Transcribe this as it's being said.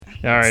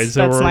All right,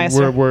 so That's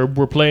nicer.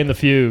 we're playing the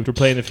feud. We're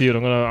playing the feud.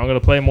 I'm gonna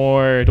play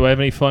more. Do I have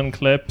any fun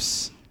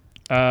clips?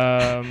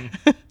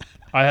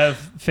 I have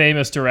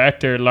famous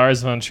director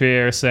Lars von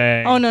Trier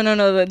saying, Oh no,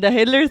 the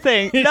Hitler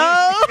thing.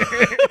 No.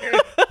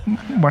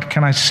 What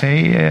can I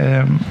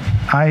say?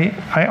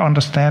 I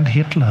understand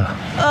Hitler.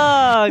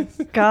 Oh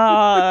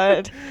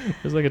God.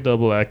 There's like a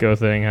double echo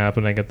thing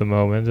happening at the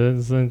moment.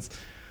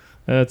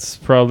 That's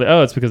probably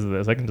it's because of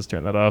this. I can just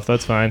turn that off.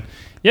 That's fine.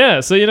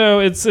 Yeah, so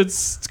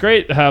it's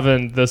great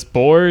having this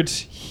board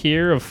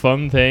here of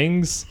fun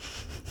things.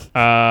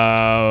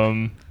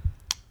 I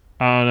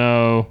don't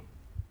know.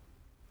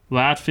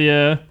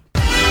 Latvia.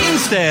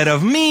 Instead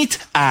of meat,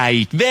 I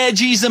eat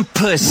veggies and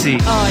pussy.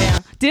 Oh yeah.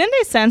 Didn't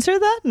they censor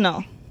that?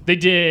 No. They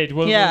did.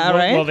 Well,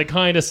 right? Well, they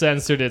kind of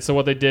censored it. So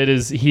what they did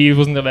is he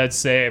wasn't allowed to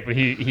say it, but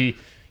he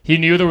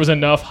knew there was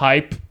enough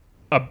hype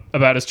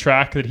about his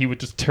track that he would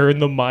just turn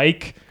the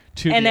mic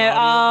to And the they, audience,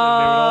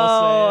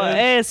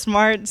 and they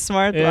would all say it.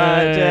 smart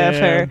lad. Yeah,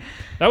 fair.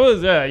 That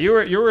was you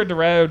were in the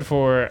round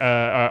for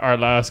our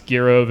last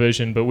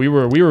Eurovision, but we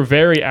were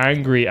very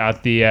angry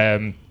at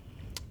the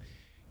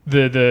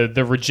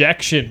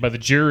rejection by the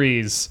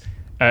juries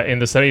in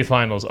the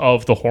semifinals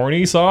of the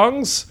horny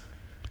songs.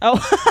 Oh.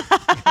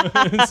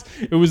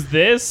 It was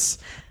this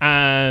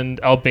and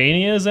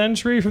Albania's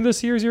entry from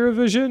this year's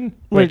Eurovision,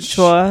 Which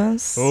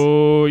was?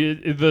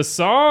 The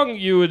song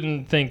you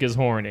wouldn't think is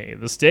horny.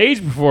 The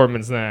stage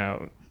performance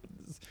now.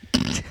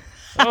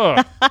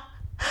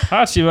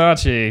 Hachi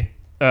Machi.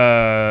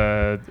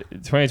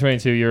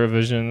 2022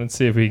 Eurovision. Let's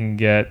see if we can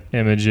get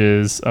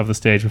images of the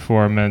stage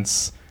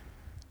performance.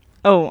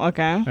 Oh,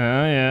 okay. Oh,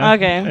 yeah.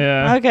 Okay.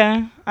 Yeah.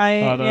 Okay.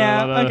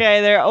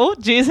 Okay. There. Oh,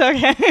 jeez.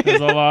 Okay.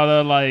 There's a lot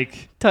of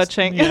like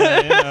touching.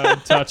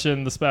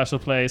 Touching the special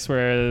place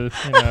where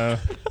the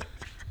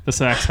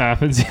sex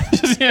happens.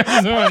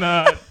 Why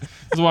not?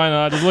 Why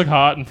not? Just look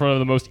hot in front of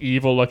the most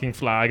evil-looking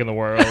flag in the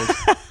world.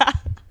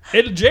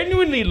 It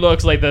genuinely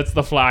looks like that's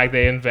the flag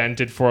they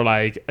invented for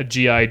like a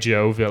G.I.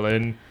 Joe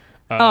villain.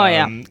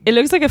 It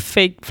looks like a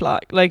fake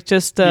flag, like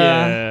just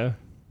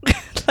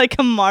like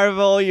a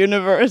Marvel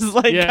universe,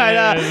 like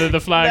kind of the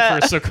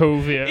flag for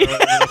Sokovia.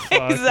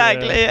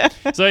 Exactly. Yeah.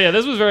 So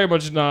this was very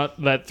much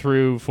not let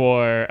through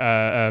for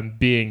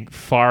being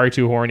far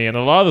too horny, and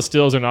a lot of the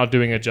stills are not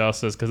doing it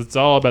justice because it's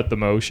all about the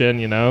motion,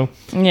 Yeah.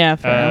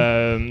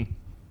 Fair.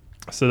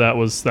 So that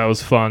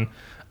was fun,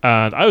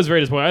 and I was very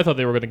disappointed. I thought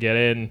they were going to get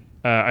in.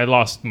 I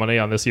lost money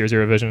on this year's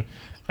Eurovision.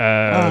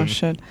 Oh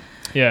shit.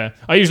 Yeah,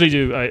 I usually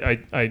do.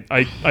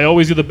 I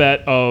always do the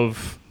bet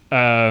of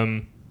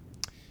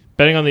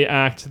betting on the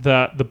act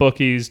that the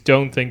bookies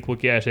don't think will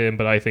get in,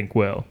 but I think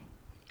will.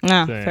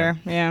 Fair.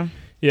 Yeah.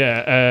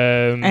 Yeah.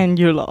 And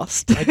you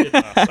lost. I did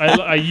lost.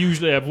 I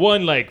usually have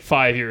won like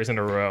 5 years in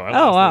a row.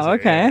 Wow.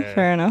 Okay. Yeah.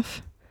 Fair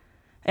enough.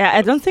 Yeah,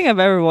 I don't think I've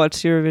ever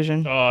watched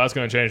Eurovision. Oh, that's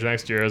going to change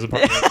next year as a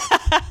part of this,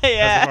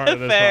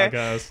 fair.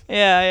 podcast.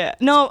 Yeah.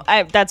 No,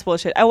 that's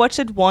bullshit. I watched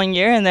it 1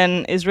 year and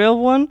then Israel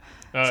won.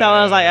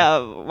 I was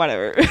like,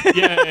 whatever.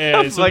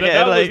 Yeah. So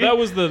that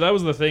was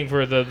the thing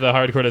for the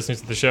hardcore listeners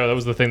to the show. That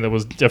was the thing that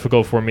was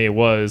difficult for me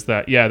was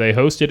that they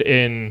hosted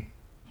in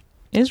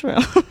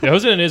Israel. They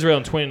hosted in Israel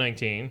in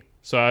 2019.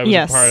 So I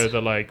was part of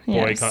the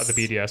boycott, the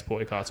BDS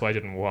boycott. So I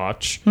didn't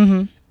watch.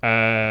 Mm-hmm.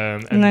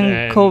 And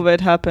then COVID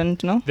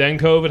happened, no? Then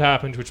COVID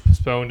happened, which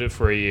postponed it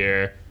for a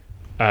year.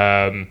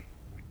 And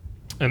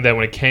then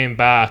when it came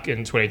back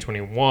in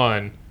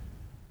 2021,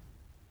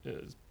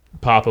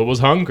 Papa was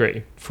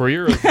hungry for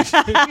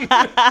Eurovision.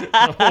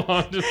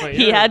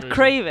 He had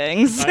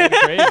cravings. I had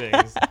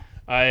cravings.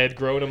 I had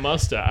grown a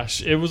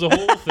mustache. It was a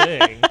whole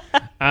thing.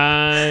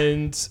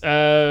 And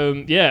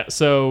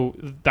so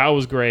that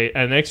was great.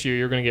 And next year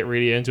you're going to get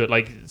really into it.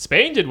 Like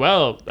Spain did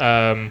well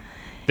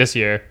this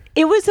year.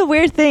 It was a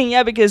weird thing,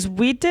 because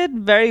we did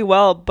very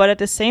well, but at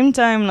the same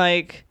time,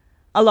 like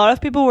a lot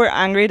of people were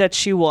angry that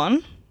she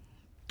won.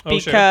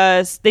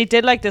 Because they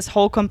did like this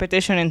whole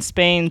competition in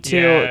Spain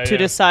to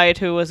decide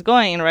who was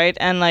going, right?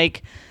 And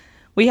like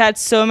we had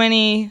so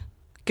many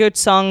good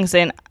songs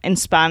in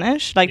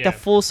Spanish, like the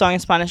full song in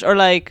Spanish, or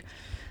like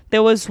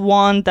there was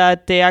one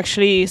that they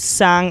actually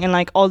sang in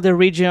like all the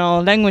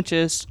regional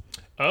languages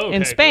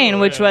in Spain,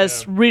 which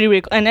was really,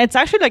 really, and it's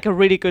actually like a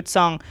really good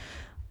song.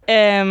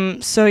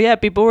 So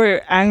people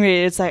were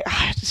angry. It's like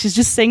she's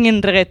just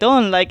singing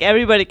reggaeton, like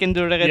everybody can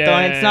do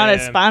reggaeton. It's not a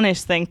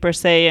Spanish thing per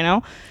se,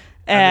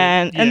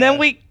 And then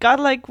we got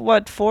like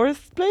what, third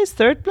place?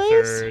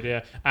 Third,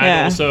 yeah.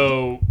 And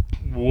also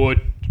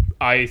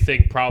I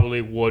think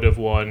probably would have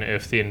won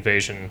if the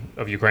invasion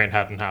of Ukraine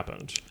hadn't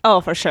happened. Oh,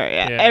 for sure,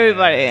 yeah.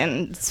 Everybody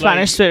in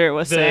Spanish Twitter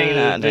was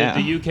saying that.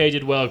 The UK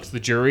did well because the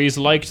juries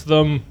liked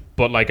them,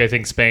 but like I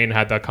think Spain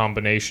had that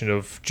combination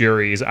of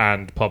juries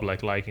and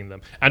public liking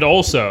them. And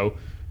also,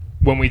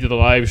 when we did the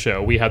live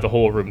show, we had the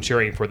whole room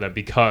cheering for them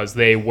because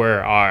they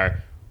were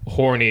our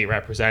horny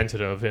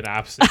representative in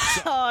absence.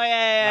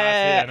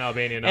 Latvia and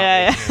Albania not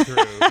making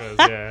it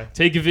through.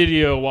 Take a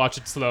video, watch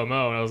it slow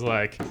mo, and I was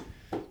like,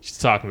 She's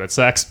talking about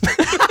sex.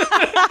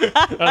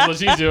 That's what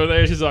she's doing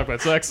there. She's talking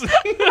about sex.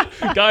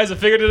 Guys, I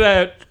figured it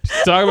out.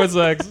 She's talking about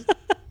sex.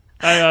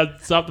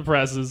 Stop the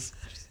presses.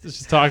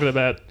 She's talking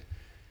about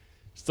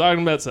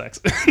sex.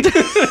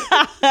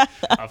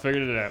 I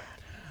figured it out.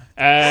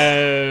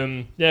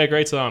 Yeah,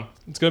 great song.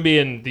 It's going to be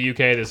in the UK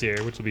this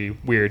year, which will be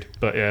weird,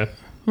 but yeah.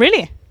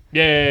 Really?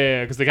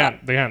 Yeah, because they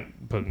can't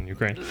put it in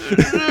Ukraine.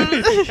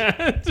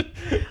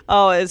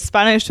 Oh,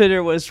 Spanish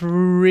Twitter was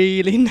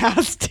really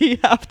nasty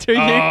after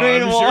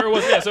Ukraine I'm war. sure it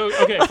was. Yeah. So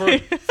okay,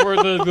 for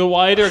the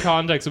wider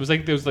context, it was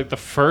like the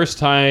first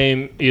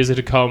time is it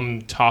to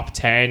come top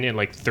 10 in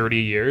like 30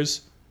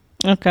 years,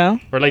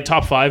 Okay. or like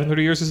top 5 in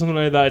 30 years or something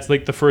like that. It's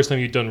like the first time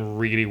you've done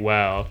really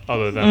well,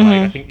 other than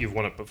like I think you've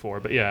won it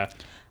before, but yeah.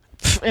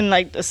 In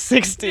like the 60s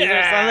or something like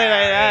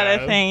that, I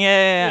think.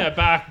 Yeah.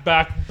 Yeah,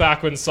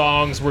 back when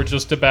songs were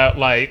just about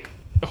like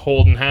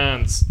holding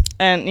hands.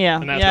 And yeah.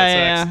 And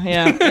that's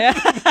Yeah.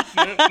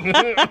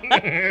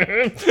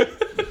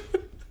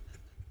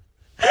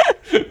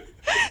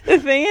 The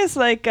thing is,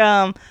 like,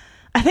 I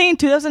think in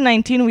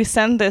 2019 we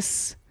sent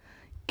this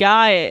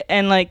guy,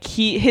 and like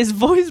his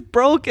voice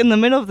broke in the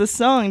middle of the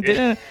song,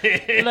 didn't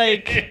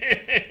like,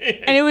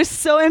 and it was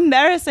so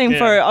embarrassing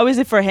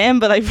obviously for him,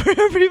 but like for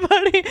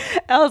everybody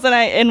else.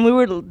 And we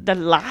were the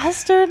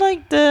last or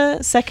like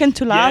the second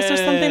to last or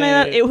something like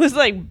that. It was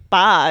like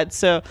bad.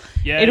 So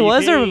it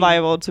was a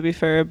revival, to be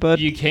fair. But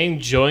you came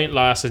joint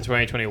last in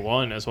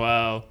 2021 as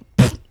well,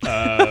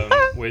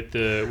 with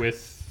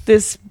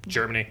this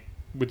Germany,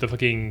 with the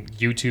fucking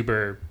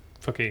YouTuber.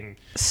 Fucking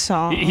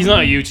song. He's not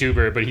a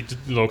YouTuber, but he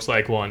looks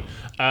like one.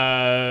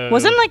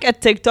 Wasn't like a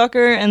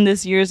TikToker in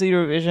this year's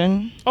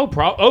Eurovision?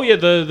 Oh yeah,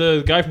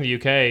 the guy from the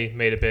UK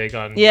made it big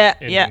on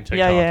TikTok.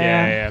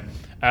 Yeah.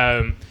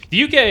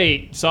 The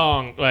UK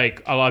song,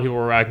 like a lot of people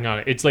were ragging on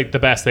it. It's like the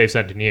best they've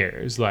sent in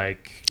years.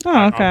 Like,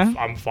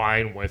 I'm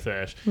fine with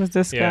it. With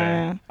this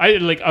guy, I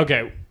like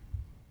okay.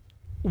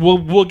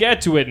 We'll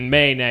get to it in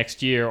May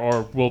next year,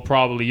 or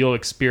you'll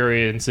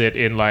experience it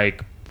in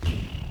like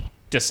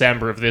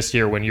December of this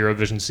year when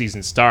Eurovision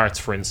season starts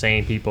for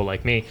insane people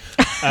like me,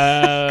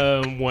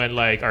 when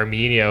like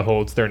Armenia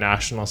holds their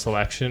national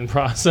selection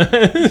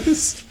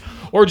process.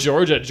 Or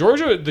Georgia.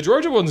 The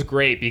Georgia one's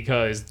great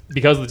because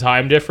of the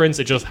time difference.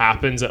 It just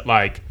happens at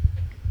like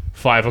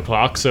 5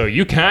 o'clock, so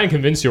you can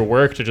convince your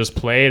work to just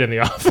play it in the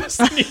office.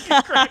 And you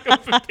can crack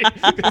up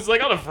it's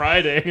like on a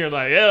Friday, and you're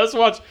like, yeah, let's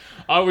watch.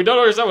 We don't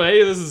understand what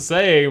any of this is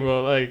saying,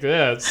 but like,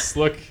 yeah, it's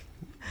look.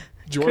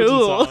 Georgian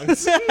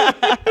songs.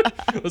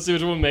 Let's see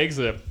which one makes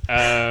it.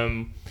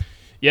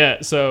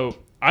 So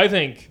I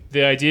think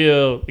the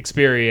ideal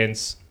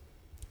experience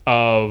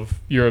of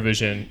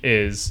Eurovision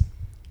is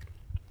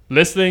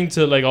listening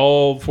to like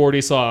all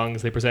 40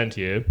 songs they present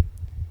to you,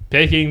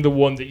 picking the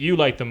one that you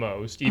like the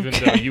most, even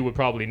though you would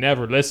probably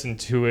never listen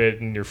to it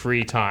in your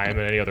free time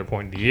at any other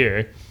point in the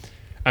year,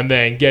 and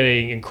then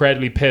getting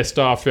incredibly pissed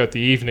off throughout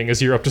the evening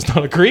as Europe does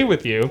not agree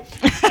with you.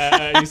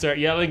 You start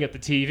yelling at the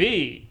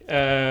TV.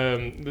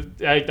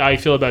 I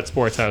feel about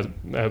sports how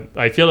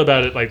I feel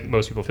about it like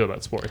most people feel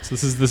about sports.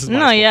 This is my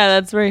sport. Yeah,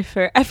 that's very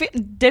fair. I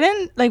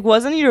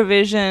wasn't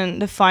Eurovision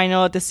the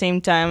final at the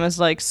same time as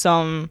like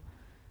some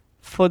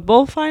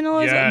football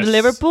final? Yes.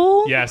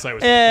 Liverpool? Yes, I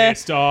was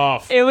pissed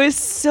off. It was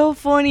so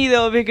funny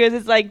though, because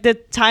it's like the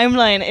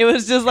timeline. It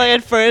was just like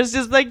at first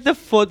just like the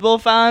football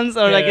fans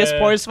or like a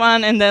sports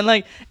fan, and then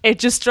like it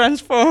just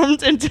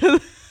transformed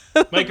into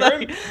my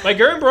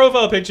current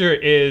profile picture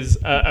is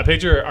a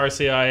picture our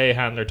CIA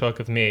handler took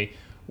of me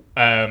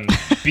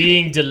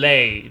being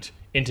delayed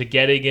into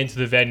getting into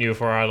the venue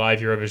for our live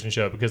Eurovision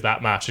show because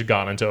that match had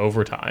gone into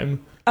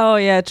overtime. Oh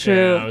yeah,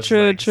 true.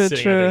 There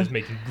just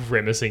making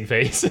grimacing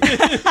faces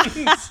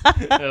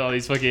at all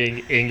these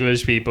fucking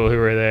English people who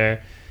were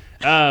there.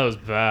 That was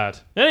bad.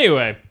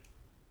 Anyway,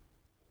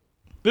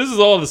 this is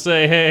all to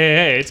say,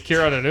 hey, it's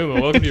Kieran and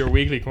Uma. Welcome to your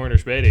weekly Corner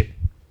Spady.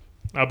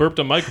 I burped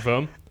on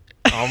microphone.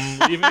 I'm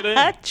leaving it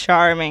in.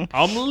 Charming.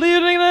 I'm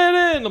leaving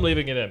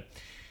it in.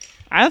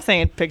 I don't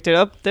think it picked it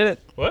up, did it?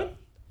 What?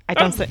 I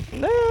don't think.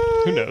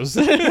 Who knows?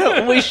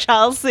 We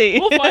shall see.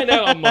 We'll find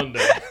out on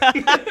Monday.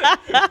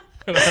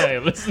 Hey,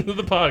 listen to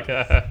the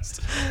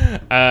podcast.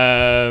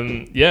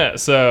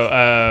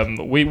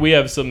 We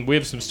have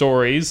some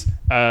stories.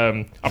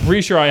 I'm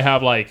pretty sure I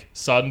have like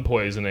sun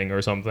poisoning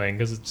or something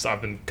because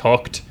I've been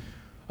cooked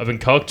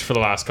for the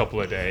last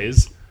couple of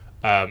days.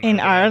 In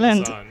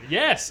Ireland.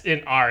 Yes,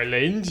 in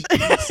Ireland. You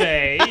could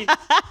say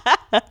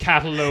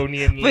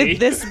Catalonianly. With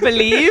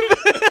disbelief.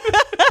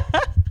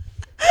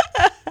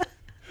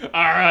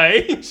 All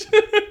right.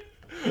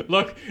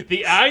 Look,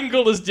 the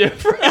angle is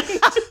different.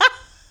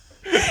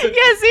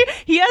 Yeah, see,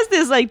 he has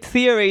this like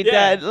theory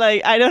that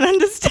like I don't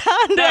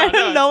understand. I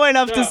don't know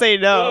enough to say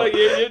no.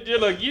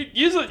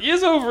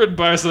 You're over in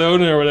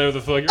Barcelona or whatever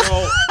the fuck.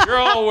 You're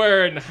all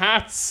wearing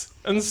hats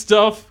and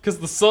stuff because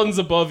the sun's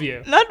above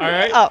you. All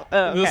right.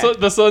 Okay.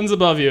 The sun's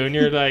above you, and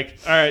you're like,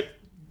 all right,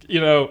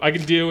 I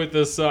can deal with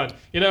this sun.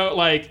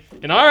 Like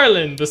in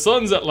Ireland, the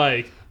sun's at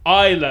like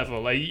eye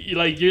level. Like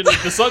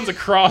the sun's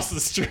across the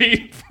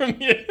street from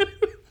you.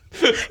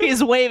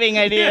 He's waving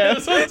at you. Yeah,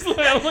 so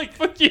I'm like,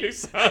 fuck you,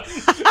 son.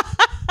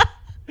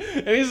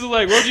 And he's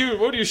like, what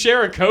do you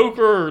share, a Coke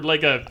or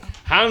like a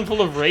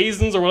handful of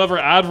raisins or whatever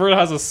advert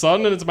has a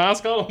sun in its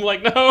mascot? I'm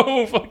like,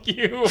 no, fuck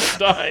you, I'm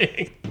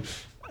dying.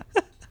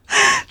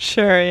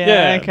 Sure,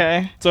 yeah,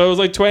 okay. So it was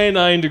like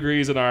 29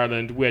 degrees in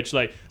Ireland, which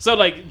I'm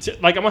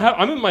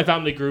in my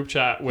family group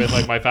chat with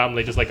like my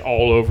family just like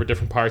all over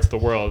different parts of the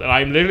world, and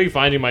I'm literally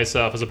finding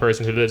myself as a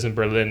person who lives in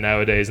Berlin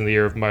nowadays in the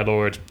year of my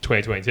Lord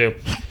 2022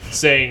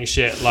 saying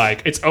shit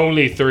like it's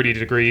only 30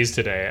 degrees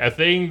today, a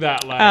thing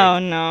that like oh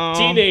no,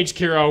 teenage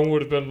Kieran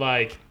would have been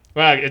like,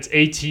 well, it's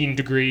 18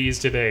 degrees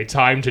today,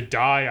 time to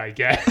die, I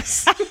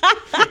guess.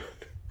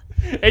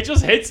 It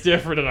just hits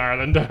different in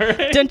Ireland,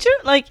 alright? Didn't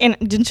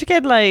you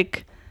get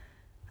like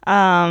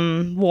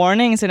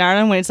warnings in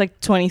Ireland when it's like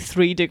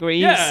 23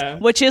 degrees? Yeah.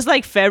 Which is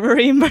like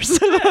February in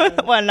Barcelona.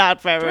 Yeah. Well,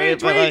 not February,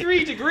 23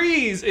 but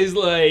degrees is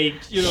like,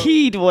 you know,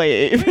 heat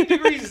wave. 20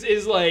 degrees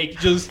is like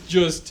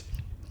just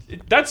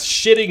that's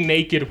shitting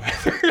naked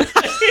weather.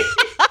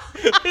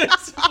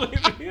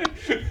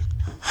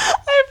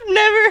 I've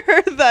never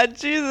heard that.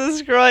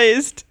 Jesus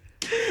Christ.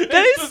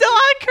 That is so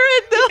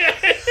accurate though.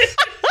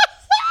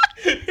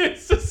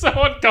 It's just so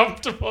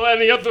uncomfortable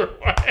any other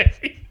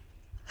way.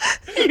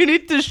 You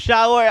need to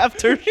shower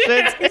after shit.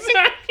 Yeah,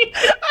 exactly.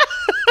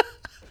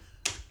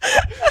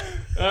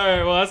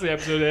 Alright, well that's the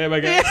episode I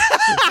guess.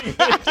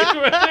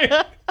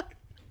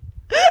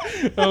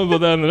 I'll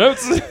put down the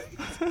notes.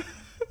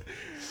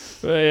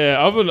 But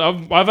yeah,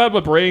 I've had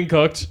my brain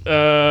cooked.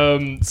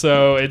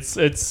 So it's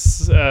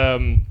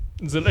gonna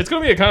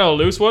be a kind of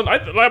loose one.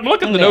 I'm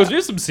looking at the notes.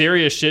 There's some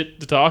serious shit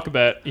to talk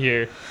about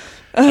here.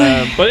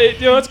 But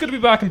it's good to be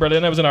back in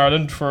Berlin. I was in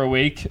Ireland for a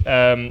week,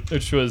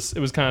 which was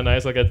kind of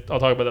nice. Like I'll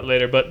talk about that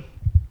later. But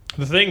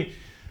the thing,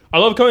 I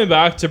love coming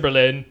back to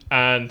Berlin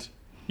and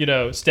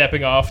getting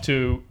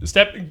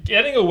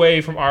away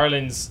from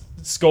Ireland's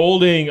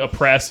scolding,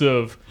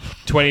 oppressive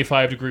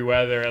 25-degree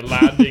weather and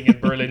landing in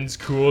Berlin's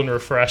cool and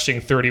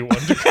refreshing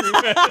 31-degree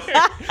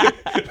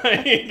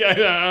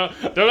weather.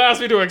 Don't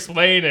ask me to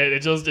explain it. It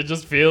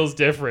just feels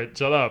different.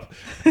 Shut up.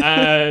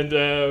 And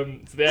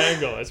it's the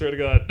angle, I swear to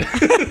God.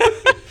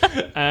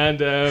 And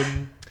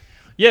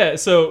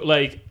so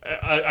like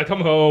I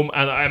come home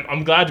and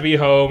I'm glad to be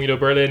home.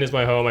 Berlin is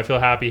my home. I feel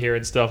happy here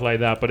and stuff like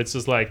that. But it's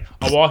just like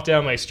I walk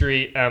down my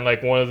street and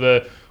like one of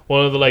the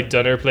like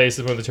dinner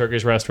places, one of the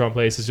Turkish restaurant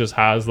places just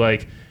has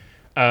like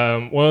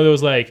one of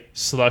those like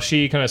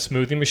slushy kind of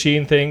smoothie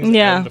machine things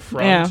in the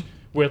front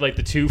with like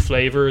the two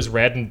flavors,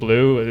 red and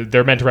blue.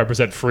 They're meant to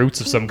represent fruits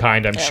of some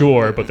kind, I'm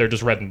sure, but they're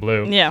just red and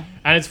blue. Yeah.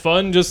 And it's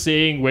fun just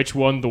seeing which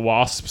one the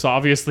wasps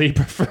obviously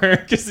prefer,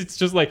 because it's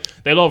just like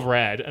they love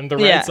red and the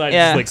red side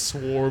is like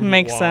swarm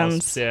Makes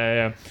wasps. sense.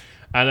 Yeah.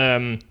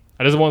 And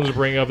I just wanted to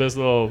bring up this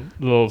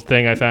little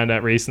thing I found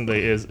out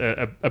recently is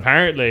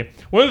apparently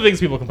one of the things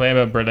people complain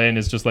about in Berlin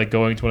is just like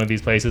going to one of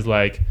these places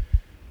like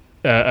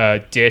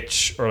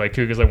Ditch or like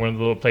Kuga's, like one of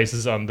the little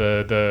places on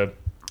the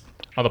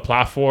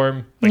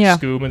platform, like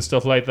Scoob and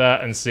stuff like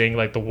that, and seeing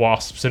like the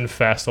wasps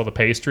infest all the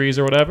pastries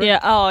or whatever. Yeah.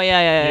 Oh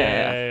yeah.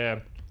 Yeah.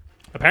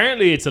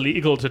 Apparently it's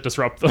illegal to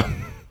disrupt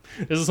them.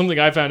 This is something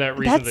I found out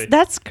recently.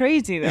 That's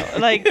crazy though.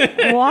 Like,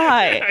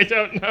 why? I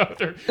don't know.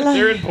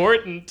 They're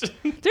important.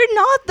 They're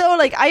not though.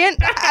 Like I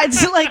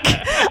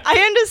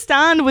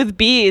understand with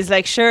bees.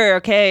 Like sure,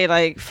 okay,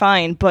 like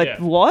fine, but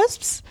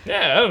wasps?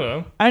 Yeah, I don't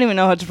know. I don't even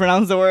know how to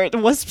pronounce the word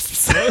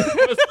wasps.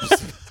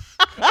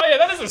 Oh yeah,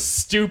 that is a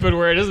stupid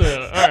word, isn't it?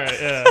 All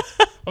right, yeah.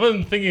 I've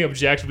been thinking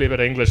objectively about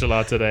English a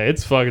lot today.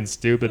 It's fucking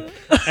stupid.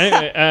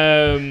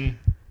 Anyway,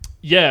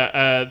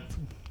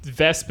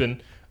 Vespin.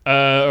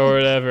 Or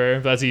whatever.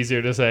 That's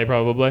easier to say,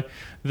 probably.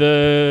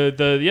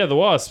 The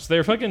wasps.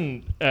 They're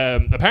fucking.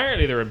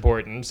 Apparently, they're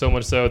important. So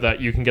much so that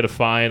you can get a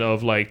fine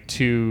of like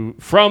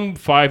from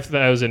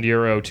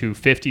 €5,000 to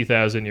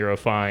 €50,000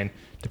 fine,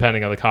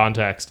 depending on the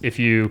context, if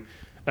you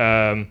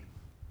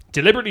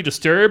deliberately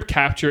disturb,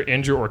 capture,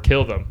 injure, or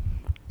kill them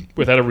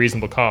without a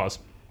reasonable cause.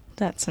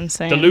 That's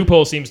insane. The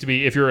loophole seems to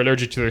be if you're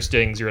allergic to their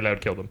stings, you're allowed to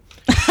kill them.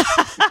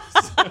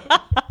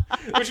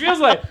 Which feels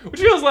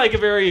like a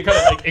very kind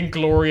of like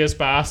Inglorious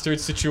Bastard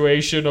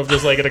situation of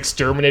just like an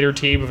exterminator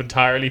team of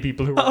entirely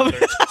people who are allergic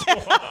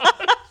to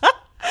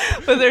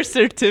wasps. With their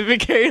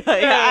certificate,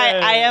 like,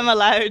 I am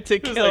allowed to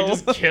kill.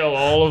 Just kill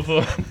all of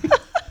them.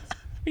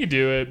 You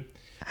do it.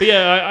 But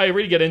yeah, I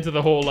really get into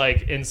the whole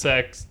like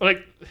insects,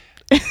 like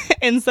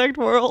insect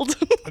world.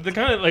 The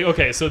kind of like,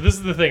 okay, so this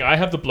is the thing. I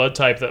have the blood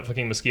type that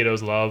fucking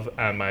mosquitoes love,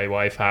 and my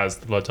wife has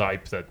the blood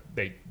type that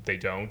they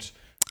don't.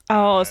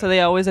 Oh, so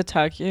they always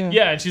attack you.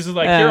 Yeah, and she's just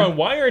like, Kieran,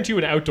 why aren't you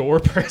an outdoor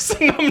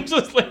person? I'm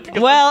just like,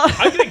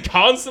 I'm getting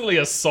constantly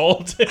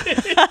assaulted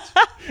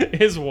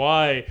is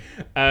why.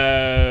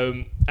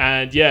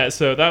 And yeah,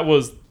 so that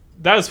was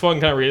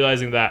fun kind of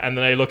realizing that. And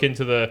then I look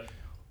into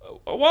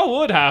what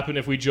would happen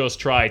if we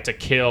just tried to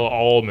kill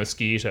all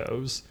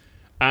mosquitoes.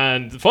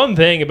 And the fun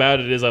thing about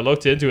it is I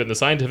looked into it and the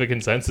scientific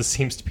consensus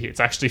seems to be it's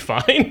actually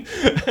fine.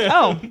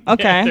 Oh,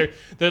 okay. Yeah,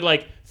 they're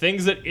like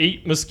things that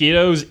eat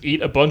mosquitoes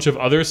eat a bunch of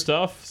other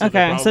stuff. So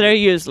So they're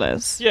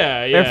useless.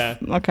 Yeah.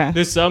 Okay.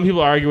 There's some people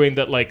arguing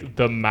that like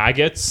the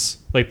maggots,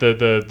 like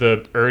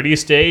the early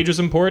stage is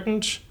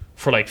important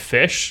for like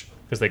fish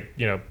because they,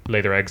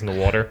 lay their eggs in the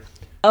water.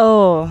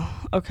 Oh,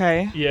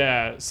 okay.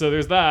 Yeah, so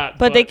there's that.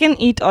 But they can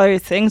eat other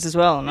things as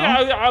well, no?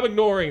 Yeah, I'm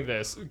ignoring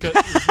this.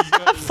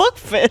 Fuck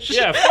fish.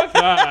 Yeah, fuck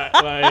that.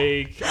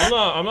 Like,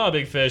 I'm not a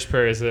big fish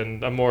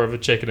person. I'm more of a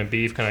chicken and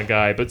beef kind of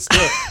guy. But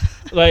still,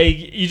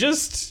 like,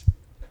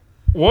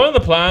 one of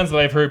the plans that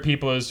I've heard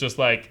people is just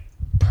like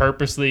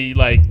purposely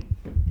like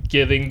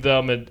giving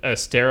them a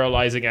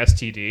sterilizing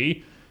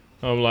STD.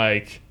 I'm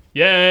like,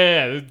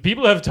 yeah.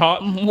 People have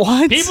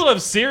What? People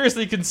have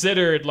seriously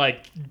considered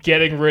like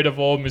getting rid of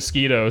all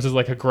mosquitoes as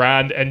like a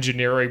grand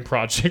engineering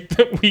project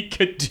that we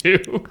could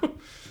do.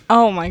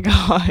 Oh my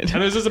god.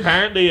 And there's just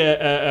apparently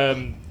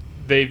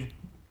they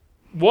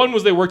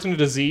worked on a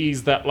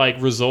disease that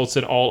like results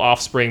in all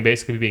offspring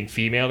basically being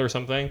female or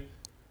something.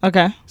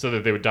 Okay. So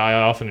that they would die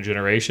off in a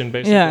generation,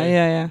 basically.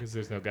 Yeah. Because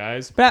there's no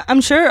guys. But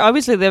I'm sure,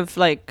 obviously, they've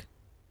like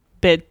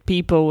bit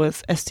people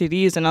with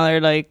STDs and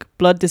other like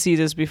blood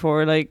diseases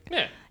before. Like,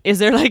 Yeah. Is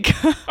there like?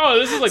 Oh,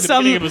 this is like the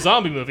beginning of a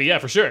zombie movie. Yeah,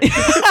 for sure.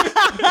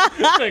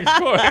 Like, of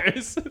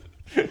course.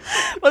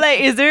 Well,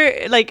 like, is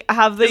there like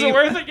have they Is it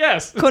worth it?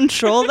 Yes.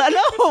 control that?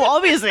 No,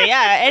 obviously,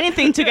 yeah.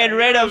 Anything to get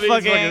rid of These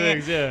fucking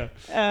things,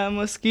 yeah.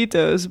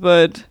 mosquitoes,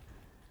 but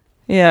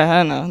yeah, I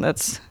don't know.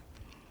 That's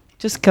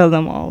just kill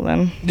them all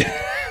then.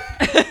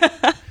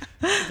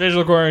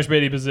 Visual corner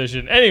shady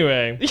position.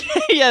 Anyway.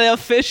 Yeah, the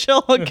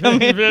official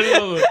come in.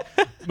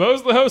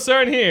 Most of the hosts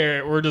aren't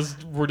here. We're just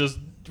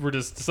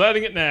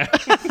deciding it now.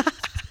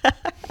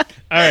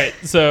 All right,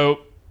 so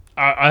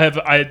we're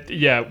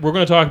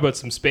going to talk about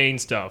some Spain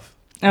stuff.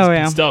 Oh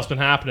yeah, Stuff's been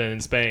happening in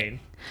Spain.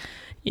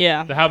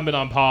 Yeah. They haven't been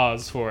on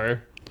pause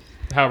for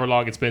however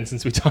long it's been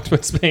since we talked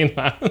about Spain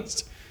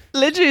last.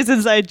 Literally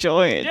since I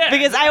joined, Yeah,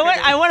 because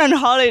exactly. I went on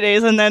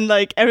holidays and then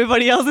like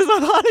everybody else is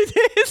on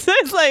holidays, so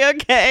it's like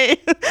okay,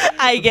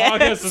 I guess.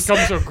 Podcast just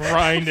comes to a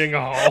grinding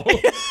halt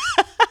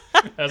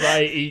as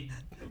I eat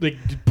like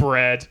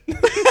bread.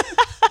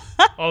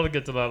 I'll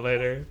get to that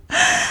later.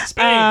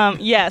 Spain.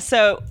 Yeah.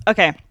 So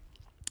okay.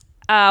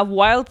 A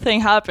wild thing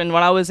happened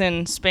when I was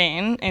in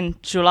Spain in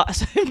July.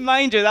 So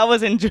mind you, that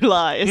was in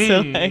July.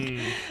 So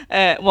like,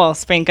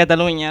 Spain,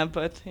 Catalonia,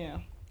 but yeah,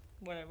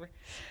 whatever.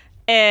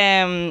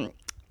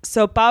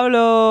 So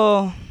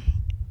Pablo.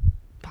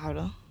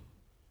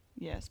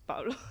 Yes,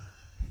 Pablo.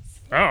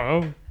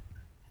 Oh.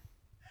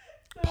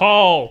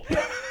 Paul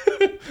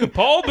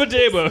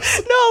Podemos.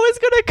 No, I was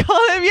gonna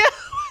call him. Yeah,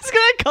 I was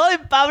gonna call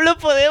him Pablo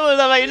Podemos.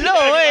 I'm like, no,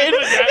 wait,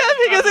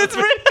 because it's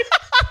written.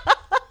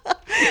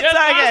 Yeah,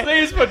 last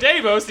name is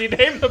Podemos. He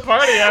named the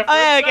party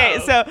after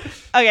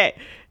himself. Okay.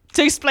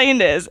 To explain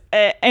this,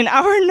 in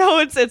our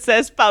notes it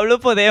says Pablo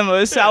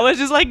Podemos, so I was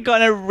just like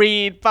gonna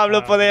read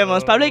Pablo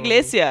Podemos. Pablo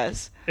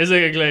Iglesias. Is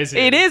it Iglesias?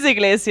 It is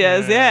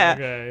Iglesias, yeah.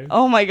 Okay.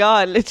 Oh my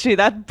god, literally,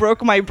 that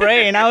broke my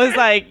brain. I was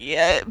like,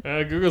 yeah.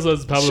 Google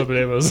says Pablo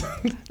Podemos.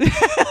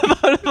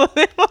 Pablo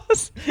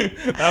Podemos.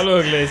 Pablo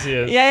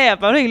Iglesias. Yeah,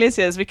 Pablo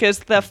Iglesias, because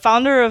the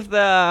founder of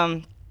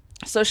the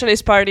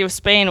Socialist Party of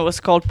Spain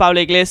was called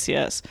Pablo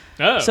Iglesias.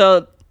 Oh.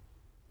 So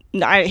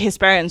his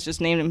parents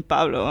just named him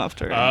Pablo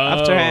after him.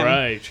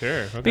 Right,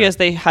 sure. Okay. Because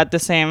they had the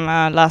same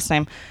last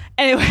name.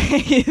 Anyway,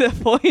 the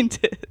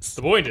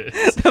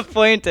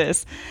point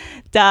is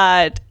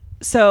that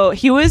so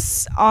he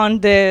was on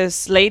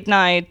this late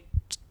night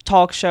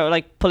talk show,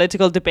 like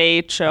political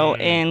debate show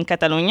in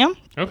Catalonia.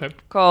 Okay.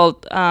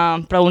 Called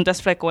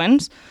Preguntas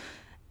Freqüents,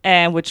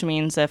 which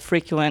means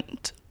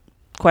frequent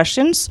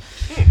questions.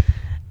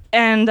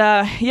 And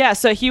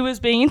so he was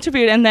being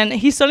interviewed, and then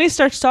he suddenly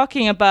starts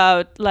talking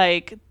about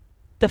like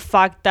the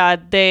fact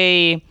that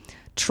they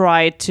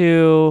tried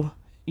to,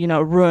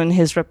 ruin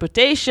his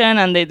reputation,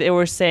 and they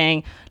were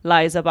saying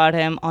lies about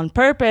him on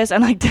purpose.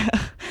 And like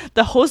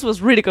the host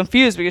was really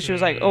confused because she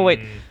was like, "Oh wait,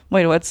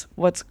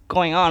 what's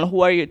going on? Who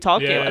are you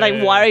talking about?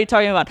 Like, what are you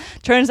talking about?"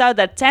 Turns out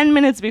that 10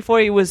 minutes before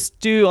he was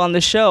due on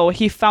the show,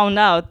 he found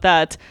out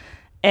that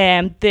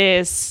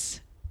this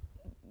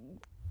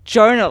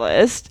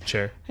journalist,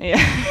 sure,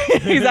 yeah,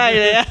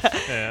 exactly,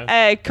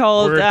 yeah.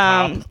 Called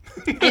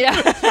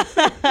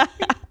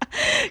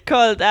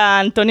called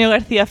Antonio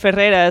Garcia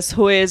Ferreras,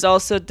 who is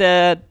also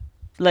the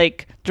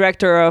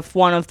director of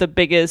one of the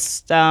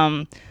biggest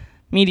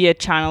media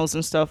channels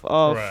and stuff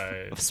of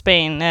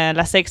Spain,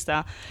 La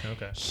Sexta.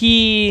 Okay.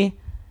 He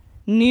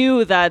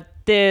knew that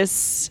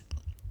this,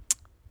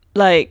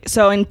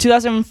 so in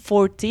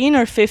 2014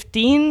 or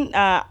 15,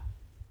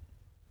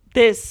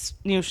 this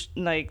news,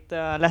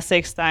 the La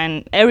Sexta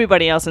and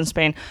everybody else in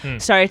Spain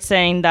started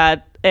saying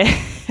that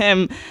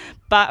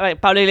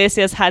Pablo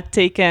Iglesias had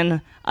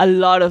taken a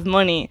lot of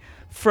money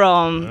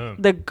from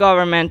the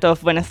government of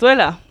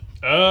Venezuela.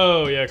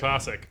 Oh, yeah,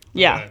 classic.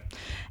 Yeah.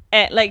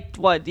 Okay.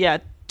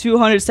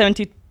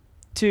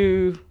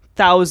 272,000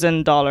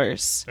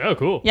 $100,000. Oh,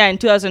 cool. Yeah, in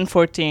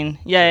 2014.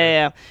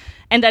 Yeah.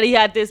 And that he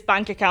had this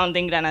bank account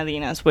in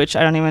Granadinas, which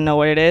I don't even know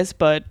what it is,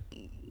 but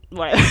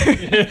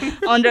whatever.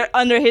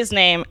 under his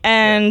name.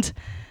 And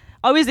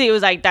obviously it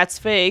was like, that's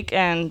fake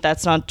and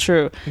that's not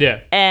true. Yeah.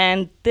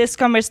 And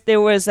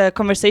there was a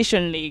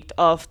conversation leaked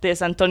of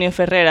this Antonio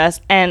Ferreras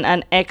and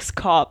an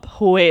ex-cop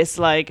who is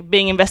like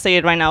being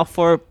investigated right now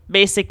for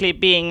basically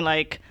being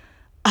like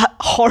a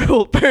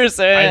horrible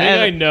person. I think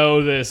I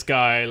know this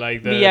guy,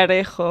 like the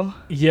Villarejo.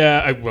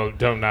 Yeah, well,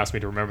 don't ask me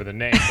to remember the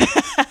name.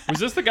 Was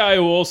this the guy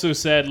who also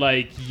said,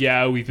 like,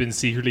 yeah, we've been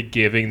secretly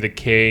giving the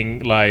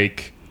king,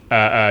 like,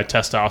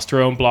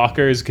 testosterone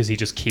blockers because he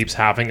just keeps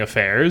having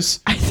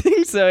affairs? I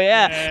think so,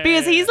 yeah.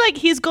 Because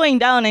he's going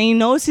down and he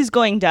knows he's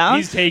going down.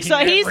 He's taking So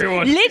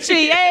everyone. he's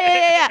literally,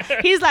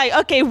 yeah. He's like,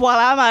 okay, while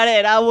I'm at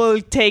it, I will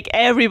take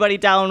everybody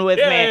down with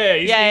me.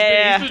 He's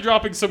been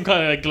dropping some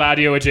kind of like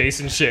Gladio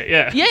adjacent shit,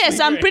 yeah. Yes,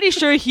 I'm pretty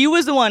sure he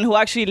was the one who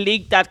actually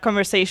leaked that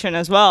conversation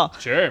as well.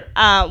 Sure.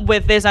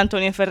 With this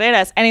Antonio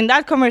Ferreras. And in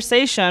that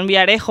conversation,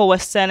 Villarejo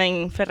was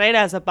telling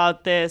Ferreras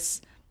about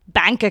this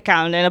bank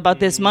account and about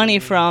this money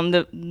from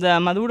the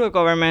Maduro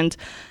government.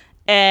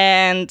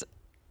 And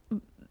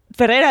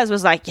Ferreras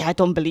was like, yeah, I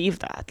don't believe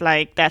that.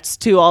 Like, that's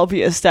too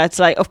obvious. That's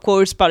like, of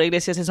course, Pablo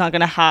Iglesias is not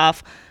going to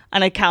have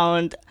an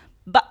account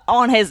but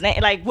on his name,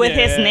 like with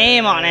his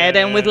name on it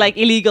and with like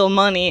illegal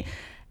money.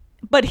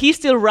 But he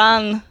still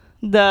ran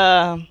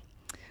the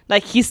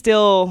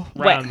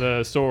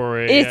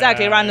story.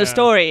 Exactly, ran the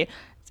story.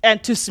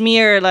 And to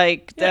smear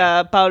like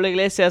the Pablo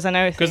Iglesias and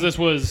everything. Because this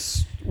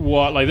was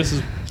what? Like, this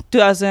is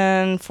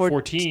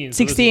 2014.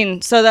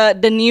 16. So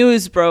the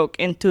news broke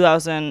in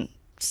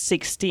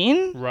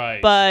 2016.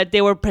 Right. But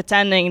they were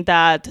pretending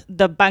that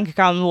the bank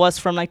account was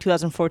from like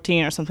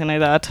 2014 or something like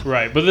that.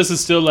 Right. But this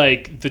is still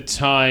like the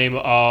time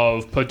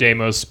of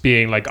Podemos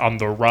being like on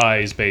the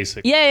rise,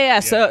 basically. Yeah.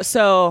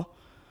 So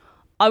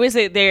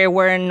obviously they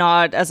were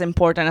not as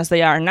important as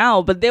they are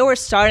now, but they were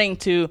starting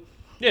to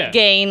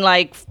gain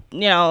like,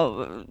 you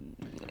know,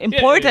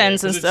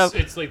 importance and stuff.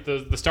 It's like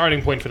the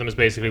starting point for them is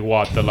basically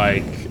what the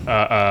like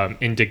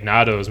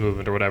Indignados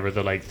movement or whatever,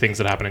 the like things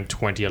that happened in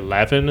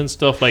 2011 and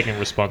stuff, like in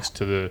response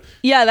to the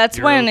that's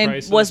Euro when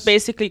crisis. It was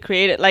basically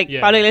created. Like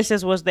Pablo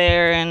Iglesias was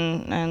there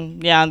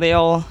and they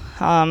all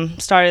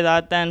started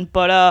that then.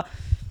 But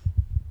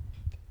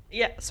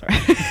sorry.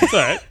 It's all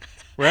right.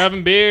 We're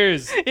having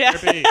beers. Yeah.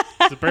 Burpee.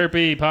 It's a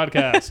burpee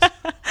podcast.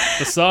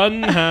 The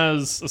sun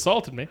has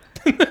assaulted me.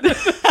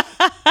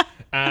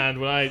 And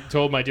when I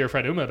told my dear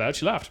friend Uma about it,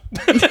 she laughed.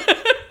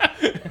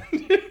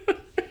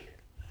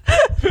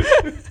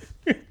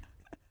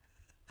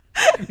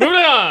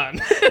 Moving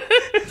on.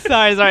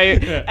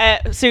 Sorry.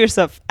 Serious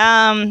stuff.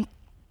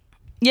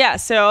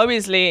 So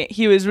obviously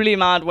he was really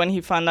mad when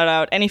he found that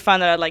out, and he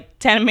found that out like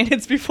 10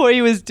 minutes before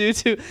he was due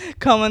to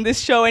come on this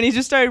show, and he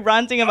just started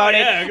ranting about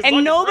it,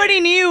 and nobody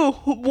knew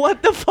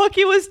what the fuck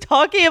he was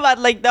talking about.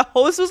 Like the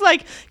host was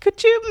like,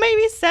 could you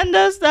maybe send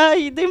us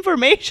the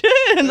information?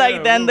 And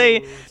like then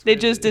they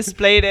just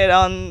displayed it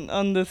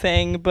on the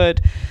thing. But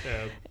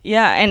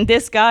and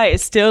this guy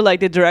is still like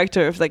the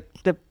director of like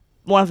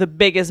one of the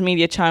biggest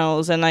media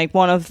channels and like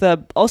one of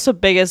the also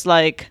biggest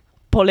like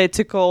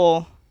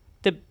political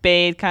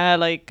debate kind of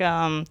like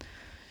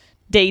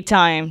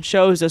daytime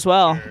shows as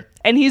well. Sure.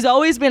 And he's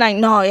always been like,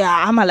 no,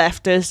 I'm a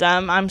leftist,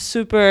 I'm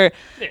super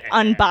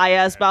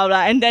unbiased, blah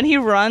blah. And then he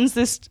runs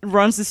this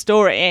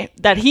story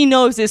that he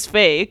knows is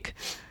fake,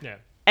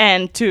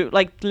 and to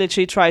like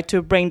literally try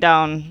to bring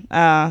down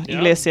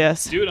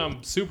Iglesias. Dude,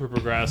 I'm super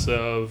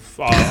progressive.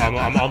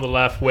 I'm on the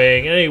left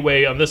wing.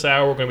 Anyway, on this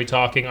hour we're going to be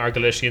talking, are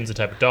Galicians a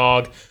type of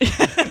dog?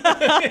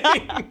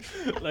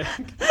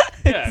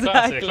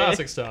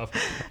 Classic stuff.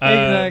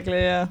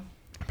 Exactly.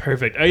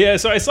 Perfect.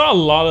 So I saw a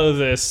lot of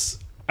this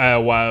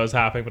while it was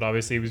happening, but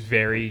obviously it was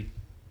very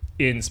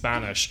in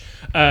Spanish.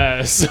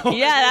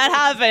 That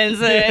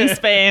happens in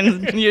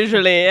Spain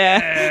usually.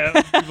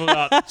 People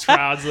not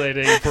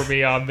translating for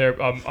me on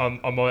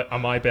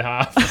my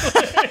behalf.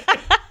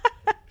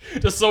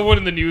 Just someone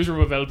in the newsroom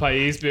of El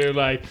País being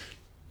like,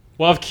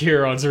 "Well, if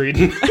Kieran's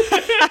reading."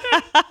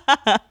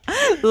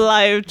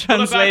 Live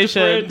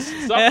translation.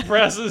 Stop the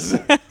presses.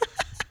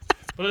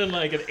 Put in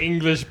like an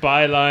English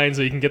byline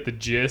so you can get the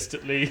gist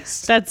at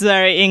least. That's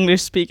very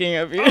English speaking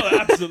of you. Oh,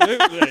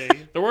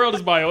 absolutely. The world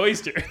is my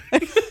oyster.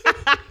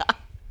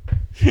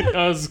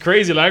 Those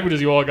crazy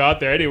languages you all got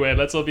there. Anyway,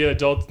 let's all be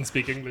adults and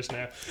speak English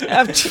now.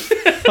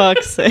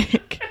 Fuck's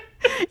sake.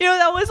 You know,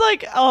 that was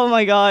like, oh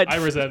my God. I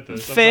resent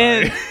this.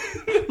 Finn,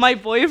 my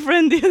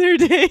boyfriend the other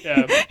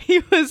day, he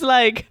was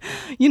like,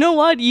 you know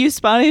what? You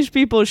Spanish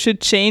people should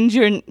change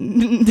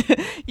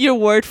your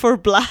word for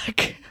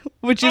black,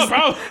 which is...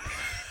 bro.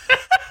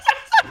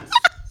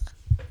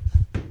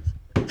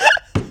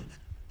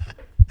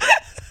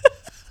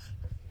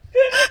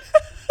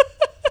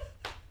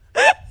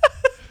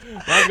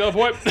 Let's go,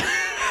 boy. But we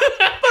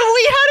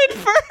had it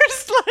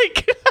first,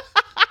 like...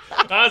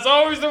 That's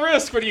always the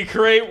risk when you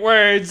create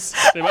words.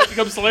 They might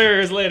become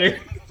slurs later.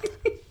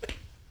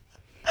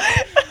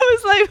 I was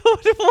was like,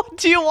 what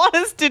do you want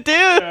us to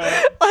do?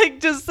 Like,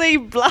 just say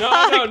black.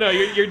 No.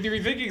 You're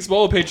thinking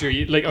small picture.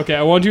 Like, okay,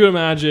 I want you to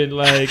imagine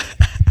like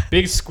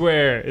big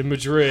square in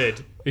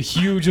Madrid, a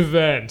huge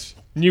event.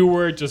 New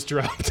word just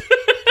dropped.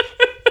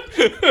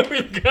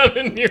 We got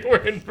a new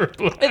word for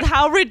black. With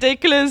how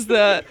ridiculous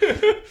the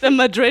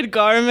Madrid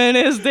garment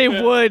is, they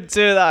would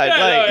do that. Yeah,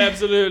 like, no,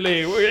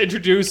 absolutely. We're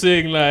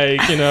introducing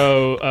like,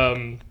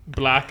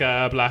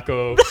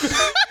 Blacko.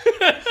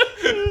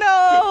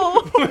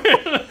 No.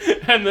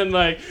 and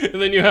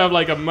then you have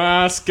like a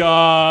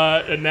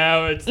mascot, and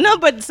now it's No,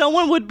 but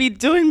someone would be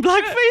doing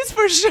blackface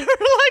for sure.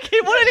 Like, he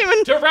wouldn't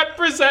even. to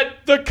represent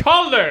the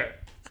color.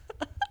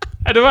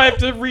 And if I have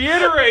to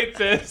reiterate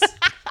this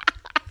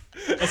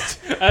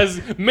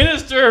as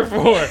Minister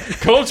for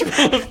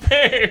Cultural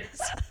Affairs,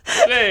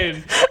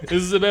 saying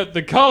this is about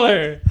the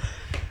color.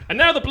 And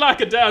now the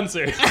black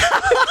dancer.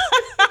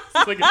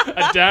 It's like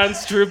a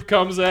dance troupe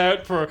comes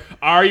out for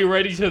Are You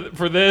Ready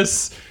for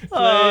This?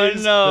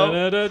 Plays.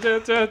 no.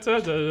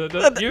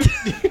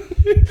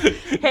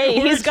 Hey,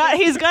 he's got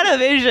a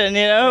vision,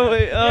 you know?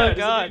 Oh,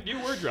 God. New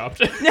word dropped.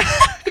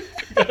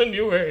 Got a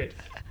new word.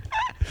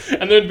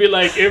 And there'd be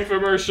like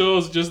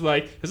infomercials, just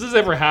like, has this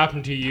ever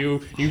happened to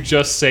you? You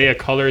just say a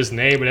color's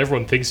name and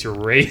everyone thinks you're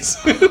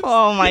racist.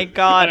 Oh, my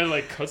God. And it,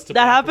 like, cuts to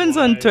That black happens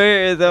and on white.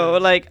 Twitter, though.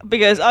 Like,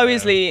 because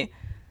obviously,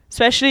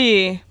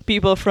 especially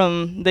people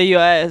from the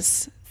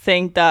US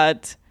think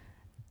that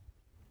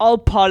all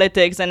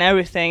politics and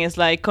everything is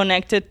like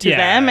connected to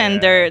them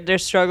and their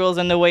struggles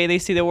and the way they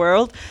see the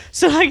world.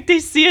 So like they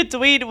see a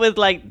tweet with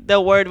like the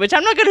word, which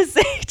I'm not gonna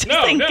say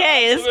just in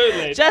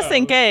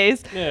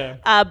case.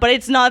 Yeah. But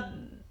it's not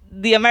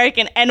the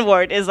American N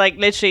word. Is like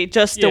literally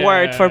just the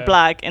word for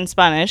black in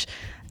Spanish.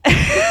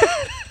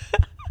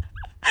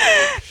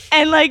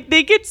 And like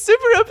they get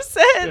super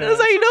upset. Yeah, I was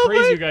like, no,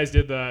 crazy but you guys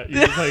did that. You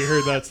just like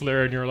heard that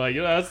slur and you're like,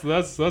 yeah,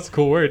 that's a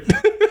cool word.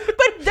 but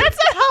that's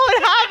not how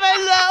it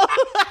happened, though.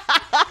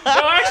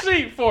 No,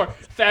 actually, for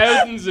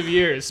thousands of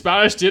years,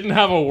 Spanish didn't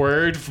have a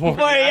word for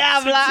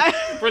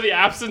the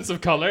absence of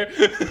color.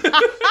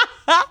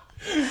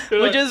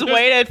 We just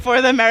waited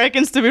for the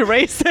Americans to be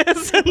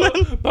racist. And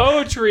then,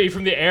 Poetry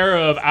from the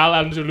era of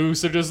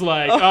Al-Andalus are just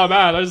like, oh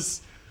man,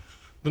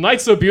 the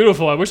night's so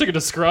beautiful. I wish I could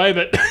describe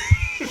it.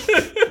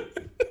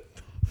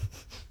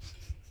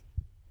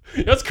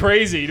 That's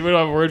crazy. We don't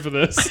have a word for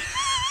this.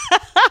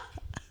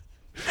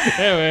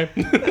 Anyway.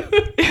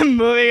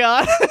 moving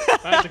on.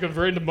 I have to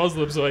convert into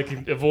Muslim so I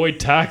can avoid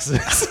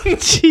taxes.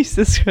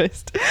 Jesus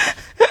Christ.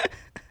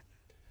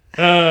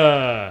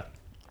 Anyway.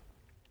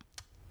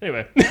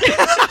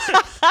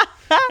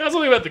 That's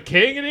something about the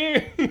king in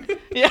here.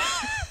 Yeah.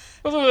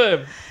 What's with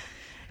him?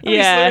 How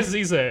many slaves is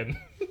he saying?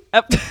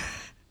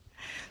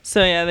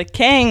 So yeah, the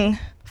king,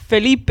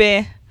 Felipe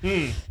VI,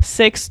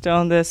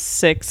 the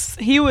sixth,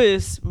 he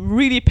was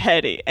really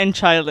petty and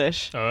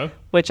childish,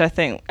 which I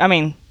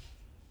mean,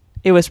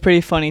 it was pretty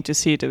funny to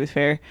see, to be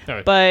fair.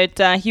 Right. But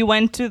he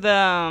went to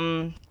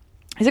the,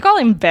 is it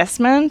called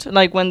investment?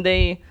 Like when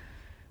a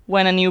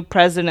new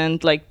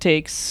president like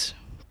takes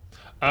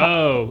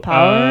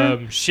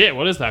power? Shit,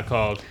 what is that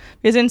called?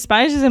 Because in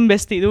Spanish it's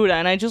investidura,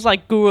 and I just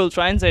like Google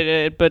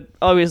translated it, but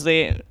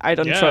obviously I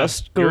don't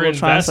trust Google You're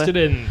invested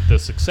Translate. in the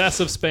success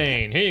of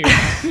Spain. Here you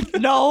go.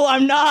 No,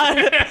 I'm not.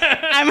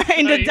 I'm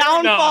in the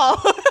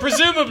downfall. No.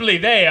 Presumably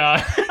they are.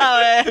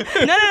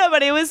 No,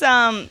 but it was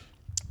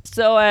What's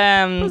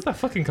that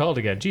fucking called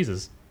again?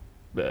 Jesus.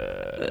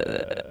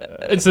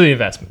 It's the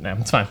investment now.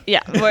 It's fine.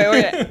 Yeah,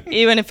 we're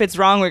even if it's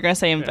wrong, we're gonna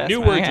say investment.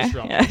 New word okay? is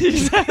wrong. Yeah.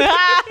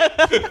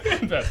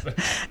 Investment.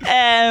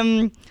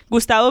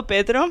 Gustavo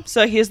Petro.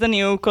 So he's the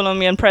new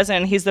Colombian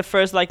president. He's the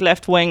first like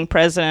left-wing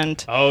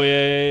president. Oh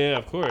yeah,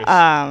 of course.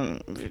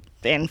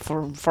 And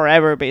for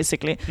forever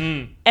basically.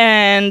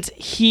 And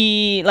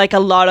he, like a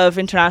lot of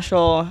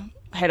international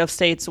head of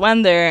states,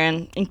 went there,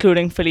 and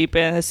including Felipe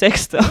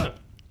VI.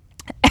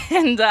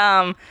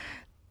 And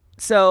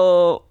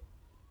so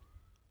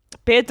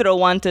Petro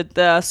wanted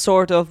the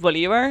sword of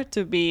Bolivar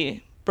to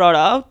be brought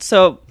out.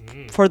 So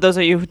for those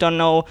of you who don't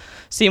know,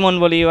 Simón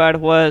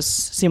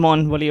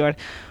Bolívar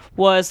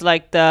was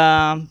like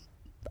the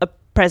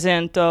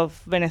president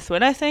of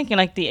Venezuela, I think, in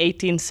like the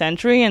 18th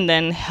century, and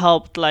then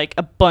helped like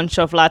a bunch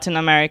of Latin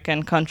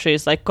American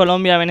countries like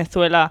Colombia,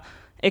 Venezuela,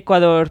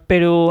 Ecuador,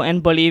 Peru,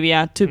 and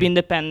Bolivia to be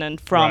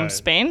independent from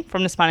Spain,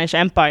 from the Spanish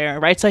Empire,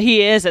 right? So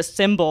he is a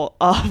symbol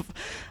of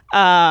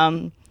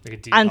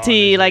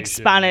anti like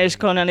Spanish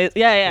colonialism.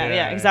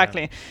 Yeah,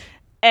 exactly.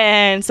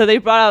 And so they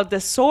brought out the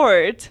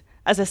sword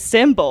as a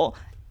symbol,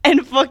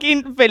 and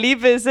fucking Felipe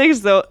VI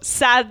though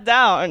sat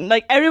down.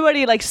 Like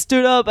everybody like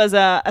stood up as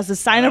a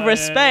sign of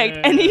respect,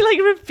 and he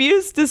like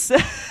refused to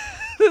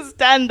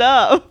stand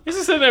up. He's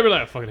just sitting there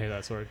like, I fucking hate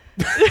that sword.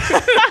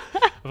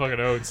 I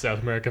fucking own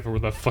South America for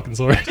that fucking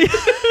sword.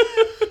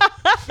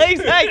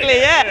 Exactly,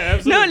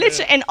 yeah. No,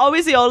 literally, and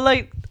obviously all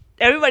like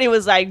everybody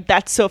was like,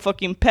 that's so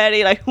fucking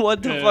petty, like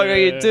what the fuck are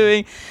you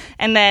doing?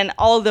 And then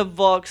all the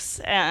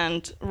Vox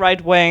and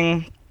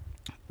right-wing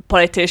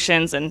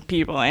politicians and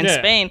people in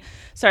Spain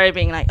started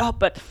being like, oh,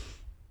 but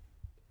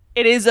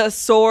it is a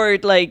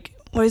sword, like,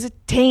 what is it,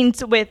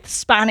 tainted with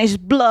Spanish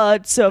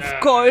blood, so of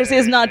course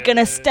he's not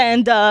gonna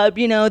stand up,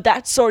 you know,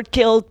 that sword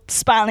killed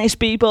Spanish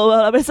people,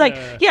 but it's like,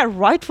 yeah,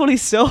 rightfully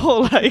so,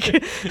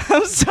 like,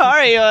 I'm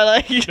sorry, or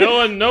like...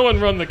 No one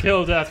run the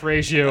kill-death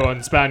ratio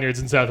on Spaniards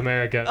in South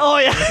America. Oh,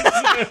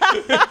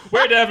 yeah.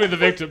 We're definitely the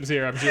victims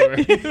here, I'm sure.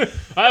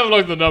 I haven't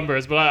looked at the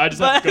numbers, but I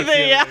just have a good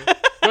feeling. Yeah.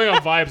 Going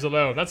on vibes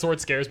alone, that sword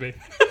scares me.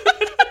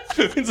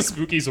 It's a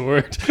spooky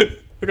sword.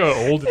 Look how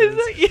old it is.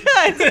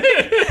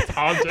 It's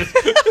haunted.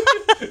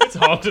 It's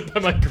haunted by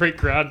my great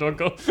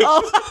granduncle.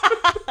 Oh.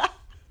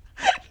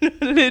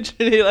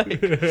 Literally,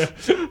 like.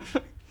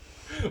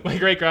 My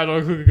great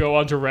granduncle could go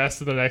on to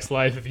rest in the next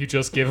life if you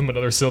just give him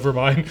another silver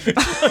mine.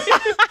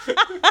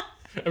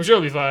 I'm sure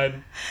he'll be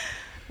fine.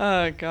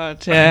 Oh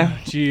god, yeah.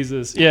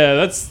 Jesus. Yeah,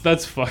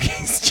 that's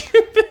fucking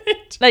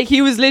stupid. Like,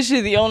 he was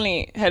literally the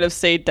only head of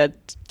state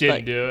that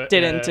didn't do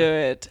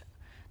it.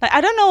 Like, I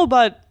don't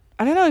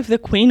know if the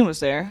Queen was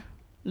there.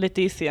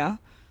 Letizia.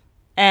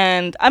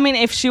 And I mean,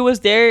 if she was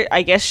there,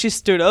 I guess she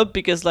stood up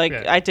because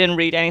I didn't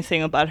read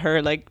anything about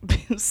her like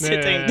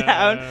sitting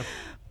down.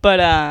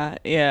 But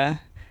yeah,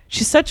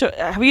 she's such a...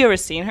 Have you ever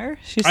seen her?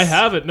 I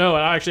haven't. No,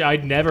 actually,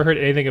 I'd never heard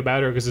anything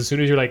about her because as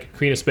soon as you're like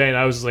Queen of Spain,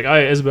 I was just like, oh,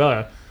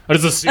 Isabella. I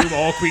just assume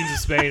all queens of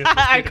Spain.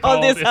 I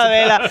called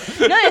Isabella.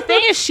 No, the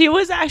thing is, she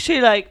was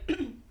actually like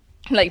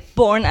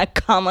born a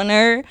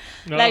commoner.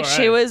 Oh, like,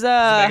 she was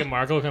a Meghan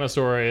Markle kind of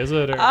story, is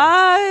it?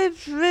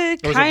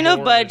 Kind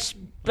of,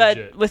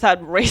 but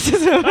without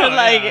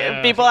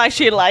racism. People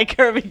actually like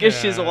her because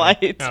she's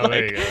white. Oh,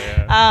 there you go,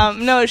 yeah.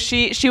 No,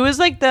 she was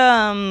like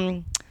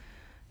the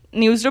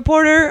news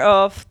reporter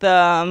of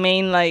the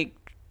main like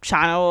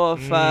channel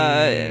of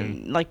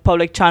like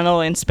public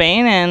channel in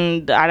Spain,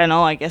 and I don't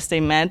know, I guess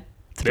they met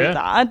through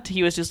that.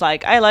 He was just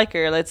like, I like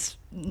her,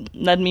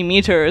 let me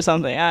meet her or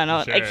something. I don't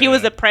know. Sure, like, he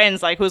was the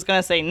prince, like, who's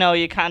gonna say no,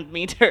 you can't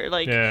meet her,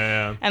 like.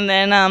 And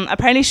then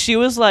apparently she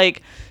was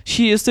like,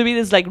 she used to be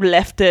this like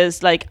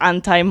leftist, like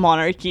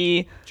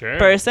anti-monarchy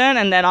person,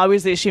 and then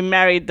obviously she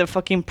married the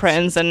fucking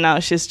prince, and now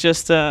she's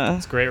just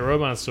it's a great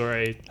romance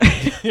story.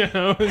 You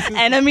know,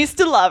 enemies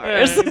to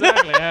lovers. Yeah,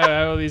 exactly.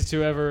 How these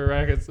two ever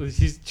records.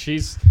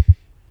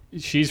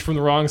 She's from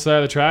the wrong side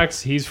of the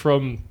tracks. He's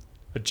from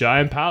a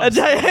giant palace.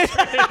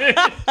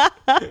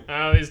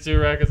 These two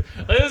records.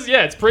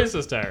 It's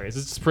Princess Diaries.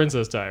 It's just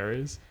Princess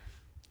Diaries,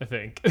 I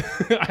think.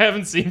 I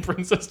haven't seen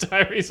Princess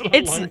Diaries in a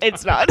long time.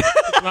 It's not.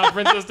 It's not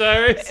Princess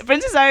Diaries?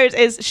 Princess Diaries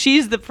is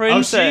she's the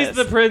princess. Oh, she's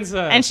the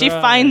princess. And she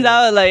finds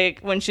out like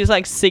when she's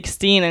like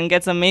 16 and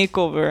gets a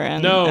makeover,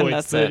 and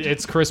that's it.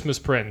 It's Christmas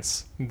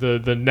Prince, the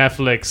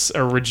Netflix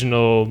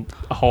original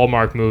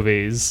Hallmark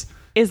movies.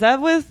 Is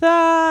that with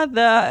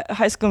the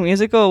High School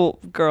Musical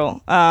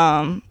girl?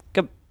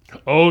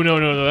 Oh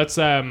no, that's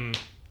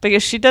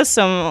because she does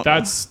some.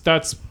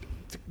 That's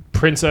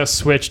Princess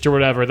Switched or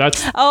whatever.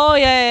 That's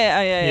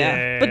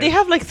yeah. But they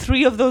have like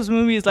 3 of those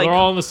movies. Like, they're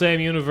all in the same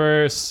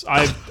universe.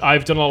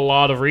 I've done a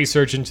lot of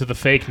research into the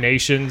fake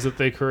nations that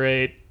they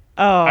create.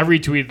 Oh, I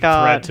retweeted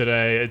the thread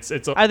today.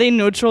 It's Are they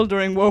neutral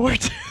during World War II?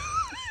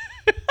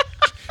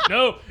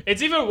 No,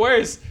 it's even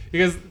worse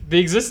because the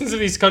existence of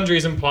these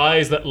countries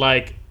implies that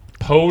like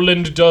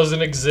Poland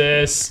doesn't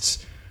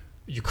exist.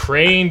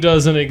 Ukraine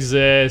doesn't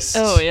exist.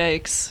 Oh,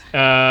 yikes.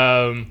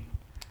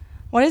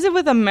 What is it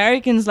with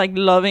Americans like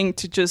loving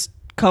to just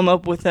come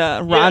up with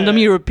a random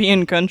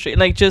European country,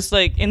 like just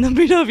like in the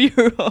middle of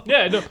Europe?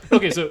 Yeah, no.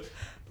 Okay, so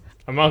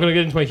I'm not gonna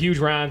get into a huge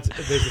rant.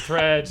 There's a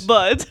thread,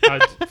 but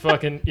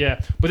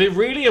But they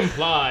really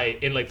imply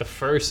in like the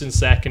first and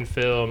second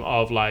film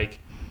of like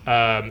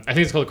I think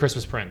it's called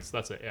Christmas Prince.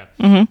 That's it. Yeah.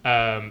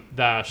 Mm-hmm.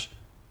 That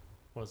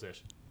what is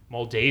it?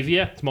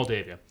 Moldavia. It's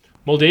Moldavia.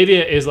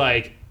 Moldavia is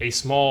like a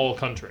small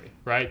country,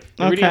 right?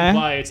 They really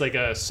imply it's like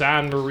a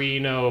San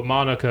Marino,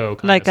 Monaco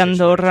kind like of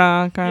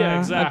Andorra kind of. Yeah,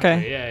 exactly.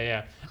 Okay.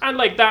 Yeah. And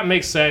like that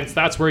makes sense.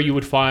 That's where you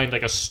would find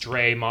like a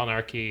stray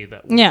monarchy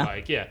that would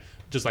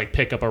just like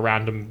pick up a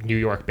random New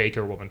York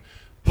baker woman.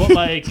 But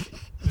like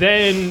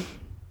then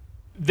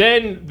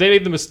they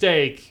made the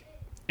mistake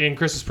in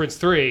Christmas Prince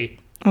 3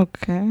 of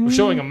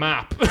showing a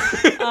map.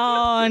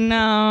 Oh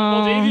no.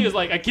 Moldavia is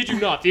like, I kid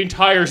you not, the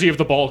entirety of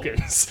the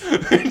Balkans.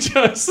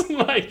 Just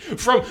like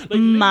from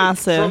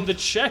massive. From the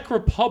Czech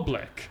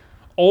Republic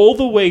all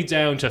the way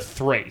down to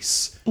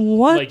Thrace.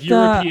 What like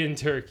European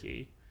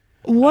Turkey.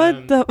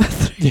 What the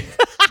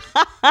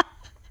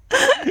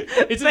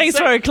It's Thanks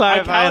for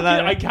clarifying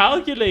that. I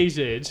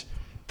calculated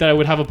that I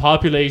would have a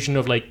population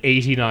of like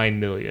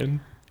 89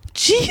 million.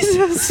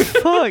 Jesus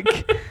fuck.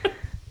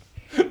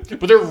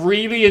 But they're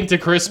really into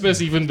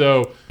Christmas, even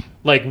though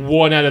like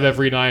 1 out of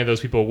every 9 of those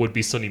people would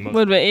be Sunni Muslim.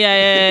 Would be,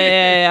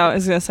 yeah. I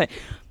was gonna say,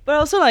 but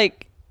also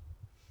like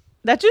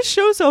that just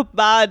shows how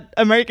bad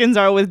Americans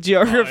are with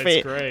geography. Oh,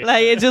 it's great.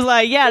 Like it's just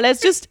like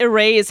let's just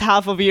erase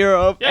half of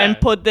Europe and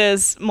put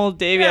this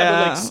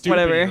Moldavia, like stupid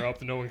whatever. Europe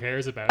that no one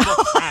cares about.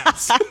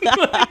 That's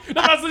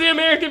that's the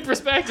American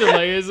perspective.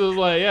 Like it's just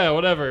like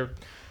whatever.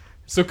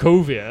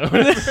 Sokovia,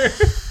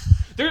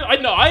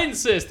 whatever. I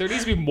insist there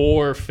needs to be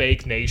more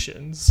fake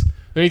nations.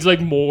 There needs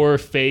like more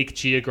fake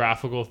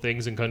geographical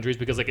things in countries,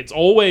 because like it's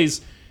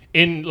always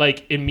in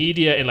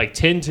media, in like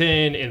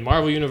Tintin, in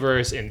Marvel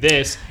Universe, in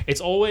this, it's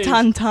always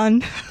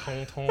Tantan.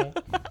 Tonton.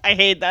 I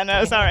hate that.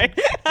 No, sorry.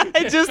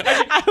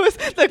 I was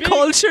the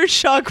culture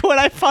shock when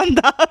I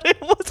found out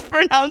it was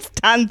pronounced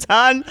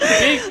Tantan.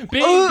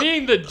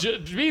 Being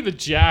the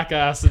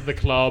jackass at the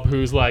club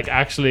who's like,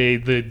 actually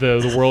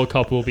the World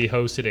Cup will be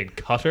hosted in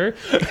Qatar.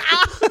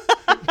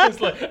 It's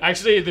like,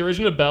 actually the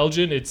original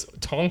Belgian, it's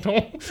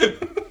Tonton.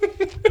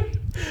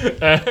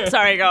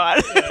 Sorry, go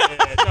on. Yeah.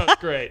 No, it's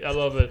great. I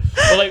love it.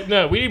 But like,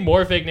 no, we need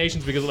more fake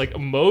nations, because like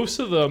most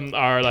of them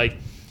are like,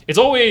 it's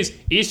always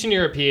Eastern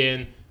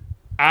European,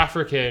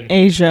 African,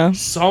 Asia.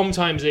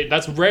 Sometimes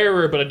that's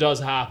rarer, but it does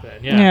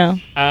happen. Yeah.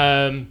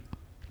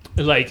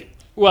 Like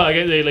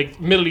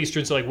Middle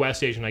Eastern, so like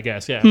West Asian, I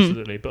guess. Yeah,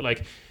 absolutely. But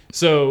like,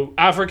 so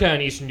Africa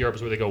and Eastern Europe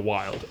is where they go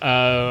wild.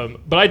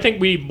 But I think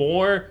we need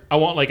more. I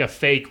want like a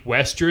fake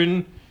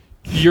Western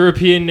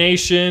European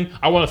nation.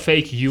 I want a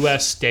fake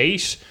US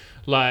state.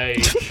 Like,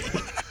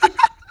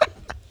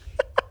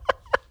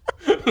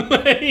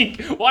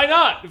 like, why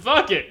not?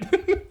 Fuck it.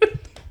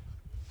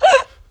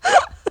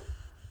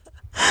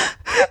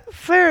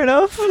 Fair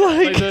enough.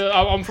 Like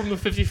I'm from the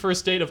 51st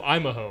state of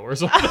Idaho or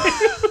something.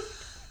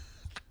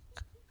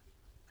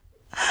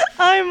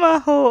 I'm a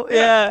hoe.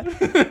 Yeah.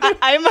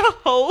 I'm a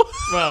hoe.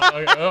 Well,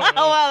 okay.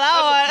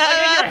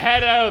 Get your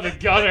head out of the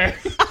gutter.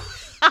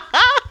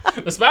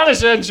 The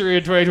Spanish entry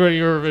in 2020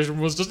 Eurovision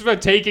was just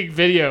about taking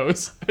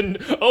videos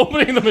and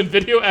opening them in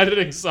video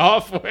editing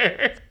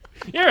software.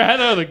 Get your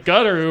head out of the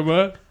gutter,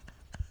 Uma.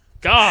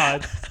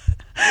 God.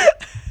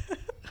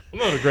 I'm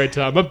having a great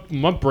time.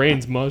 My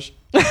brain's mush.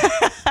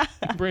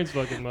 My brain's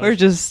fucking mush. We're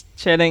just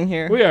chilling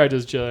here. We are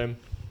just chilling.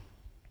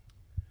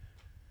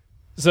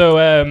 So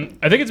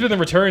I think it's been the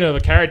return of a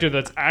character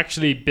that's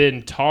actually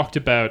been talked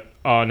about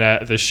on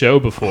the show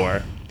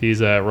before.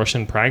 These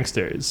Russian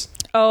pranksters.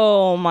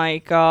 Oh my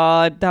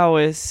god, that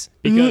was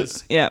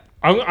because yeah.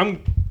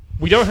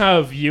 We don't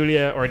have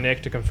Yulia or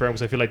Nick to confirm,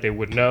 because I feel like they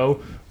would know.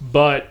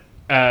 But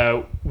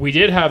we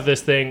did have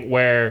this thing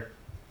where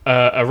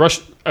a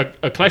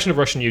collection of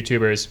Russian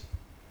YouTubers,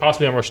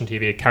 possibly on Russian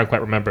TV, I can't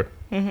quite remember,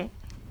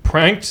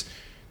 pranked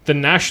the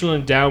National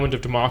Endowment of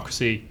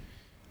Democracy,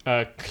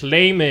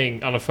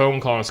 claiming on a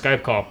phone call, on a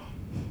Skype call,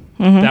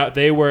 that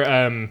they were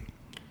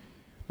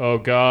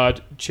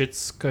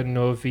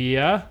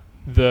Chitskanovia,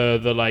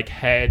 the like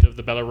head of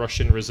the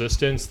Belarusian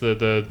resistance,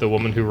 the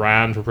woman who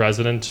ran for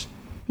president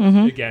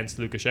against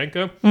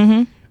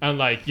Lukashenko. And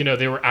like, you know,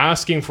 they were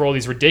asking for all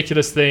these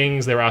ridiculous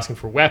things. They were asking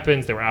for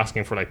weapons. They were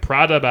asking for like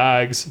Prada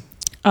bags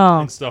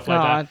and stuff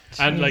like that. Geez.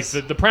 And like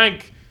the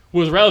prank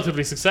was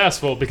relatively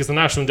successful, because the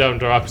National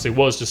Endowment of Democracy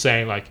was just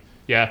saying like,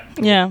 there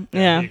you go.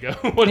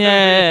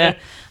 Yeah.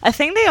 I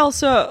think they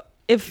also,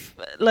 if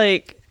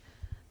like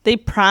they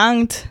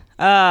pranked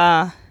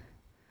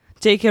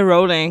J.K.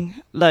 Rowling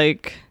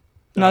like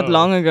not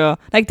long ago.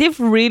 Like they've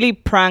really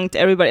pranked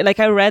everybody. Like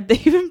I read they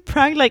even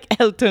pranked like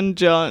Elton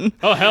John.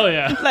 Oh hell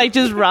yeah. Like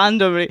just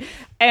randomly.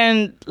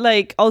 And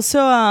like also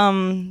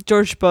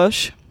George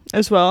Bush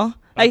as well.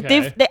 Like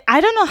they I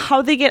don't know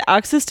how they get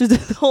access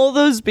to all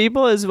those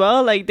people as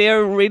well. Like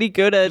they're really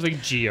good at like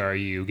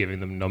GRU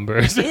giving them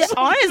numbers. Yeah,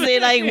 honestly,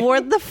 like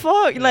what the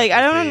fuck? Like I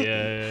don't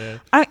know.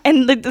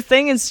 And like the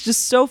thing is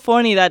just so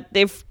funny that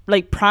they've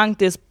like pranked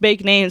these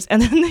big names,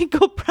 and then they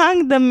go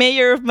prank the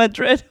mayor of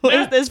Madrid, who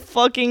is this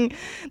fucking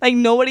like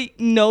nobody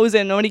knows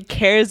him, nobody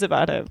cares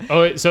about him.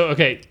 Oh, so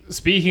okay.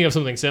 Speaking of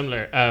something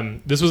similar,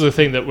 this was a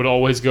thing that would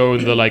always go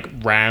in the like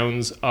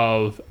rounds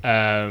of.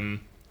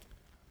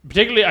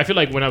 Particularly, I feel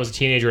like when I was a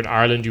teenager in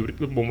Ireland,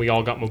 when we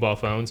all got mobile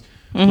phones,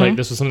 like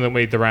this was something that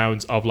made the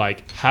rounds of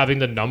like having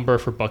the number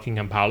for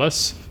Buckingham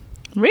Palace.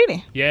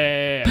 Really?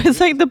 Yeah. It's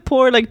like the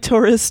poor like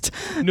tourist.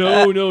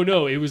 No.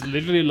 It was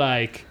literally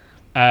like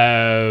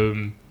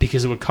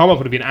because it would come up,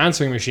 it would be an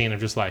answering machine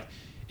of just like,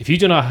 if you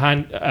do not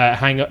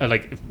hang up,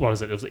 like what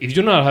is it? It was like, if you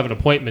do not have an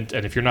appointment,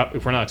 and if we're not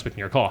expecting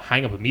your call,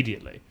 hang up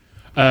immediately.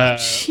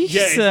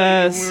 Jesus.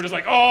 Yeah, like, we were just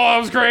like, oh, that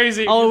was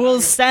crazy. Oh, we'll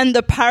send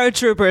the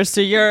paratroopers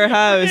to your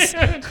house.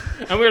 And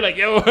we were like,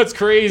 yo, that's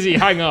crazy.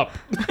 Hang up.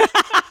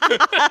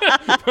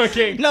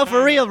 Okay. No,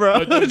 for real,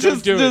 bro.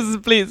 Just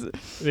please.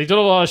 They did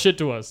a lot of shit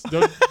to us.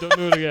 Don't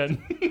do it again.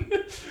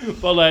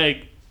 But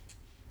like,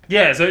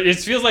 yeah. So it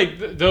feels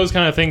like those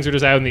kind of things are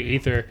just out in the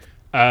ether.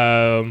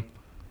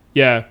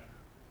 Yeah.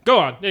 Go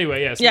on.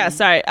 Anyway, yes. Yeah.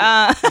 Sorry.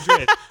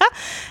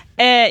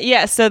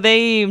 Yeah. So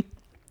they.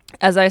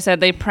 As I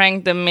said, they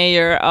pranked the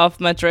mayor of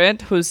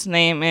Madrid, whose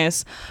name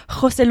is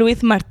José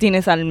Luis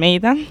Martínez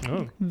Almeida.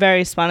 Oh.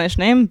 Very Spanish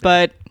name,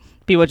 but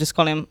people just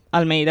call him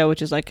Almeida,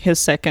 which is like his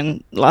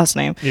second last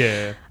name.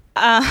 Yeah.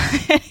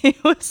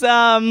 It was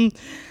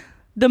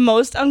the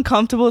most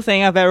uncomfortable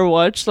thing I've ever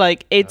watched.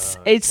 Like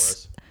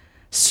it's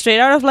straight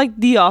out of like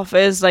The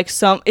Office. Like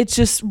it's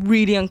just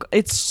really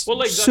it's Well,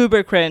 like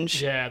super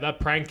cringe. Yeah, that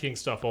pranking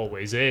stuff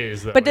always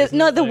is. Though, But the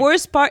like,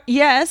 worst part,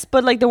 yes,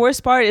 but like the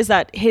worst part is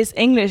that his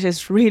English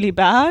is really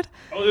bad.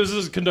 Oh, this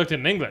is conducted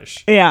in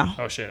English. Yeah.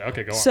 Oh shit.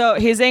 Okay, go on. So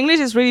his English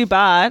is really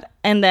bad,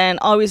 and then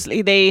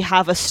obviously they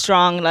have a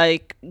strong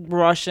like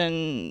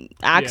Russian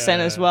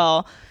accent as Yeah.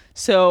 well.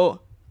 So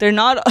they're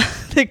not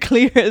the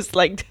clearest.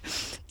 Like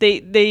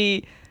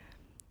they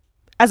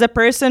as a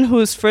person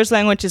whose first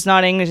language is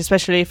not English,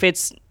 especially if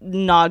it's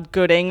not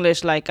good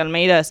English like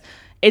Almeida's,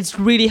 it's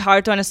really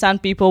hard to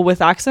understand people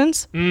with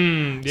accents.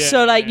 Yeah,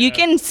 So like you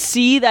can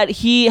see that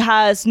he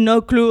has no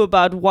clue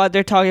about what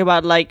they're talking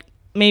about, like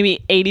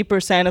maybe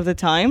 80% of the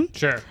time.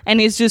 Sure. And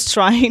he's just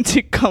trying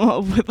to come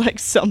up with like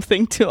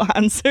something to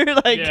answer.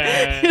 Like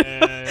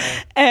Yeah.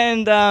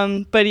 and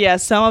but yeah,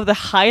 some of the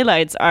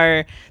highlights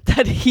are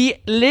that he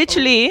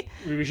literally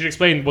We should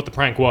explain what the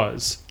prank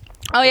was.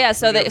 Oh yeah,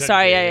 so they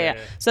sorry, yeah. yeah.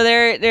 So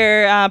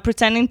they're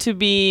pretending to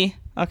be,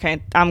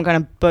 okay, I'm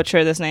gonna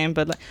butcher this name,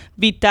 but like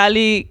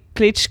Vitaly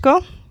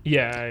Klitschko,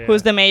 Yeah.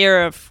 who's the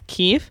mayor of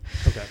Kiev.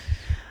 Okay.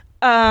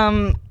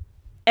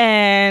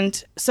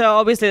 And so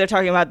obviously they're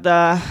talking about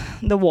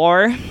the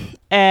war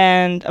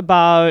and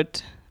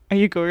about. Are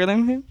you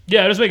googling him?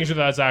 Yeah, just making sure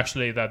that's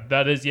actually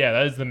that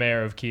is the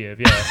mayor of Kiev.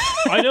 Yeah,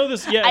 I know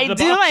this. Yeah, I the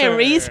do my boxer.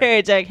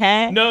 research,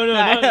 okay? No,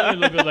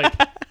 but like,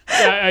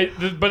 yeah,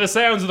 by the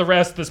sounds of the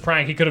rest of this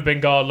prank, he could have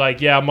been called like,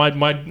 yeah,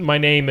 my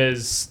name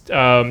is,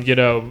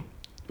 Volodymyr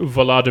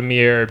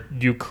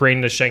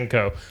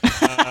Ukrainashenko.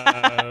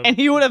 And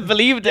he would have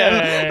believed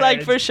him,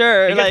 like for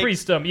sure. He got Like pretty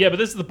stumped. Yeah, but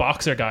this is the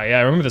boxer guy. Yeah,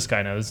 I remember this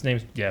guy now. His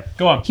name's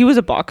go on. he was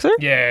a boxer.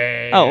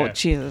 Yeah. Oh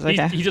Jesus.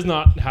 Okay. He does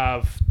not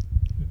have.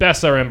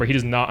 Best I remember, he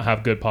does not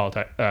have good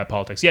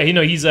politics. Yeah,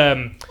 he's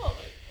a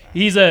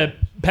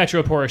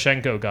Petro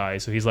Poroshenko guy,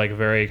 so he's like a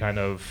very kind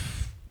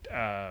of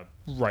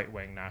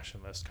right-wing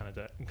nationalist kind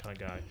of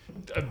guy.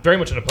 Very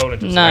much an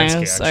opponent of Zelensky,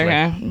 Nice. actually.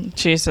 Okay.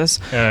 Jesus.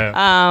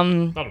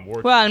 Not in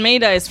war. Well,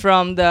 Almeida is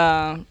from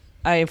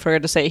I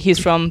forgot to say, he's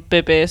from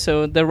PP,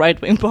 so the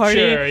right-wing party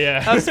Sure,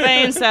 yeah. of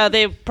Spain, so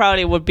they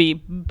probably would be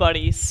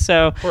buddies.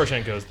 So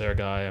Poroshenko's their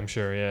guy, I'm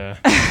sure, yeah.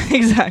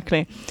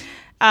 exactly.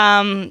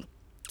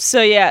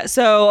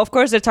 So of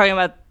course they're talking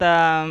about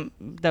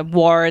the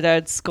war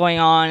that's going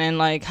on and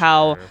like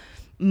how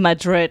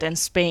Madrid and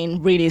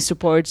Spain really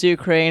supports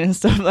Ukraine and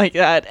stuff like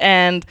that.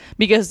 And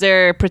because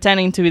they're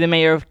pretending to be the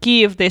mayor of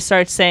Kiev, they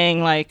start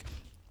saying like,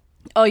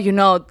 oh,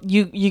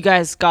 you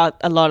guys got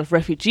a lot of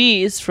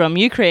refugees from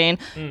Ukraine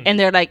and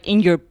they're like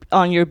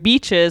on your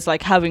beaches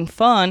like having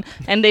fun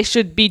and they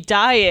should be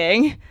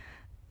dying,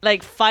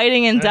 like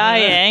fighting and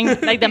dying,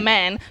 like the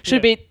men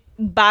should be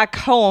back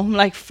home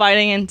like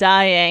fighting and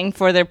dying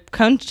for their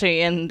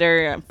country and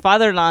their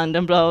fatherland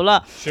and blah blah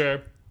blah.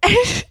 Sure.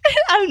 And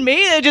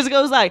Almeida just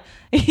goes like,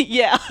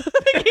 yeah.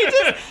 Like, he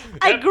just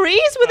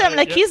agrees with them,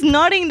 like he's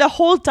nodding the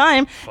whole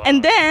time.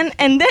 And then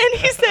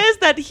he says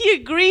that he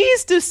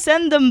agrees to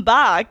send them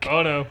back.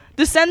 Oh no.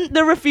 To send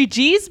the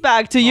refugees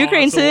back to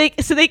Ukraine so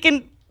they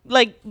can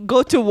like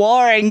go to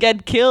war and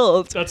get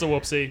killed. That's a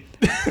whoopsie.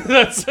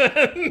 That's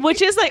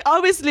Which is like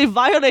obviously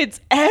violates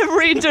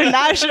every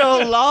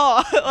international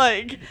law.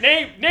 Like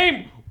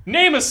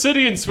name a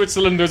city in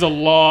Switzerland. There's a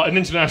law, an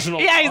international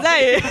law. Yeah,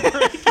 exactly.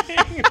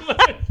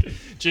 Like,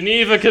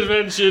 Geneva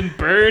Convention,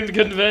 Bern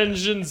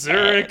Convention,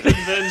 Zurich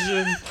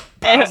Convention,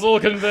 Basel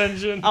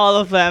Convention. All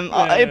of them.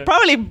 Yeah.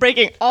 Probably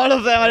breaking all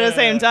of them at the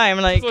same time.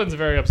 Like, Switzerland's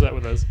very upset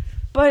with us.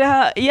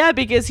 but yeah,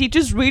 because he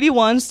just really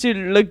wants to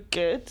look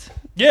good.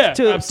 Yeah,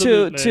 to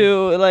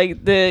absolutely.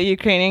 like the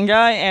Ukrainian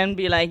guy and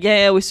be like,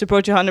 yeah, we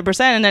support you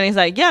 100%, and then he's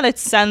like, yeah,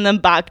 let's send them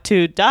back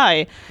to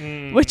die,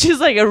 which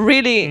is like a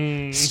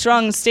really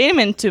strong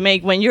statement to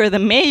make when you're the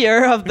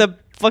mayor of the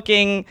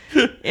fucking,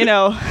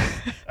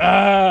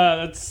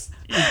 That's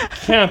you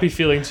can't be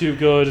feeling too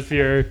good if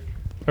you're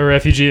a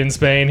refugee in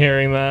Spain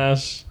hearing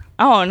that.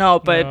 Oh no,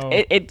 but No.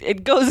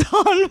 it goes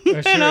on,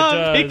 It sure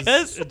does.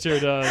 because It sure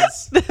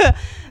does.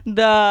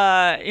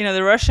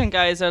 the Russian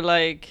guys are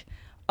like,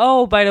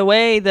 oh, by the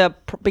way,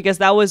 because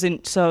that was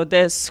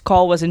this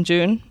call was in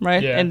June,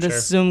 right? Yeah, in the sure.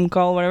 Zoom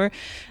call, whatever.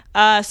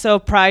 So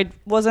Pride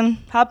wasn't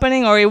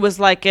happening, or it was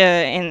like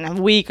in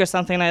a week or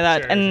something like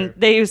that. Sure, and sure.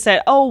 they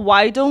said, oh,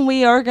 why don't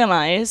we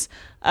organize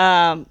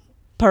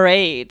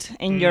parade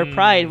in your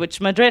Pride,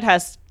 which Madrid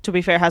has, to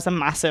be fair, has a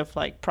massive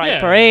like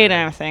Pride parade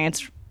and everything.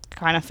 It's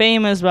kind of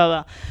famous, blah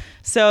blah.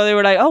 So they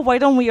were like, oh, why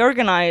don't we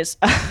organize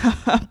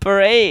a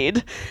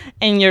parade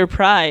in your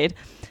Pride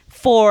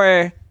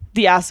for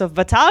the Azov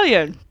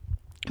Battalion?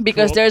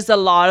 Because Cool. there's a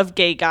lot of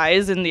gay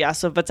guys in the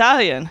Azov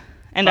Battalion.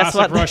 And that's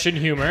Classic what Russian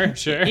humor,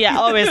 sure. yeah,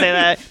 obviously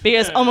that,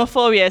 because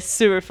homophobia is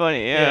super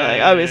funny,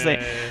 obviously.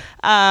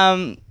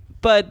 Yeah.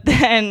 But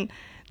then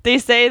they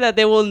say that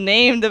they will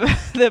name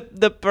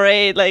the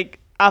parade like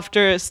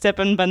after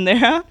Stepan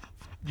Bandera.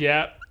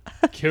 Yeah.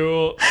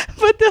 Cool.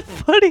 But the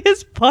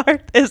funniest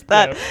part is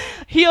that Yeah.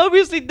 he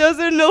obviously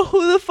doesn't know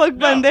who the fuck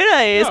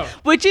Bandera is, no.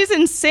 which is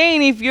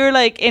insane if you're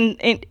like in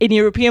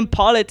European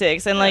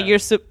politics and like Yeah. you're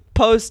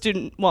supposed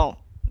to, well,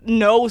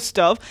 know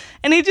stuff,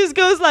 and he just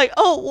goes like,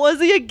 "Oh, was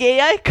he a gay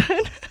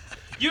icon?"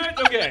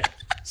 Okay.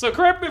 So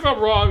correct me if I'm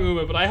wrong,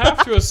 Uma, but I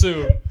have to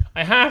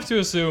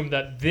assume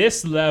that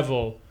this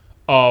level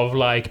of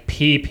like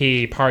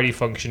PP party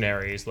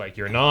functionaries, like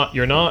you're not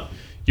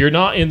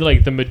in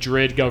like the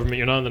Madrid government,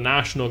 you're not in the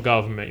national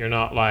government, you're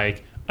not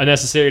like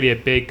necessarily a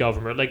big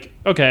government. Like,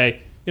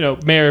 okay, you know,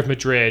 mayor of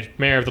Madrid,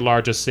 mayor of the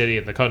largest city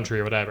in the country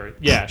or whatever.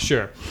 Yeah,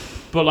 sure.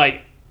 But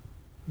like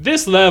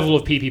this level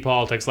of PP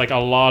politics, like a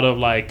lot of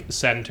like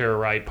center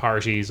right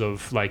parties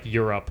of like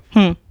Europe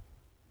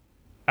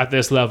at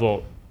this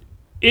level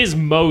is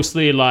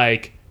mostly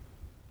like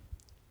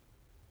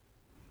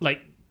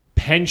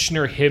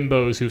pensioner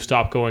himbos who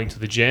stop going to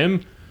the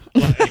gym.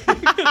 Like,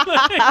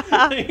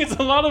 it's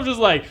a lot of just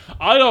like,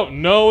 I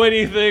don't know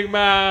anything,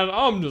 man.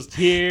 I'm just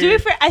here. To be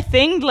fair, I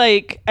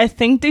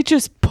think they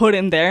just put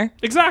him there.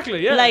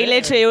 Exactly, yeah. Like,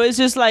 literally, it was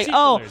just like,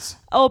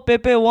 oh,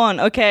 Pepe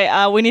won.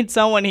 Okay, we need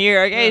someone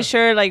here. Okay,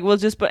 sure, like, we'll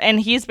just put... And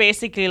he's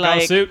basically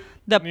like... Suit.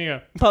 Yeah,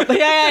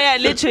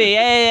 literally,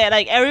 yeah.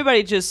 Like,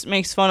 everybody just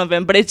makes fun of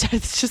him, but it's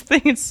just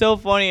think it's so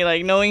funny,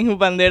 like, knowing who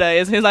Bandera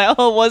is. He's like,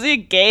 oh, was he a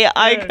gay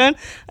icon?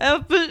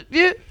 But,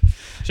 yeah.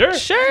 Sure,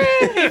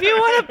 if you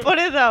want to put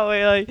it that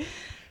way,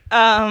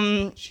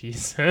 like...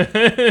 Jesus.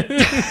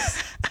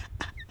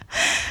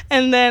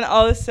 And then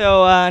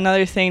also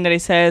another thing that he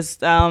says,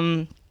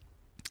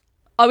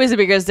 obviously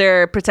because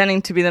they're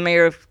pretending to be the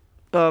mayor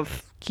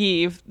of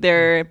Kyiv,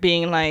 they're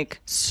being like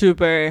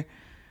super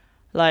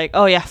like,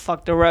 oh yeah,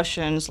 fuck the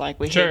Russians, like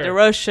we hate the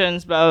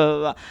Russians, blah, blah,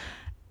 blah.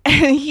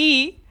 And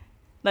he,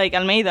 like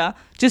Almeida,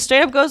 just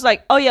straight up goes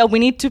like, oh yeah, we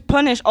need to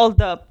punish all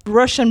the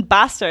Russian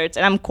bastards.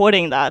 And I'm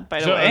quoting that, by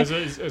the way.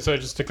 So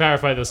just to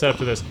clarify the setup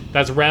for this,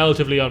 that's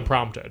relatively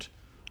unprompted.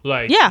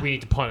 Like, we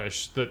need to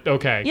punish the...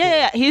 Okay,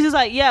 Yeah. He's just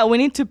like, yeah, we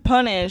need to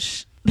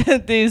punish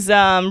these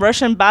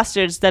Russian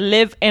bastards that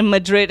live in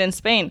Madrid and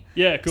Spain.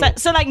 Yeah, cool.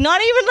 So like,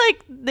 not even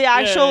like the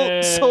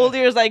actual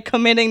soldiers like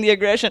committing the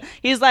aggression.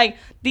 He's like,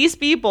 these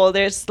people,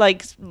 there's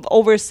like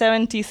over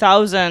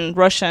 70,000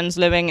 Russians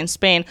living in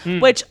Spain,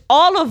 which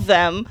all of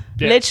them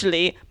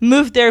literally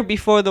moved there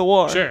before the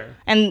war. Sure.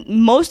 And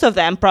most of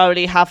them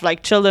probably have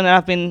like children that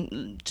have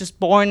been just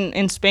born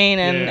in Spain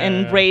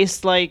and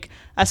raised like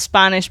as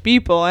Spanish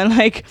people. And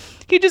like,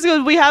 he just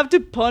goes, we have to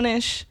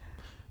punish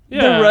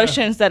the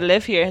Russians that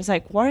live here. It's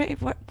like, what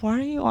are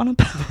you on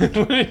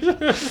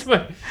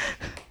about?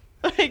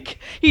 Like,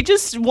 he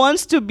just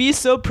wants to be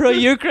so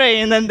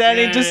pro-Ukraine, and then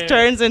it just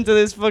turns into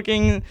this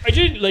fucking... I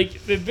just,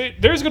 like,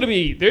 there's gonna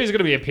be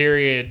a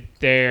period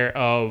there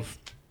of...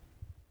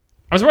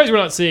 I'm surprised we're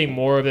not seeing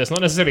more of this.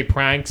 Not necessarily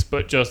pranks,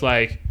 but just,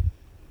 like,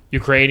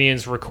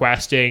 Ukrainians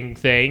requesting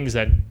things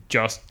and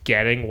just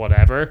getting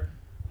whatever.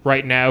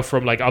 Right now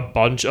from, like, a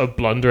bunch of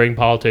blundering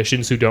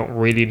politicians who don't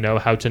really know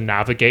how to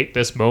navigate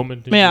this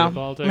moment in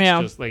geopolitics. Yeah.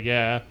 Just, like,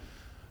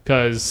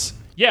 because,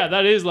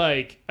 that is,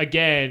 like,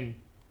 again...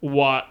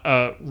 what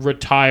a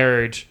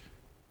retired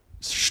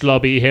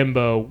schlubby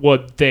himbo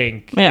would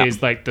think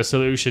is like the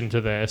solution to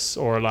this,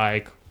 or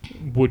like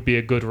would be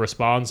a good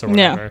response or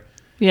whatever.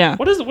 Yeah.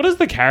 What is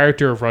the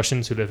character of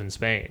Russians who live in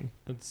Spain?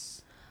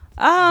 It's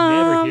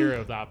never hear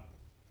of that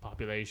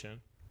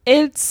population.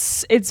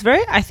 It's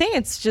very, I think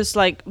it's just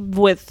like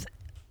with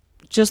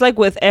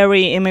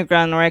every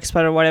immigrant or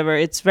expat or whatever,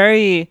 it's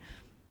very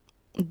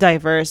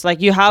diverse.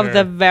 Like you have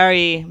the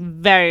very,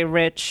 very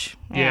rich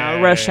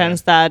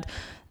Russians that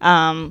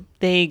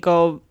they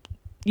go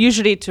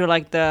usually to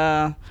like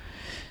the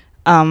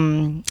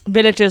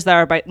villages that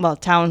are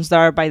towns that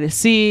are by the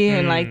sea,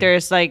 and like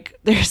there's like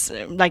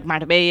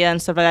Marbella and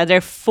stuff like that.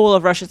 They're full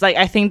of Russians. Like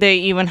I think they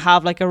even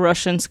have like a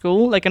Russian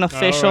school, like an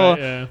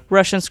official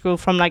Russian school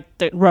from like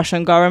the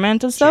Russian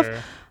government and stuff.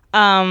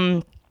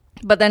 Sure.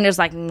 But then there's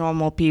like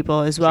normal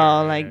people as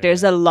well. Like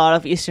there's a lot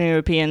of Eastern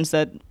Europeans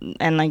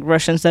and like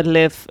Russians that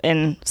live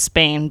in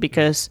Spain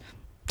because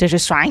they're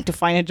just trying to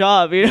find a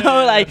job, you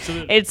know. Like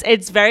absolutely.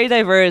 It's very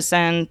diverse,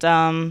 and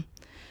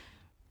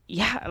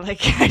like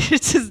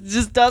it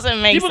just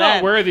doesn't make people sense.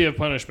 Not worthy of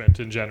punishment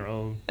in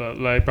general, but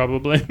like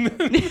probably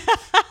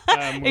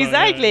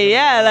exactly.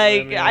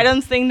 I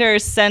don't think they're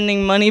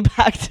sending money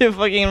back to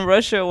fucking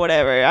Russia or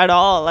whatever at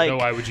all. Like, no,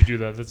 why would you do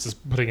that? That's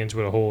just putting into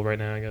it a hole right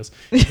now, I guess.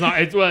 It's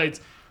not. It's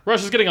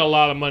Russia's getting a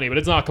lot of money, but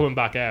it's not coming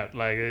back out.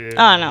 Like,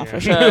 for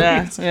sure.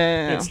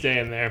 It's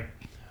staying there.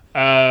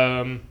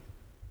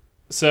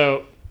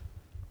 So,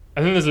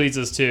 I think this leads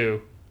us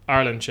to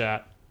Ireland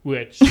chat,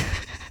 which,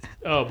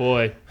 oh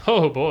boy,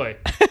 Ireland,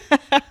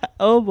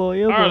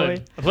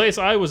 a place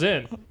I was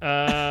in.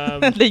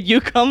 That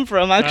you come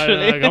from,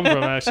 actually. I come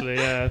from, actually,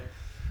 yeah.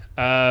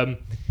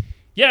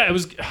 It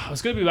was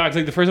good to be back. It's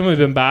like the first time we've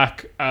been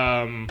back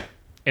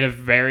in a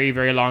very,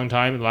 very long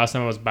time. The last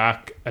time I was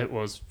back, it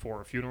was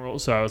for a funeral,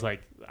 so I was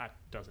like, that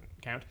doesn't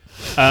count.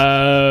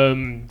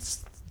 I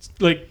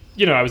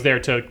was there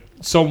to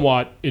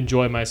somewhat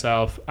enjoy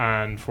myself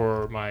and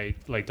for my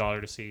like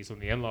daughter to see some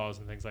of the in-laws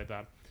and things like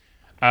that.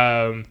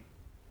 I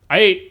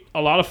ate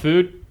a lot of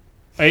food.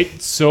 I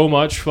ate so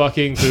much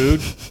fucking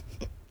food.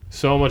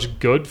 So much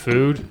good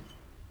food.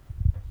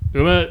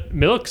 Uma,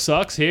 milk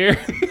sucks here.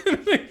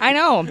 I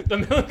know. The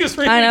milk is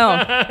really I know.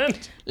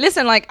 bad.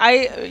 Listen,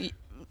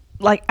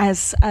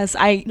 as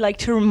I like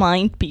to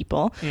remind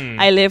people,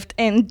 I lived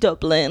in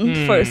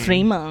Dublin for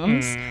 3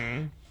 months,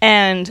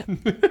 and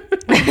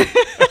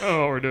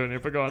Oh, we're doing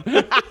it, but go on.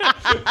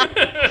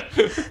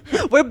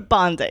 we're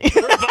bonding.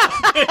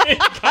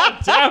 God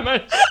damn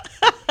it.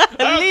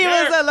 Leave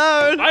us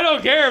alone. I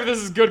don't care if this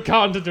is good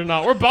content or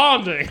not. We're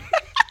bonding.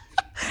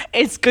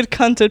 It's good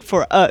content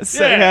for us.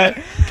 Yeah.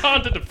 Okay?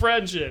 Content of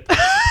friendship.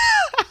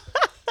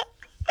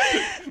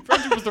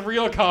 Friendship was the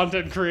real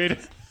content created.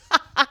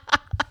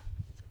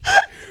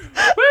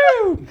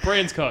 Woo!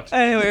 Brains cooked.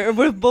 Anyway,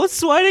 we're both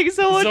sweating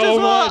so much So as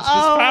well. much. This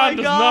Oh fan my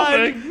does god.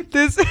 nothing.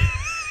 This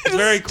It's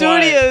very studio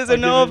quiet. is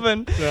an I'll give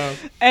oven. it- yeah.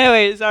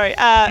 Anyway, sorry.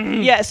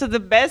 Yeah, so the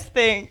best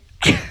thing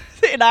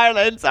in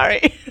Ireland,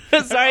 sorry.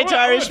 Sorry to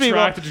Irish people.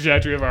 Track the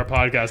trajectory of our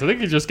podcast. I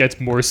think it just gets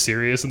more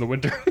serious in the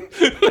winter.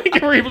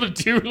 Like we're able to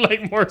do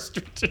like more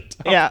stringent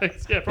Yeah,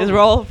 topics. because we're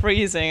all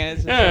freezing. And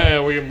it's just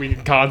Yeah, we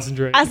can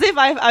concentrate. as if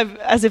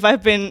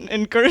I've been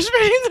encouraged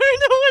during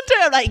the winter.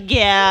 I'm like,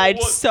 yeah,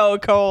 it's What- so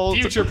cold.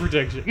 Future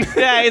prediction.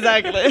 Yeah,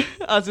 exactly.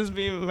 I'll just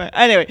be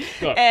anyway.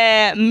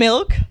 Go.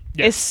 Milk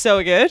Yes. is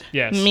so good.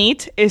 Yes.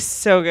 Meat is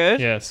so good.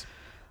 Yes.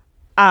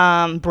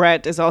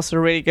 Bread is also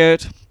really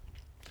good.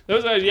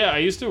 Those are, I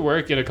used to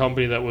work in a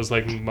company that was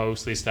like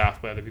mostly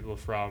staffed by other people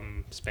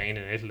from Spain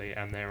and Italy,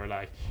 and they were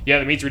like, "Yeah,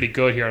 the meat's really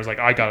good here." I was like,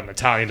 "I got an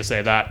Italian to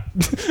say that."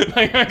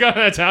 Like, I got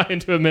an Italian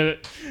to admit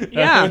it.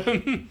 Yeah.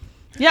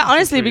 Yeah,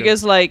 honestly, pretty good.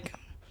 because like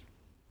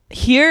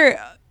here,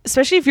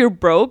 especially if you're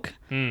broke,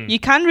 you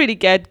can't really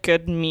get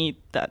good meat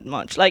that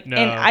much. Like, No.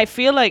 and I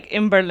feel like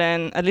in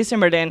Berlin, at least in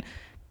Berlin,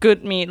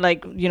 good meat,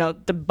 like, you know,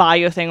 the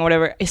bio thing or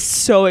whatever, is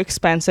so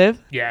expensive.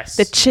 Yes.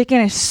 The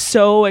chicken is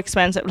so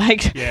expensive.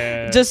 Like,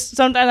 Yeah. just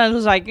sometimes I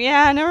was like,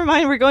 yeah, never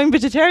mind, we're going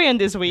vegetarian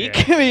this week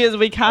Yeah. because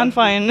we can't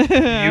find.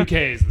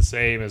 UK is the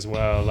same as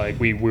well. Like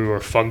we were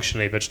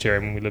functionally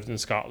vegetarian when we lived in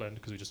Scotland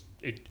because we just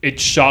it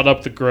shot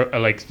up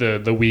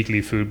the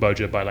weekly food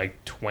budget by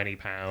like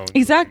 £20.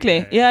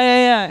 Exactly.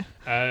 Yeah.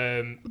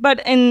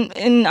 But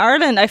in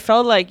Ireland, I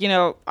felt like, you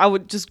know, I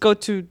would just go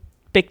to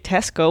Big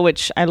Tesco,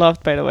 which I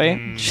loved, by the way.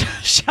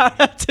 Shout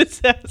out to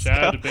Tesco.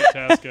 Shout out to Big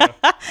Tesco.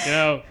 You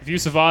know, if you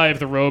survive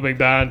the roaming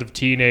band of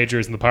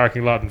teenagers in the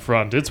parking lot in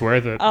front, it's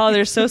worth it. Oh,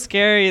 they're so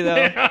scary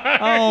though.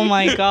 Oh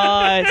my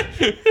god.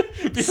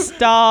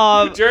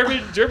 Stop.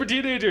 German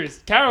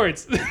teenagers,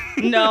 cowards.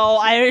 No,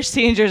 Irish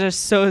teenagers are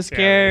so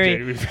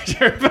scary.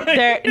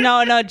 They're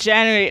no,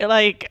 genuinely,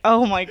 like,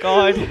 oh my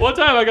god. One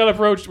time I got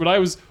approached when I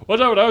was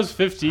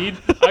 15.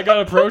 I got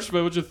approached by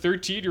a bunch of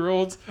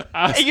 13-year-olds.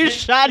 You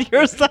shot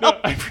yourself.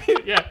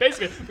 Yeah,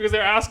 basically because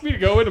they're asking me to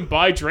go in and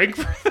buy a drink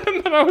for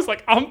them, and I was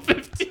like, I'm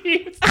 15,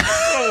 it's not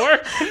gonna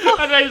work.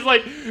 And I was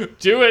like,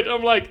 do it.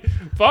 I'm like,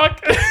 fuck.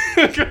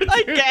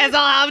 I guess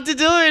I'll have to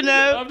do it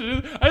now.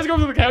 I just go up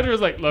to the counter. I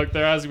was like, look,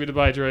 they're asking me to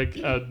buy a drink,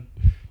 and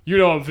you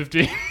know I'm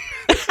 15.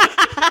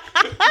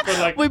 But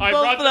like, We I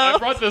both know.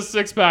 brought this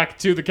 6-pack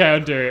to the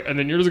counter, and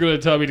then you're just gonna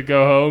tell me to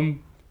go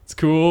home. It's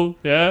cool,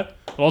 yeah.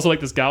 I also like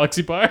this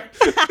Galaxy bar.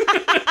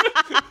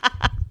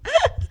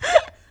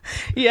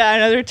 Yeah,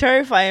 no, they're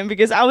terrifying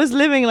because I was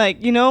living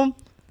like, you know,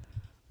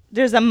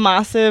 there's a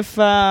massive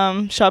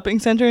shopping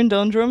center in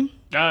Dundrum.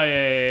 Oh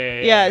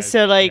yeah. Yeah,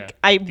 so like yeah.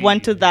 I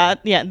went to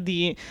that.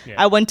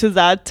 I went to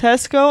that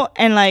Tesco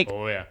and like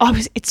Oh yeah.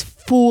 obviously it's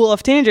full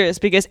of teenagers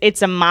because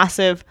it's a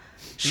massive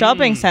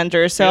shopping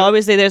center. So Yeah.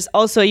 obviously there's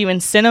also even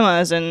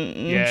cinemas and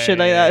shit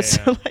like Yeah, that.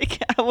 So like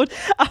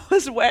I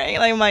was wearing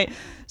like my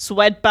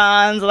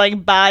sweatbands,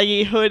 like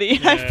baggy hoodie.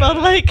 I felt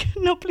like,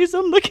 no, please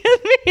don't look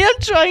at me. I'm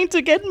trying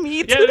to get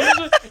meat. Yeah,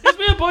 there's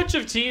been a bunch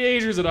of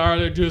teenagers in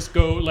Ireland just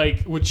go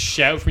like would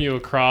shout from you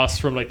across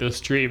from like the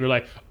street and be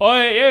like, "Oh,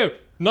 hey, you,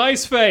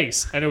 nice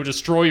face," and it would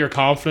destroy your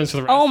confidence for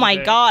the rest Oh of my the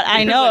day. God,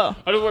 I You're know. Like,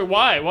 I don't know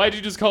why. Why did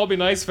you just call me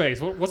nice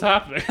face? What's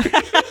happening?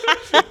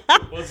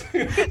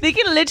 They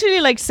can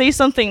literally like say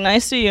something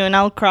nice to you and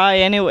I'll cry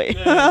anyway.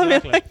 I'll be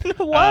exactly. like,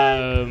 no,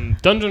 why?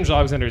 Dundrum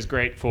Shopping Centre is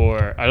great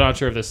for. I'm not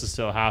sure if this is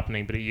still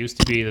happening, but it used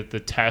to be that the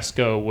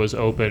Tesco was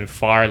open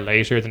far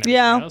later than everything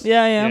Yeah, else.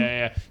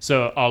 yeah.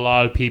 So a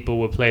lot of people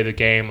would play the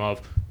game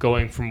of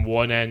going from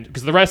one end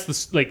because the rest of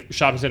the like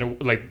shopping center,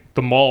 like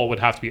the mall, would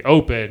have to be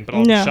open, but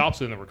all Yeah. the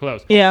shops in there were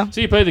closed. Yeah.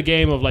 So you play the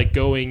game of like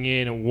going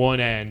in at one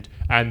end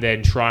and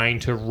then trying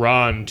to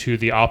run to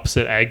the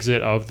opposite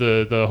exit of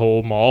the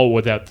whole mall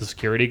without the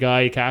security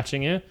guy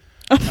catching you.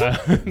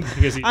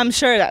 Because he, I'm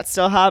sure that's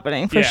still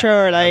happening for Yeah,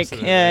 sure. Like,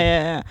 absolutely.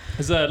 yeah.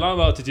 there's a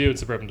lot to do in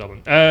suburban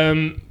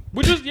Dublin.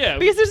 Which is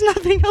Because there's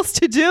nothing else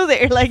to do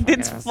there. Like,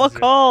 it's fuck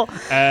all.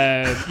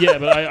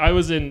 But I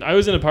was in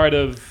a part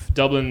of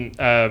Dublin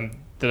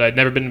that I'd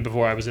never been in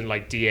before. I was in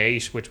like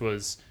D8, which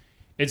was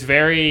it's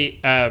very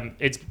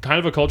it's kind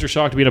of a culture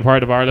shock to be in a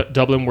part of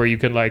Dublin where you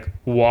can like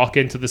walk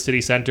into the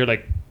city centre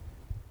like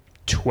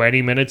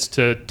 20 minutes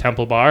to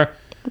Temple Bar.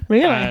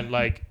 Really? And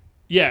like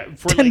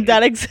for like,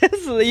 that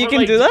exists? So that you for, can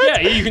like, do that?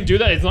 Yeah, you can do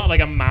that. It's not like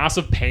a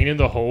massive pain in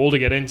the hole to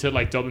get into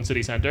like Dublin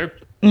city centre.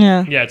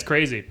 Yeah. Yeah, it's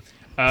crazy.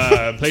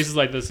 Places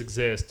like this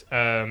exist.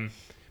 But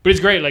it's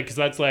great, like,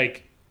 because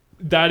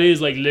that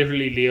is like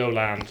literally Leo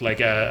land. Like,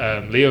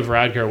 Leo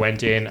Varadkar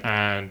went in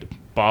and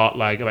bought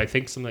like I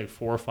think something like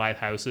 4 or 5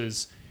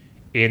 houses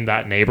in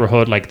that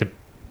neighborhood, like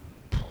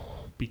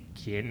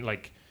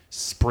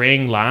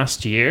spring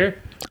last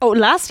year. Oh,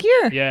 last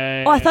year?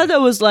 Yeah. Oh, I thought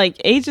that was like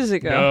ages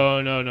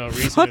ago. No.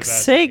 Recent Fuck's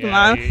sake,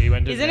 man. He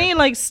went in Isn't there. he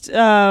like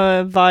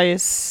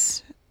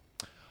Vice?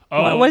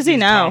 Oh, what is he he's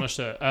now?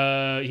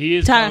 Taoiseach. He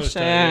is Taoiseach,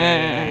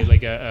 Taoiseach, yeah.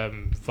 like a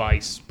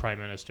vice prime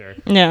minister.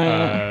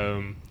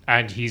 Yeah.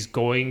 And he's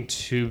going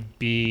to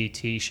be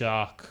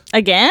Taoiseach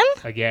Again?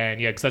 again.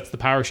 Yeah, because that's the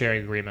power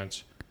sharing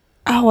agreement.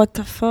 Oh, what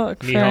the fuck?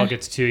 Nihal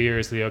gets 2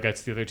 years. Leo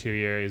gets the other 2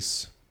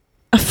 years.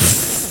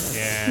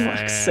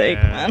 Fuck's sake,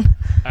 man.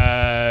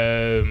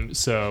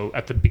 So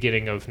at the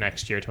beginning of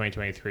next year,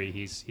 2023,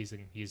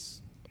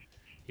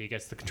 he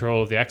gets the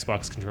control of the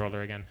Xbox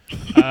controller again.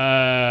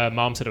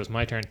 Mom said it was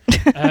my turn.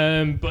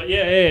 But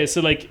yeah.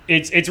 So like,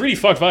 it's really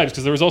fucked vibes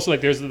because there was also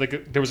like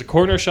there was a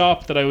corner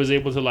shop that I was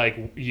able to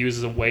like use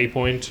as a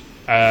waypoint.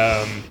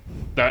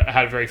 That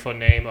had a very fun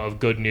name of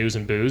Good News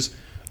and Booze.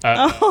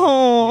 That's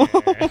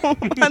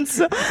kind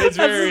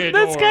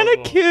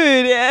of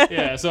cute. Yeah.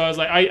 Yeah. So I was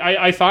like,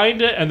 I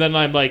find it, and then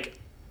I'm like,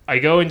 I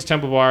go into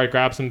Temple Bar,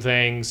 grab some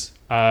things.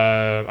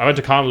 I went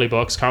to Connolly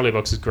Books. Connolly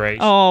Books is great.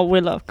 Oh,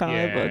 we love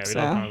Connolly Books. We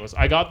love Connolly Books.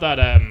 I got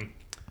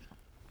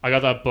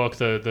that book,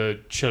 the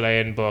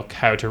Chilean book,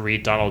 How to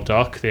Read Donald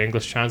Duck, the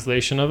English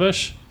translation of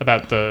it,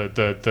 about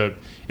the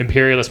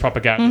imperialist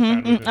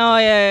propaganda. Oh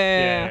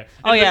yeah.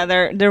 Oh yeah,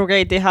 they're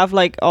great. They have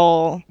like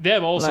all. They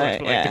have all sorts.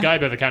 But like the guy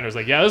by the counter was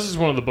like, "Yeah, this is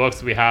one of the books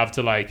that we have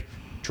to like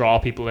draw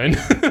people in."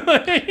 This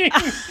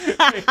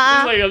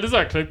is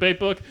our clickbait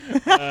book,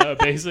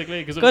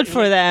 basically. Good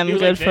for them.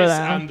 Good for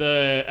them. And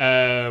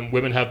the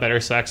Women Have Better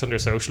Sex Under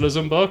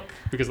Socialism book,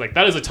 because like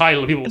that is a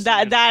title people. Fair.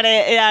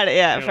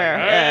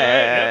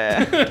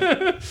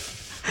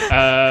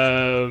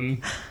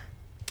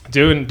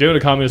 Doing a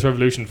communist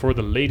revolution for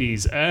the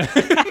ladies.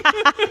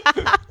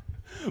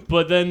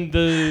 But then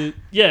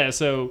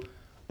so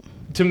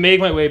to make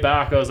my way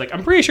back, I was like,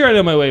 I'm pretty sure I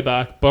know my way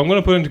back, but I'm going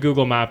to put into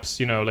Google Maps,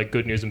 like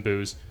Good News and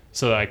Booze,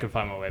 so that I can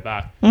find my way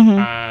back.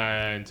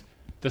 And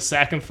the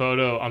second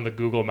photo on the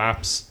Google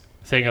Maps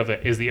thing of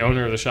it is the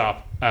owner of the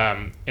shop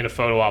in a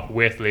photo op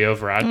with Leo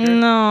Varadkar.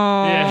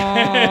 No.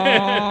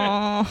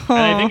 Yeah.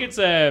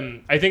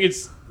 And I think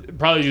it's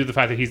probably due to the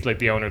fact that he's like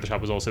the owner of the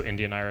shop was also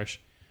Indian Irish.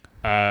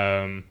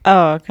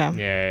 Okay.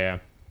 Yeah.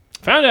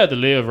 Found out that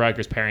Leo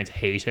Varadkar's parents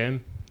hate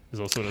him. Is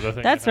also another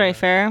thing. That's very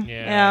fair.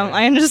 Yeah,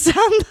 I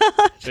understand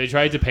that. They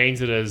tried to paint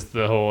it as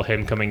the whole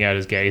him coming out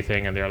as gay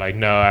thing, and they're like,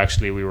 no,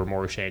 actually, we were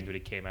more ashamed when he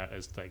came out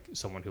as like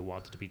someone who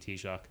wanted to be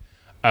Taoiseach.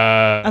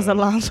 As a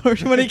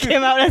landlord, when he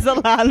came out as a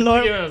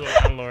landlord. He came out as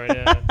a landlord,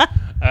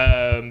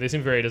 yeah. They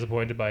seemed very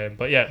disappointed by him.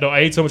 But yeah, no, I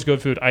ate so much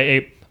good food.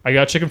 I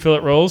got chicken fillet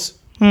rolls.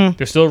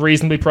 They're still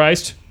reasonably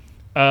priced,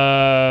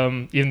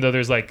 even though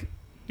there's like,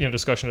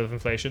 discussion of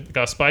inflation. I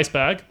got a spice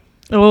bag.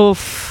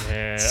 Oof.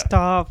 Yeah.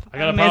 Stop.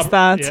 I missed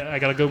that. Yeah, I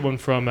got a good one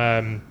from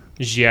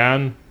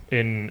Jian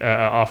in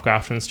off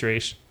Grafton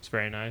Street. It's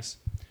very nice.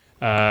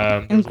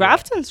 In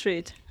Grafton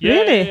Street? Yeah,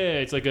 really? Yeah,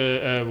 it's like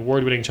a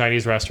award-winning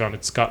Chinese restaurant.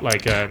 It's got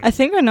like I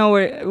think I know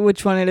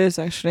which one it is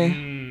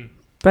actually.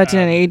 But I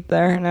didn't eat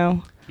there,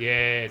 no.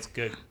 Yeah, it's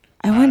good.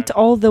 I went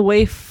all the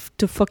way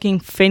to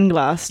fucking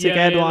Finglas to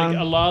get one.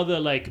 Like, a lot of the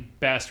like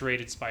best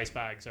rated spice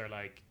bags are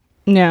like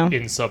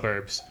in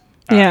suburbs.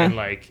 In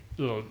like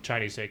little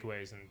Chinese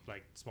takeaways in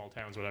like small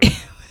towns, whatever.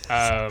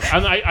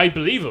 And I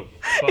believe them.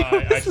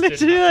 But it's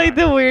literally like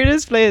the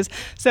weirdest place.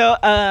 So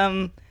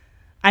I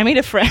made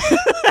a friend.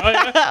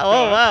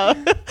 Wow.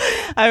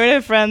 I made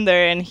a friend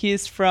there, and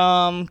he's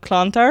from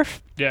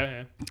Clontarf.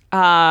 Yeah.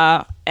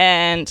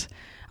 And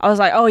I was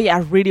like, oh yeah, I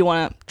really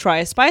want to try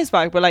a spice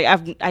bag, but like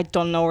I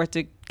don't know where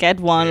to get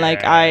one. Yeah.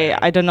 Like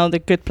I don't know the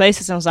good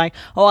places. And I was like,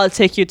 oh, I'll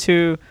take you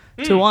to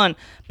one,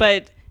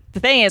 but. The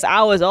thing is,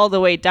 I was all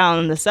the way down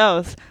in the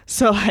south,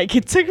 so like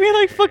it took me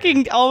like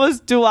fucking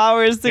almost 2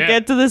 hours to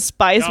get to the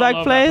spice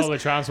bag place. That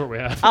public transport we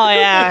have. Oh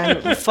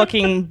yeah,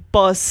 fucking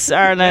bus,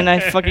 Ireland. I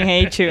fucking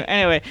hate you.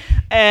 Anyway,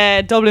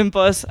 Dublin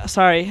bus.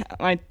 Sorry,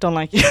 I don't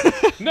like you.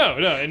 No,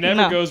 it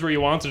never goes where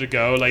you want it to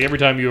go. Like every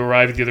time you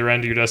arrive at the other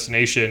end of your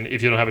destination,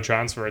 if you don't have a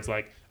transfer, it's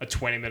like a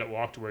 20-minute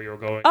walk to where you're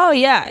going. Oh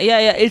yeah.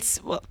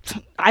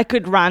 I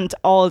could rant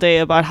all day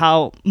about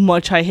how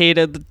much I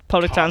hated the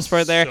public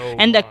transport there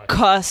and the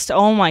cost.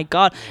 Oh my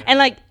god! Yeah. And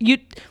like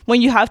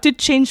when you have to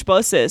change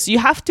buses, you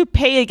have to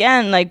pay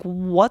again. Like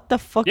what the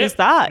fuck is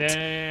that?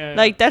 Yeah.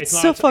 Like that's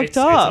so fucked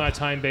up. It's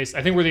not time based.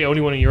 I think we're the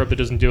only one in Europe that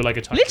doesn't do like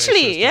a time.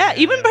 Literally, yeah.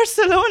 Even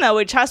Barcelona,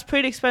 which has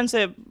pretty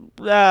expensive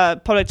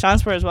public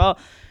transport as well.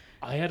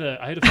 I had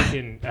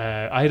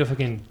a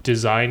fucking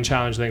design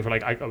challenge thing for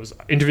like I was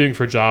interviewing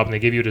for a job, and they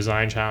give you a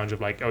design challenge of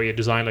like, oh, you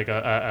design like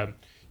the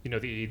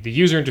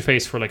user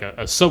interface for like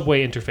a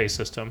subway interface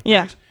system.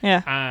 Yeah, right?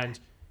 yeah. And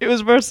it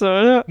was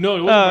Barcelona. No,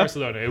 it wasn't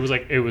Barcelona.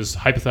 It was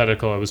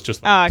hypothetical. It was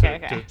just like,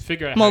 to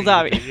figure out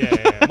Moldavia.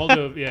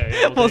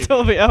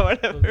 Moldavia,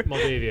 whatever.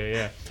 Moldavia,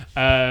 yeah.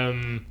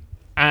 And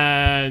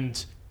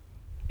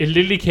it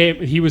literally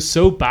came. He was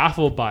so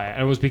baffled by it,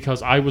 and it was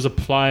because I was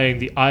applying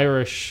the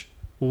Irish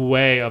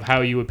way of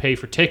how you would pay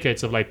for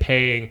tickets, of like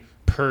paying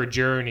per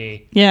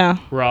journey,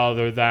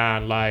 rather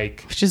than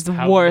like, which is the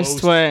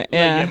worst way.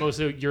 Most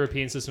of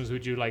European systems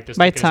would do like this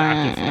by ticket is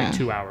active for like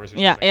 2 hours. Or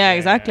something.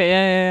 Exactly.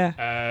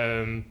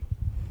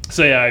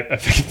 So yeah, I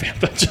fucking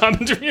failed that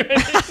job interview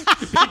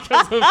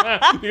because of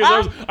that.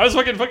 Because I was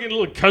fucking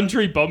little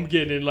country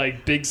bumpkin in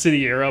like big city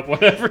Europe,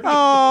 whatever.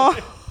 Oh.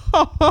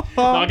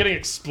 Not getting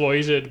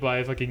exploited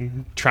by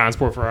fucking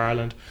Transport for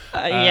Ireland.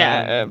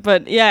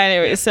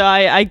 Anyway, so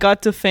we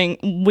got to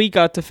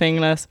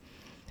Finglas,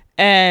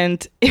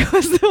 and it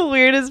was the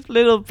weirdest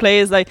little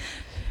place. Like,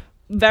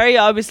 very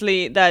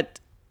obviously that,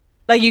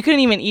 like, you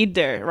couldn't even eat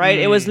there, right?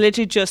 It was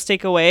literally just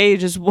take away. You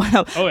just went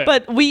up. Oh, yeah.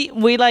 But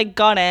we like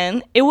got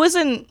in.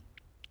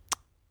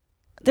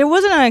 There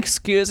wasn't an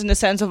excuse in the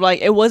sense of like,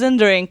 it wasn't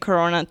during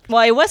Corona.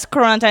 Well, it was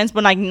Corona times,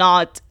 but like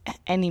not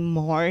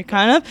anymore,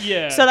 kind of.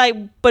 Yeah. So like,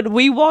 but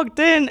we walked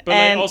in, but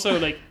and like also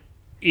like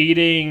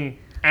eating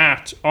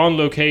on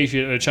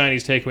location at a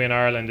Chinese takeaway in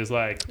Ireland is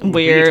like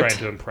weird. Really trying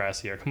to impress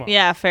here. Come on.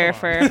 Yeah, fair.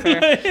 But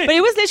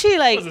it was literally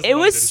like, it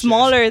was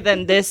smaller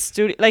than this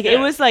studio. Like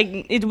it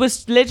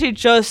was literally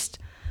just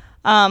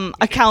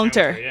a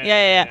counter.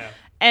 Yeah.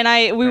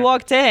 And we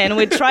walked in.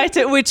 We tried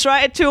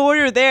to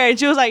order there, and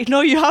she was like,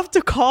 "No, you have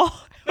to call."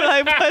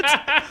 Like,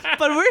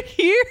 but we're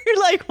here.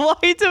 Like, why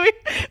do we?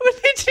 We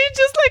literally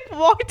just like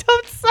walked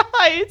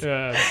outside,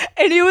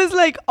 and it was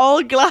like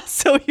all glass,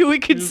 so we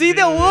could see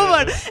the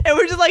woman, and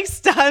we're just like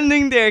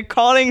standing there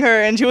calling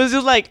her, and she was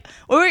just like,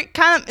 we were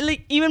kind of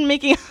like even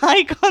making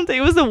eye contact.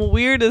 It was the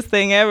weirdest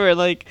thing ever.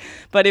 Like,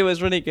 but it was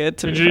really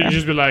good. You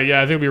just be like,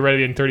 I think we'll be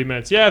ready in 30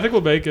 minutes. Yeah, I think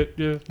we'll make it.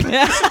 Yeah.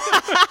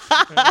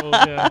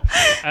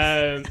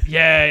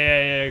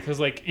 Because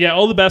like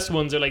all the best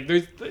ones are like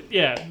the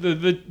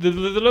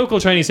local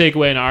Chinese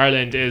takeaway in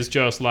Ireland is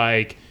just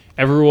like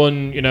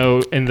everyone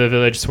in the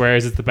village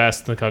swears it's the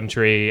best in the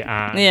country,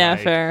 and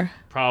fair,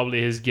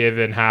 probably has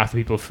given half the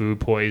people food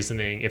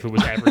poisoning if it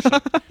was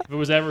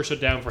ever shut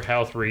down for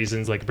health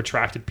reasons. Like a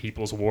protracted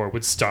people's war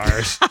would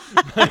start.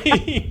 Like,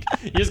 you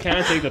just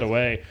can't take that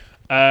away.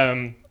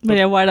 But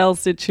what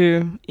else did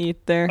you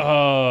eat there?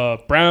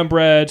 Brown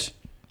bread,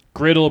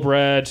 griddle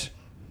bread,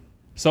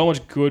 so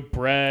much good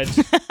bread.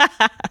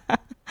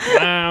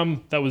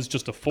 Lamb that was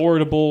just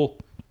affordable.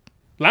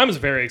 Lamb is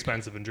very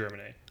expensive in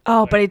Germany.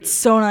 Oh, but it's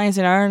so nice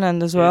in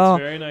Ireland as well.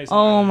 It's very nice.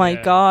 Oh my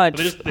god!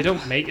 But they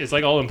don't make. It's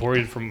like all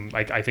imported from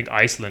like I think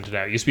Iceland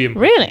now. It used to be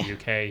imported really from the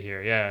UK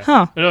here. Yeah.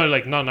 Huh? No,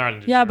 like not in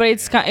Ireland. Yeah, but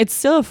it's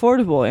still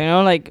affordable.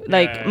 Like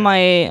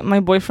my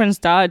boyfriend's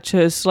dad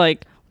just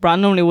like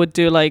randomly would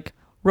do like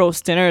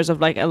roast dinners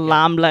of like a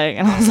lamb leg,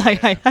 and I was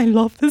like, I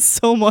love this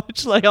so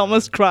much, like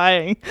almost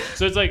crying.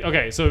 So it's like,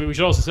 okay, so we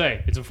should also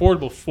say it's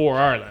affordable for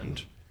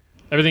Ireland.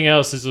 Everything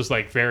else is just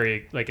like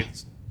very, like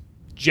it's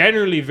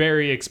generally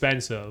very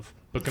expensive,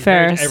 but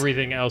compared to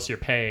everything else you're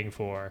paying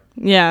for,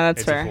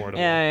 that's it's fair. Affordable.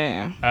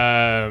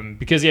 Yeah.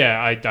 Because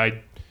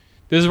I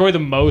this is probably the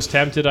most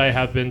tempted I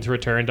have been to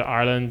return to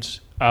Ireland.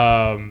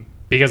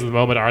 Because at the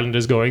moment Ireland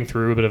is going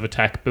through a bit of a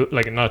tech boom,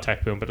 like not a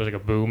tech boom, but like a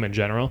boom in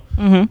general.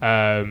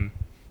 Mm-hmm.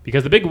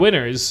 Because the big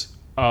winners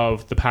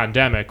of the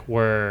pandemic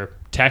were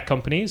tech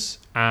companies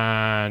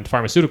and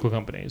pharmaceutical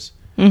companies.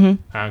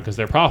 Mm-hmm. Because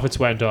their profits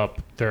went up,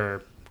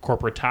 their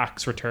corporate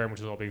tax return, which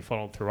is all being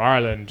funneled through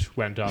Ireland,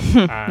 went up.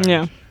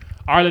 And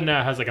Ireland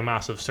now has like a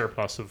massive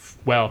surplus of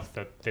wealth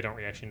that they don't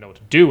really actually know what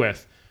to do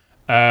with.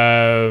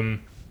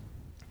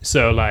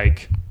 So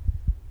like,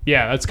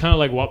 that's kind of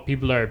like what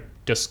people are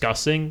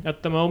discussing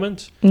at the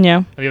moment. Yeah.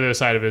 And the other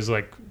side of it is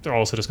like they're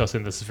also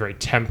discussing this is very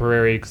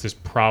temporary because there's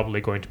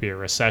probably going to be a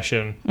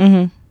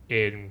recession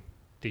in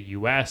the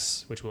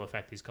US, which will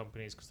affect these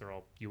companies because they're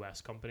all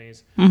US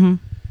companies. Mm-hmm.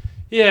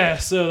 Yeah,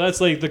 so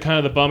that's like the kind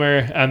of the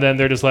bummer. And then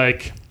they're just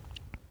like,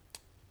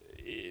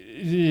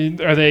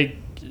 there was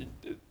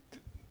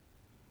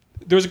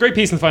a great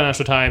piece in the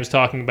Financial Times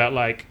talking about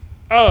like,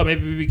 oh,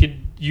 maybe we could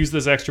use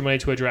this extra money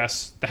to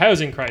address the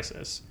housing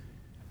crisis.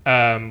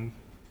 And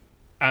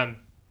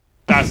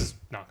that's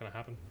not going to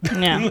happen.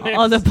 Yeah,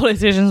 all the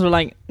politicians were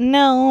like,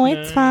 no,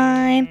 it's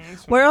fine.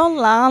 We're all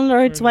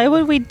landlords. Why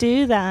would we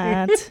do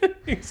that?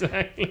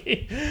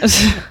 Exactly.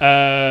 It's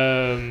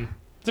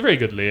a very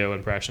good Leo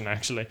impression,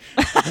 actually.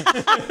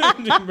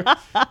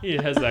 He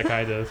has that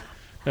kind of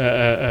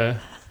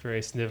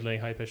very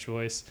sniveling, high-pitched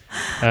voice.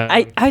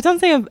 I don't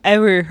think I've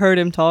ever heard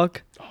him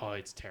talk. Oh,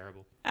 it's terrible.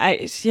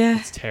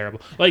 It's terrible.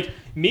 Like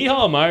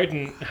Micheál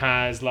Martin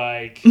has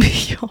like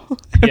Micheál.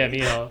 Yeah,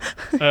 Micheál.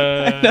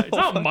 It's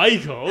not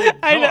Michael.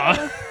 I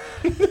know.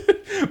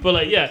 But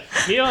like,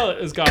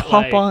 Micheál has got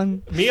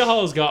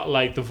Micheál's got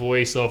like the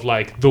voice of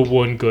like the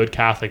one good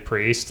Catholic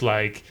priest.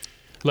 Like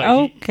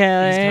okay. He's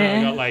kind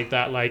of got like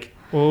that. Like,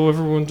 oh,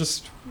 everyone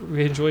just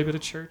enjoy a bit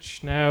of church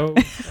now.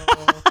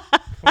 Oh,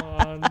 come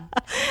on.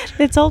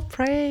 Let's all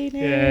pray now.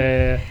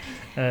 Yeah.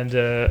 And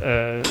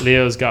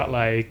Leo's got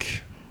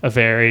like a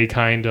very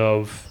kind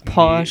of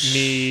posh.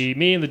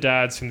 Me and the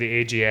dads from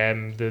the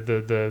AGM,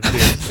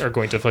 the are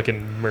going to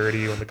fucking murder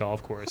you on the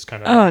golf course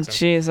kind of. Oh, nonsense.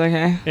 jeez.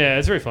 Okay. Yeah,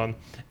 it's very fun.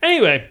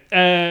 Anyway,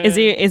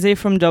 Is he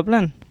from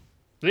Dublin?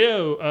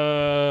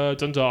 Leo,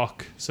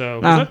 Dundalk.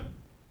 So Oh. is it?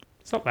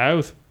 It's not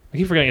Louth. I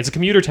keep forgetting. It's a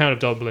commuter town of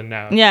Dublin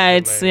now. Yeah,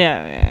 it's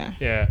yeah.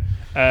 Yeah.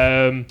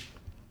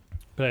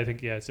 But I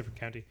think it's a different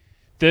county.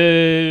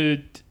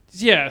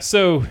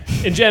 So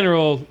in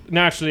general,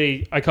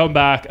 naturally, I come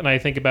back and I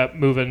think about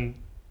moving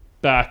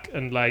back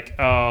and like,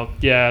 oh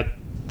yeah,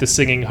 the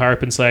singing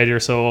harp inside your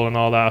soul and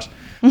all that.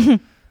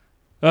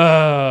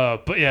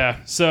 But yeah,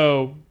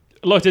 so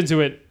I looked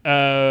into it.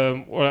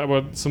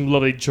 What some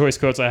lovely choice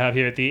quotes I have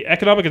here. The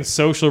Economic and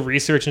Social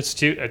Research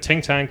Institute, a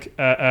think tank.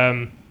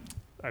 I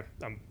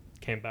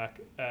came back.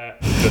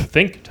 The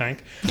think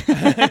tank.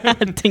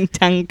 Think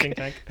tank. Think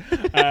tank.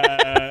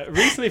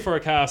 Recently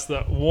forecast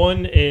that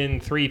 1 in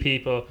 3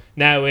 people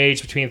now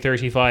aged between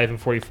 35 and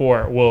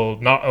 44 will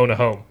not own a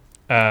home.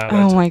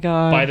 Oh my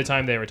god. By the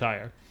time they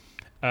retire.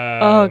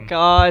 Oh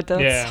god,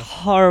 that's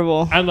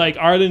horrible. And like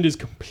Ireland is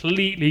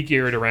completely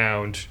geared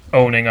around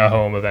owning a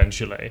home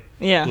eventually.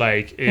 Yeah.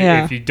 Like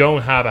if you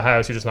don't have a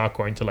house, you're just not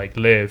going to like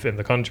live in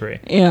the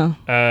country. Yeah.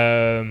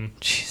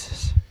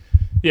 Jesus.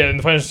 Yeah, in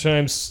the Financial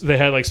Times, they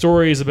had like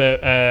stories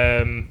about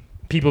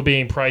people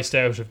being priced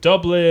out of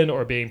Dublin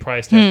or being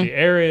priced out of the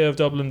area of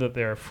Dublin that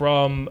they're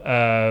from,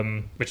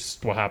 which is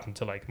what happened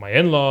to like my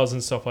in-laws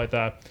and stuff like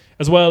that,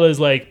 as well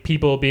as like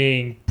people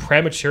being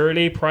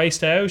prematurely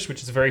priced out,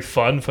 which is a very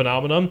fun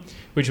phenomenon,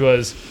 which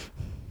was,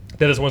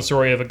 there is one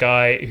story of a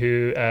guy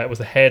who was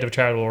the head of a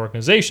charitable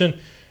organization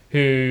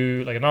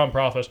who, like a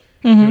non-profit,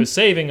 who was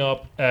saving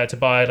up to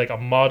buy like a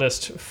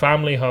modest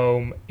family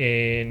home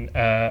in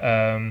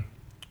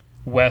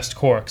West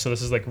Cork. So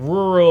this is like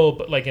rural,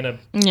 but like in a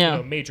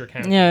major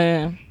county.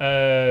 And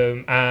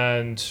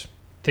I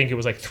think it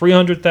was like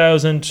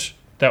 300,000.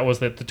 That was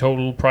the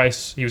total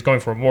price. He was going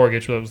for a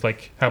mortgage, but it was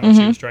like how much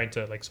he was trying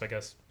to like. So I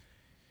guess,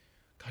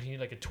 God, you need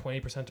like a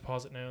 20%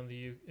 deposit now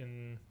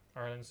in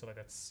Ireland. So like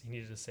he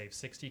needed to save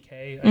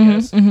 60k, I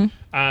guess. And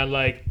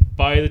like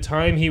by the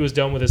time he was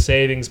done with his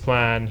savings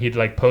plan, he'd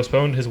like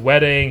postponed his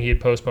wedding. He had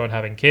postponed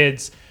having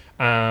kids,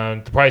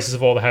 and the prices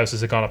of all the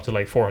houses had gone up to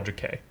like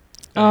 400k.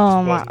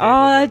 Oh my!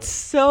 Oh, that's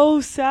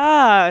so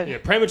sad. Yeah,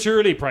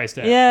 prematurely priced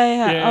out.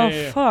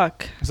 Yeah.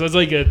 Fuck. So it's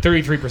like a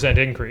 33%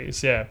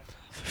 increase. Yeah.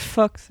 For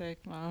fuck's sake,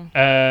 man.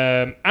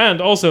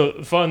 And also,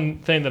 the fun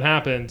thing that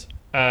happened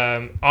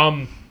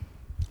on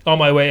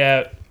my way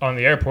out on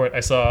the airport,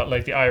 I saw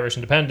like the Irish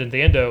Independent,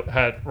 the Indo,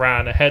 had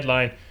ran a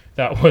headline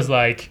that was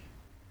like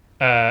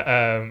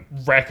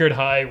record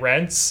high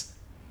rents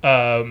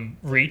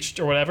reached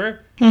or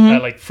whatever,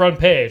 like front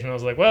page, and I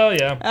was like, well,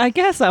 yeah, I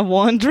guess I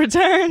won't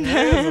return.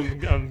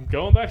 I'm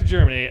going back to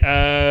Germany.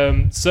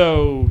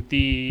 So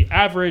the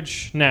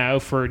average now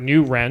for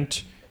new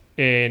rent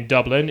in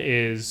Dublin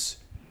is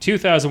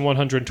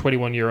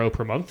 €2,121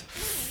 per month.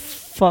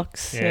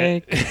 Fuck's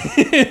sake.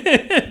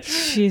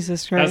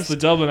 Jesus Christ. That's the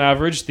Dublin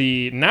average.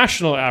 The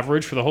national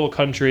average for the whole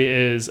country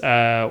is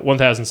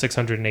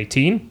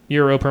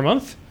 €1,618 per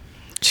month.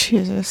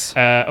 Jesus.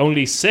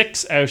 Only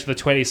 6 out of the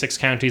 26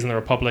 counties in the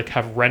Republic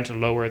have rent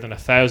lower than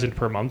 1,000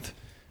 per month.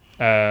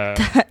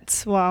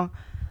 That's wow.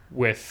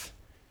 With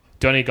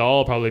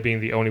Donegal probably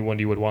being the only one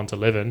you would want to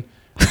live in.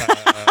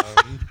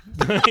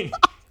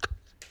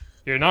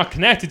 You're not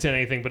connected to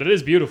anything, but it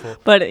is beautiful.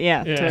 But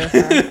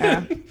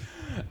yeah.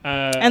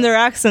 And their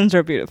accents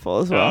are beautiful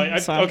as well.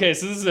 Okay,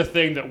 so this is a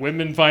thing that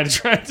women find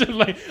attractive.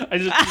 Like,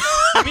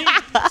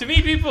 to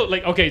me, people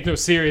like. Okay, no,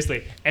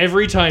 seriously.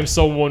 Every time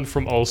someone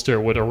from Ulster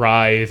would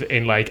arrive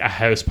in like a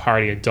house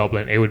party in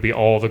Dublin, it would be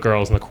all the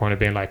girls in the corner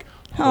being like,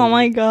 "Oh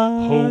my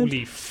god,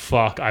 holy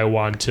fuck! I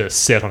want to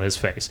sit on his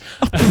face."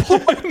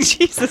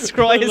 Jesus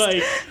Christ!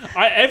 Like,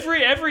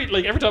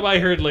 every time I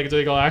heard like a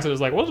Donegal accent, I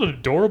was like, "What an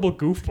adorable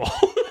goofball."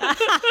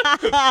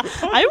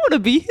 I want to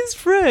be his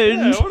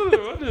friend.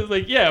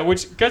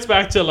 Which gets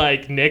back to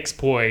like Nick's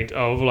point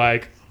of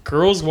like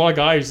girls want a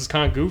guy who's just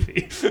kind of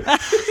goofy.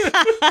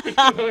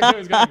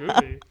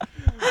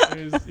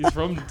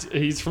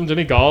 He's from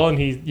Donegal and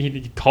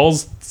he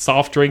calls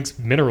soft drinks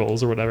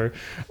minerals or whatever.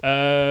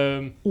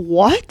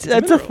 What?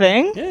 That's a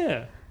thing?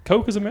 Yeah,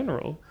 Coke is a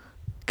mineral.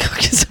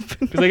 Coke is a mineral.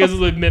 Because I guess it's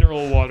like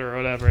mineral water or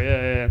whatever.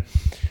 Yeah.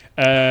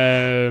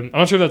 I'm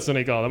not sure if that's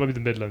Donegal. That might be the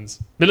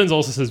Midlands. Midlands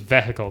also says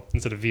vehicle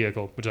instead of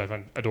vehicle, which I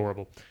find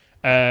adorable.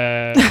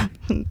 Yeah.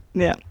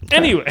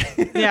 Anyway.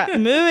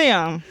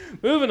 Yeah.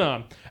 Moving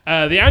on.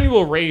 The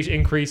annual rate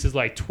increase is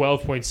like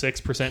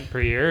 12.6%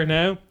 per year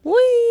now.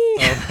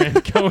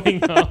 Whee!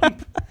 Going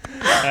up.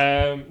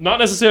 Not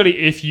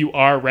necessarily if you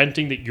are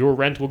renting that your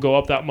rent will go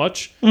up that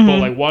much, but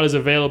like what is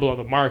available on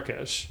the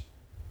market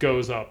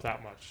goes up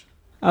that much.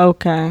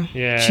 Okay.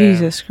 Yeah.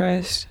 Jesus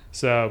Christ.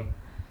 So,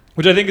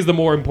 which I think is the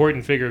more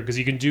important figure because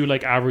you can do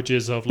like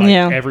averages of like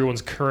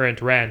everyone's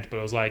current rent, but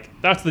I was like,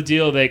 that's the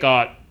deal they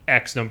got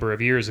X number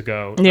of years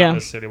ago, not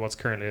necessarily what's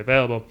currently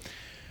available.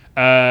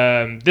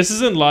 This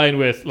is in line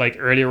with like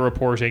earlier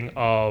reporting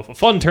of a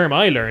fun term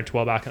I learned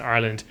while back in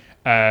Ireland,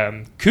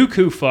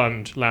 Cuckoo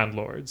Fund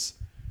landlords.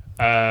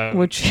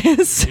 Which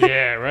is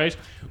Yeah, right.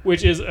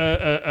 Which is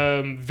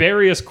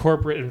various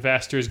corporate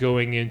investors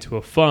going into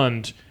a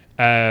fund.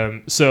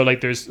 So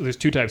like there's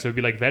two types. There would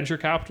be like venture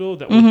capital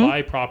that will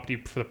buy property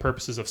for the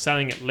purposes of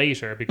selling it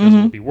later because it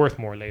will be worth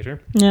more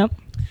later. Yep.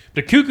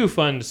 The Cuckoo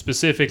Fund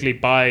specifically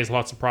buys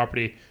lots of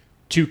property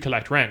to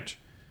collect rent.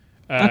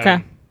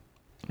 Okay.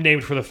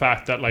 Named for the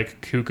fact that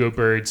like cuckoo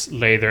birds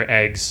lay their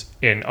eggs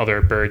in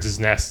other birds'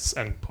 nests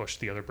and push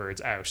the other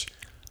birds out.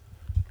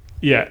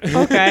 Yeah.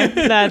 Okay.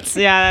 That's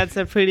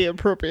a pretty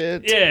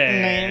appropriate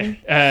Yeah.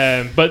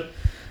 name. But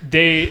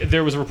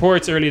there was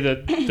reports early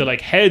that the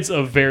like heads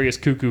of various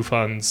cuckoo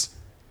funds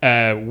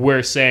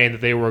were saying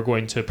that they were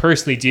going to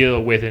personally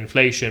deal with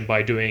inflation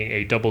by doing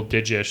a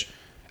double-digit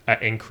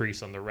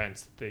increase on the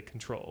rents that they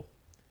control.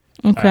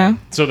 Okay.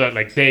 So that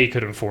like they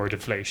could afford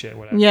inflation.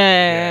 Whatever.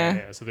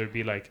 Yeah. So there'd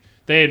be like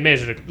they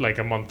admitted it like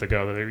a month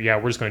ago that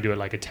we're just going to do it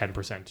like a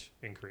 10%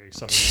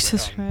 increase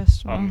Jesus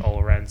Christ, on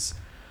all rents.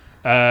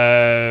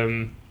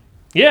 So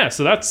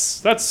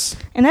that's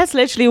and that's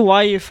literally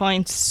why you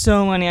find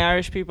so many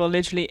Irish people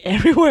literally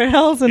everywhere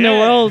else in the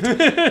world.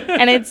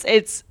 And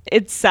it's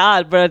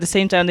sad, but at the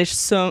same time, there's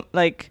so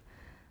like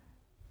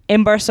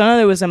in Barcelona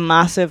there was a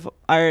massive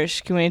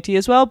Irish community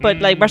as well, but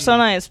like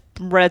Barcelona is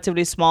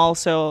relatively small,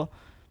 so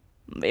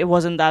it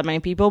wasn't that many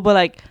people. But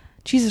like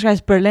Jesus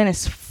Christ, Berlin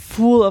is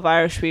full of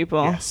Irish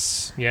people.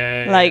 Yes.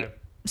 Yeah. Like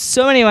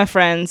so many of my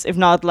friends, if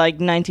not like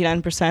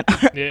 99%,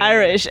 are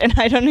Irish, and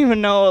I don't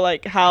even know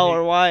like how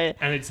or why.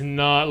 And it's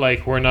not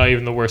like we're not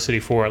even the worst city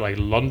for it. Like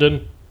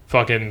London,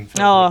 fucking.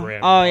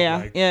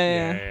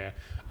 Yeah.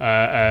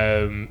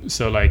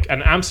 So like,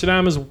 and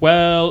Amsterdam as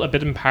well, a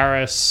bit in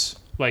Paris,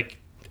 like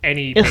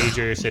any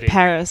major city.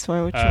 Paris,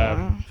 where would you?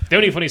 The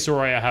only funny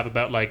story I have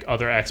about like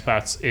other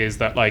expats is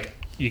that like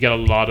you get a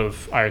lot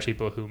of Irish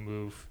people who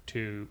move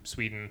to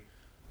Sweden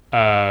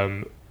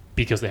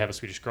because they have a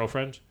Swedish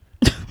girlfriend.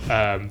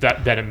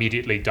 That then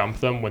immediately dump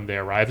them when they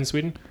arrive in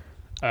Sweden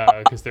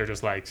because they're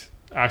just like,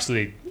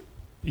 actually,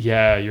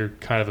 yeah, you're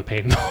kind of a pain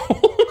in the hole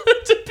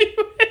to be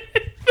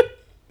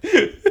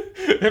with.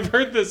 I've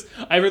heard this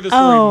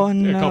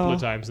story a couple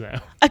of times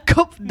now.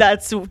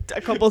 That's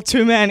a couple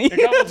too many.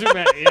 Yeah.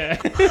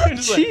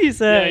 Jesus.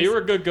 Like, yeah, you were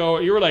a good go.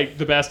 You were like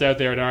the best out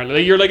there in Ireland.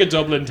 Like, you're like a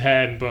Dublin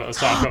 10, but a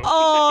Stockholm.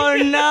 Oh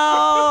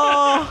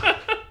no.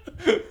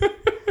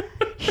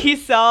 He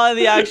saw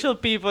the actual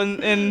people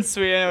in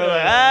Sweden and was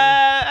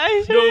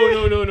like,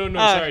 No.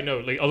 Sorry, no.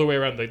 Like, other way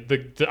around.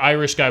 The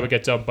Irish guy would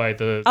get dumped by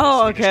the Swedish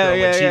girl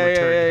okay. when she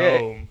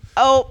returned home.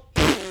 Oh,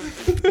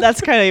 that's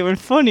kind of even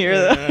funnier.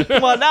 Though.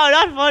 Well, no,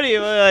 not funny,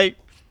 but like...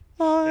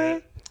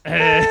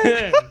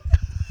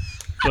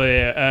 But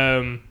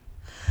yeah,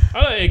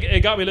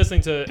 it got me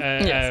listening to...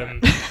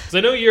 Because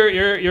I know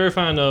you're a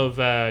fan of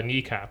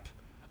Kneecap.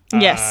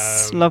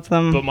 Yes, love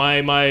them. But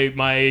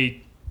my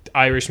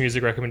Irish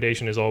music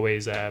recommendation is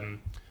always a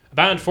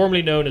band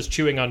formerly known as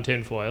Chewing on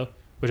Tinfoil,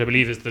 which I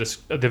believe is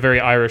the very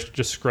Irish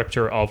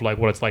descriptor of like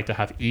what it's like to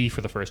have E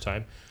for the first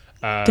time.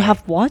 To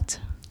have what?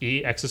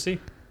 E, ecstasy.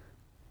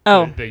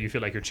 Oh, that you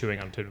feel like you're chewing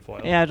on tinfoil.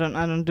 Yeah, I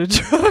don't do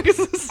drugs.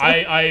 So.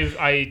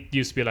 I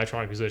used to be an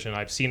electronic musician.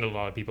 I've seen a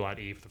lot of people on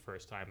E for the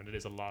first time, and it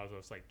is a lot of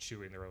us like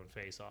chewing their own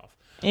face off.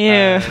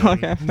 Yeah.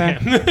 Okay. Fair.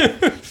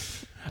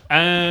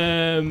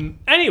 Yeah.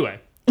 Anyway,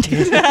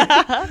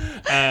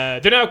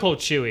 they're now called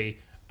Chewy.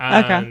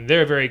 And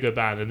they're a very good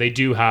band, and they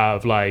do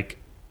have like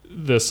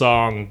the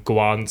song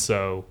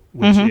Guanso,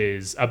 which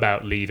is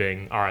about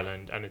leaving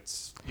Ireland, and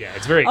it's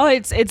very. Oh,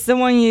 it's the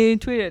one you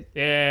tweeted.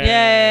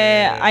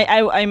 Yeah.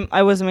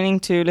 I was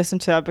meaning to listen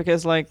to that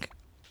because like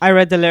I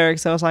read the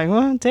lyrics, I was like,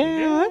 oh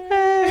damn,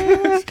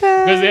 okay.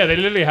 Because they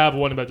literally have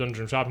one about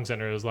Dundrum Shopping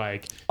Centre. It was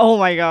like, oh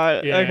my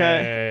god, yeah,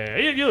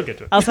 okay. You'll get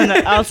to it. I'll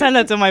send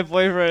it to my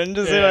boyfriend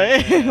to say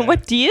like,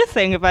 what do you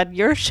think about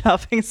your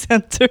shopping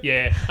centre?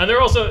 Yeah, and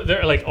they're also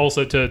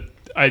to.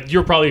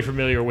 You're probably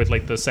familiar with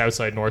like the South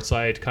Side, North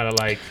Side kind of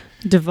like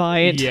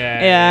divide.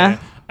 Yeah.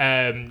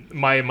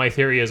 My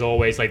theory is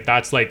always like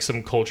that's like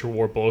some culture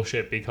war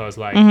bullshit because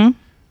like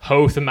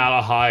Howth and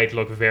Malahide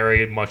look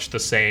very much the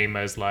same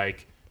as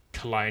like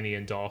Killiney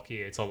and Dalkey.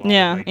 It's a lot.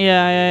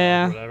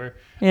 Yeah. Whatever.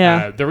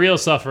 Yeah. The real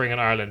suffering in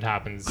Ireland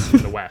happens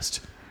in the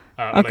West.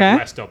 Like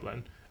West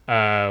Dublin.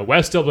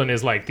 West Dublin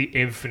is like the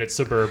infinite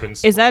suburban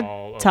sprawl. Is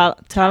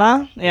that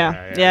Tala?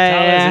 Yeah.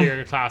 Tala is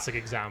your classic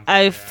example.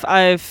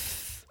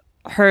 I've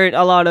heard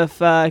a lot of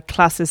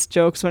classist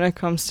jokes when it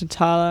comes to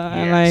Tala,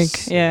 and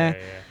like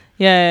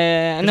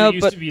no, it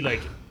used to be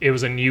like it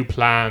was a new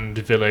planned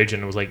village,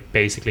 and it was like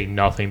basically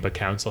nothing but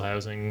council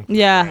housing.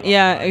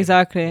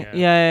 Exactly.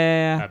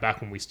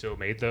 Back when we still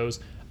made those.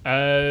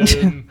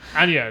 And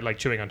like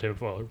Chewing on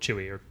Tinfoil,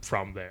 Chewy are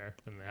from there,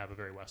 and they have a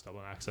very West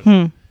Dublin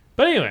accent.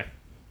 But anyway,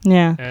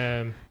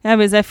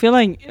 because I feel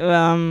like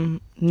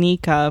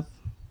Kneecap,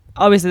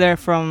 obviously they're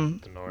from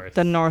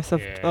the north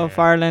of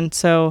Ireland,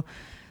 so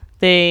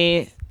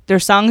their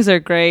songs are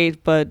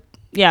great, but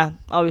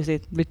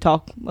obviously we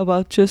talk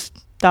about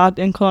just that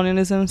in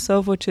colonialism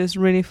stuff, which is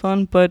really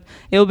fun. But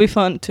it'll be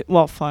fun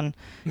fun.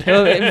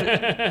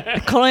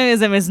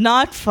 Colonialism is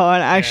not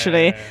fun,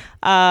 actually.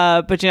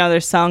 Yeah. But their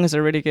songs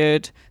are really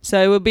good.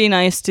 So it would be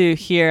nice to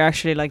hear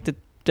actually like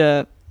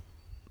the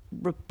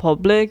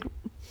Republic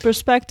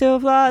perspective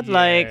of that. Yeah.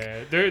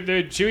 Like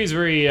they're Chewie's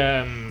very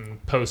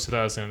post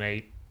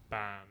 2008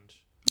 band.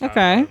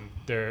 Okay.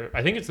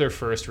 I think it's their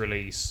first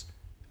release.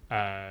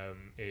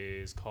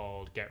 Is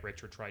called Get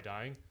Rich or Try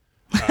Dying.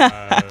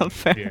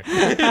 Fair.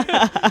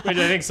 Yeah. Which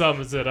I think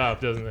sums it up,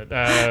 doesn't it?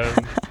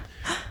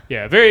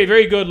 Yeah, very,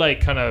 very good,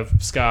 like, kind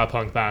of ska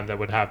punk band that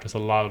would have just a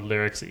lot of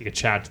lyrics that you could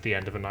chant at the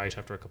end of a night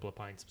after a couple of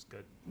pints. It was good.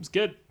 It was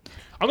good.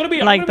 I'm gonna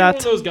be one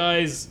of those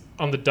guys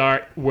on the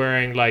dart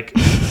wearing, like,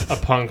 a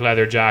punk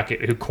leather jacket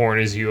who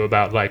corners you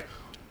about, like,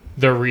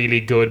 the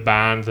really good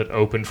band that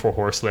opened for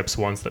Horse Lips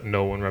once that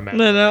no one remembers.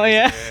 No,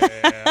 yeah.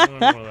 I'm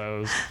one of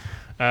those.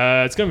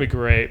 It's gonna be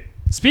great.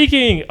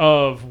 Speaking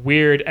of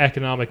weird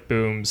economic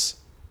booms,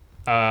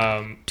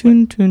 Tun,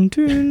 tun,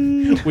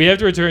 tun. we have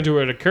to return to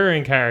a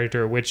recurring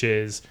character, which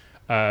is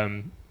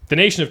the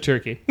nation of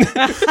Turkey.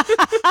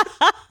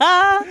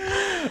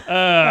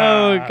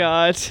 Oh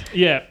God.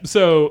 Yeah.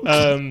 So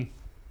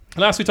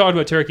last we talked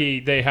about Turkey,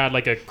 they had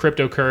like a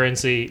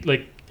cryptocurrency,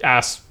 like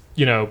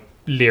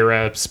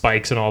lira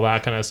spikes and all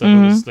that kind of stuff.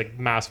 It was like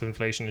massive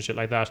inflation and shit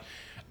like that.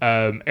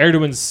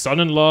 Erdogan's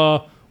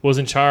son-in-law was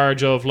in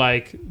charge of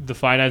like the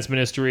finance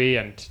ministry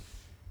and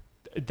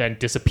then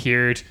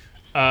disappeared.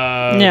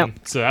 So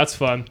that's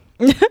fun.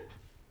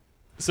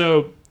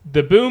 So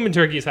the boom in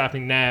Turkey is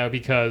happening now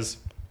because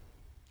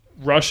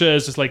Russia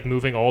is just like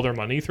moving all their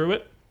money through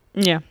it.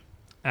 Yeah.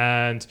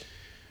 And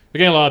they're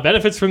getting a lot of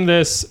benefits from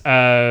this.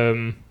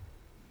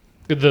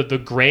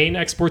 The grain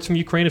exports from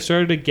Ukraine have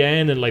started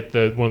again, and like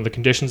one of the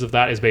conditions of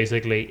that is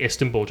basically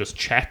Istanbul just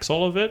checks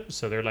all of it.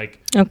 So they're like,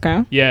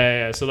 okay,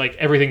 yeah. So like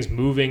everything's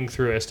moving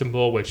through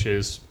Istanbul, which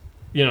is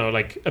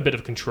like a bit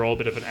of control, a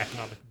bit of an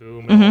economic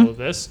boom, and all of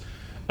this.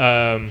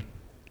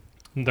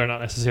 They're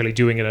not necessarily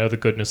doing it out of the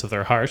goodness of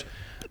their heart.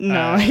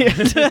 No,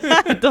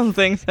 I don't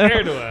think so.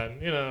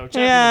 Erdogan,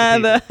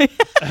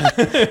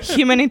 the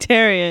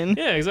humanitarian.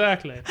 Yeah,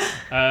 exactly.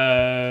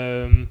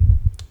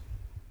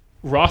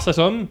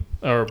 Rosatom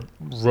or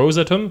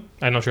Rosatom,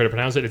 I'm not sure how to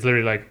pronounce it. It's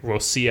literally like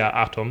Rosia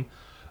Atom.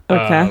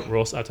 Okay.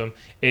 Rosatom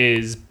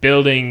is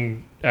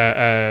building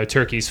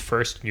Turkey's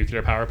first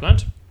nuclear power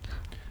plant.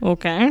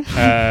 Okay.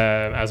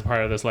 As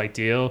part of this like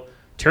deal,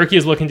 Turkey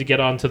is looking to get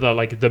onto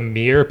the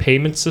Mir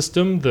payment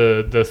system,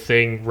 the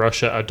thing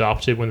Russia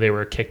adopted when they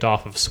were kicked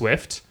off of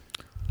SWIFT.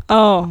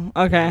 Oh,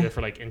 okay.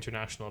 For like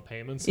international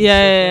payments.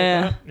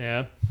 Yeah.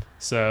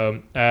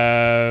 So,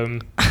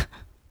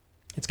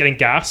 it's getting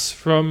gas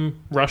from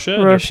Russia.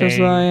 They're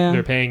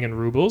paying in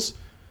rubles.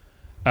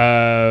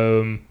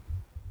 They've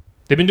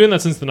been doing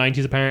that since the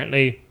 90s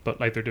apparently,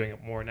 but like they're doing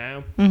it more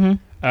now.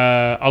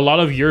 A lot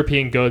of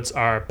European goods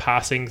are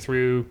passing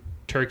through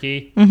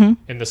Turkey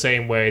in the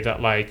same way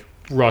that like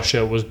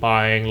Russia was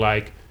buying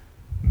like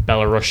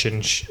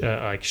Belarusian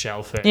like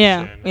shellfish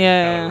and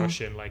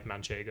Belarusian like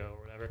manchego or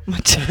whatever.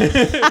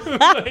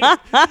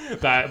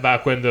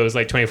 back when those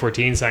like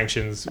 2014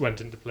 sanctions went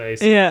into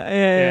place.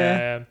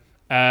 Yeah.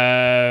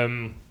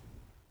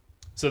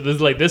 So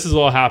this is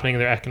all happening in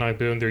their economic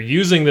boom. They're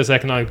using this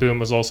economic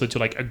boom as also to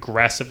like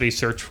aggressively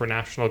search for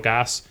natural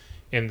gas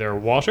in their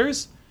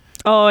waters.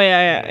 Oh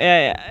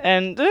yeah,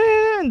 and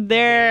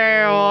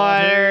their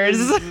waters.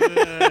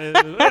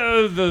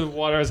 The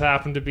waters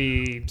happen to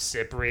be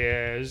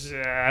Cyprus.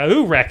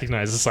 Who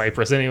recognizes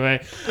Cyprus anyway?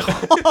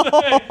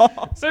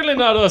 Certainly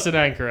not us in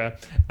Ankara.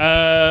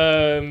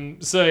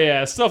 So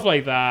yeah, stuff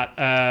like that.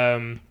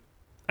 And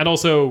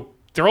also,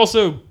 they're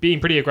also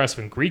being pretty aggressive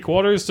in Greek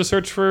waters to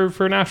search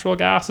for natural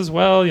gas as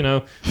well.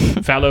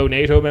 Fellow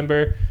NATO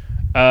member.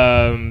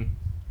 So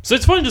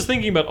it's fun just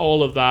thinking about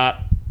all of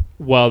that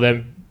while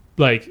then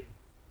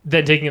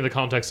taking in the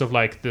context of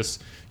like this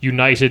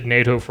united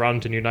NATO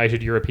front and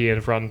united European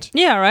front.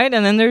 Yeah, right.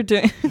 And then they're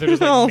just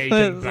like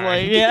making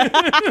bang.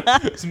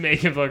 Just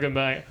making fucking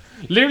bang.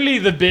 Literally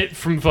the bit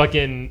from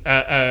fucking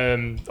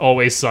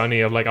Always Sunny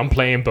of like I'm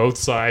playing both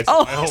sides.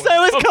 Oh, so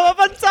it was come up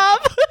on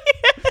top.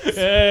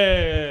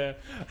 Yeah.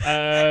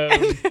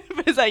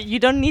 It's like you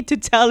don't need to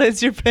tell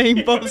us you're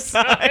playing both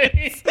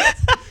sides.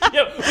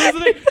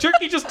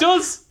 Turkey just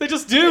does. They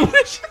just do.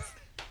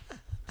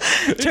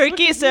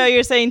 Turkey, so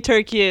you're saying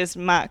Turkey is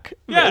Mac,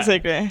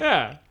 basically.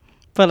 Yeah.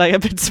 But like a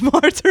bit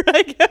smarter,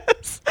 I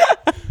guess.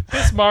 A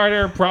bit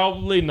smarter,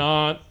 probably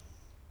not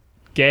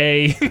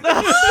gay.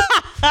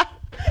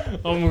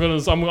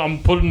 I'm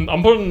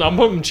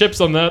putting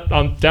chips on that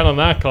down on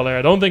that color.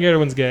 I don't think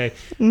everyone's gay.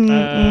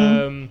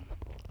 And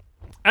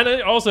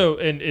also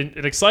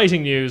in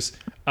exciting news,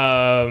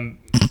 Berat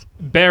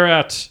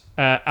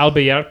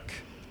Albayrak.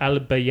 I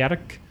don't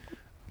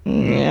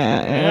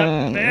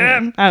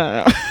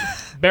know.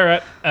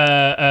 Berat,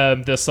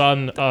 the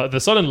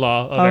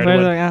son-in-law of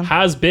Erdogan,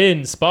 has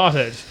been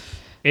spotted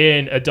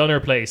in a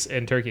Dunner place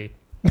in Turkey.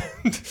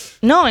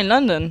 No, in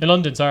London. In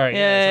London, sorry.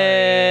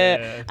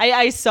 Yeah.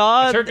 I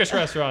saw a Turkish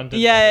restaurant.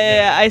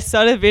 Yeah. I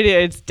saw the video.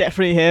 It's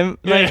definitely him.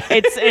 Like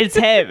it's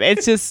him.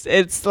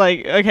 It's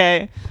like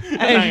okay.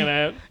 Hanging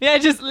out. Yeah,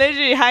 just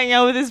literally hanging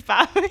out with his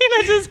family,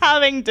 just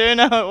having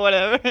dinner or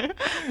whatever.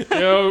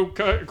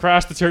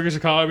 Crash the Turkish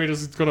economy.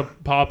 Just gonna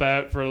pop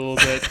out for a little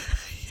bit.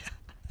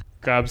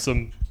 Grab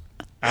some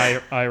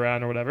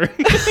Iran or whatever.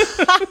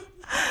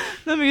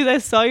 No, because I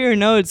saw your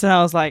notes and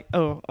I was like,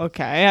 oh,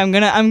 okay, I'm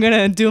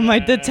gonna do my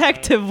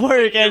detective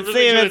work and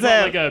see if it's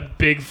him. Like a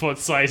Bigfoot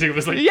sighting. It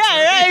was like,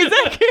 yeah,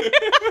 exactly.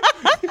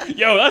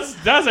 Yo, that's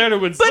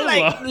Erdogan But Silva.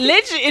 like,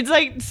 literally, it's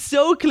like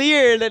so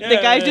clear that the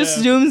guy just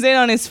zooms in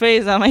on his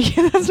face. I'm like,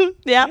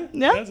 yeah.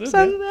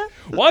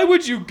 Why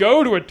would you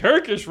go to a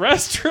Turkish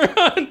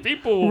restaurant?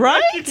 People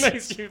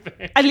recognize you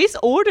there. At least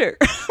order.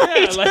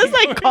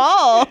 Just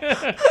call.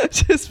 Yeah.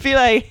 Just be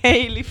like,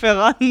 hey,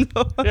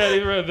 Lieferando.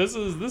 Yeah, this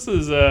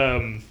is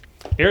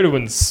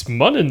Erdogan's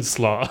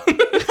Smunnenslaw.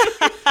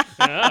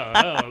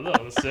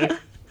 That's sick.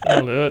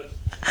 I'll do it.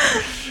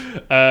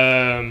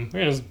 We're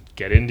gonna just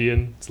get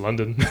Indian. It's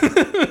London.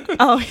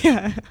 Oh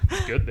yeah.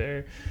 It's good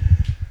there.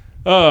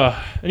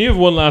 And you have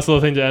one last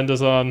little thing to end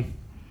us on.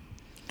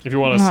 If you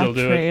want to still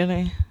do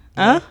really. it.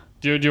 Huh?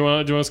 Do you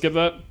want to skip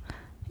that?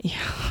 Yeah.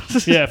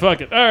 Yeah,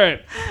 fuck it. All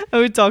right.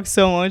 We talked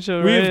so much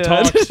already. We've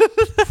talked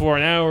for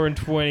an hour and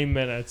 20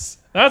 minutes.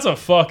 That's a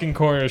fucking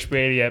Cornish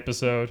Beatty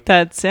episode.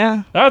 That's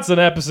an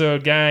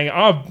episode, gang.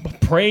 Our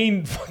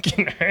brain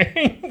fucking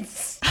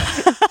hurts.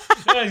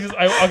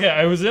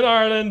 I was in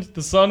Ireland.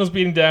 The sun was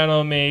beating down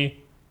on me.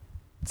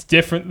 It's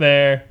different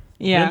there.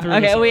 Yeah.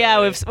 Okay.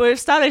 Well, we've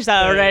established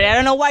that already. I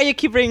don't know why you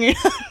keep bringing it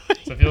up.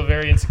 So I feel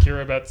very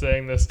insecure about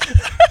saying this.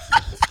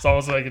 It's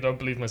almost like I don't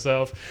believe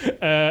myself.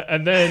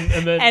 And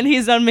then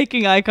he's not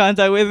making eye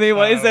contact with me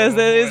when he says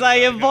it. He's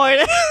like, avoid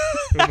it.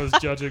 Who was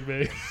judging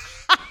me?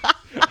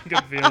 I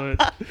can feel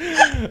it.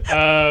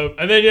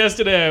 And then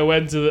yesterday I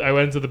went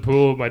to the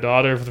pool with my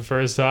daughter for the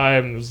first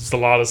time. There was just a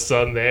lot of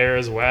sun there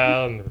as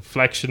well, and the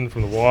reflection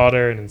from the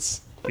water, and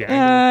it's the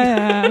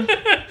angle.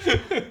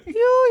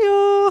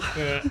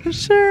 Yeah.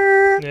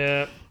 Sure.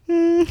 Yeah.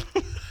 You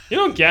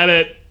don't get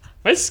it.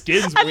 My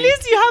skin's At weak.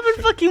 least you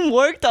haven't fucking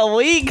worked a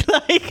week.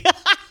 Like,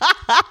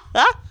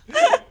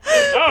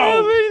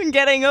 I've been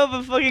getting up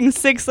at fucking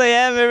 6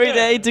 a.m. every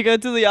day to go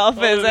to the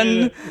office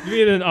and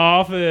be in an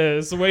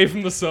office away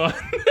from the sun.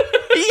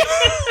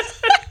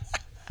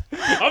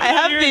 I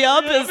have the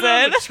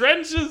opposite. The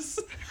trenches.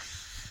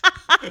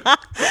 I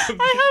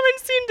haven't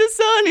seen the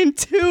sun in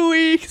 2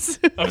 weeks.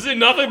 I've seen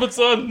nothing but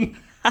sun.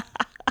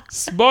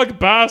 Smug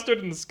bastard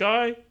in the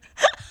sky.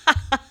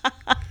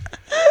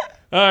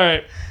 All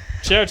right.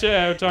 Ciao,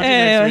 ciao. Talk to you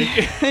next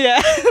week.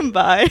 Yeah.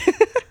 Bye.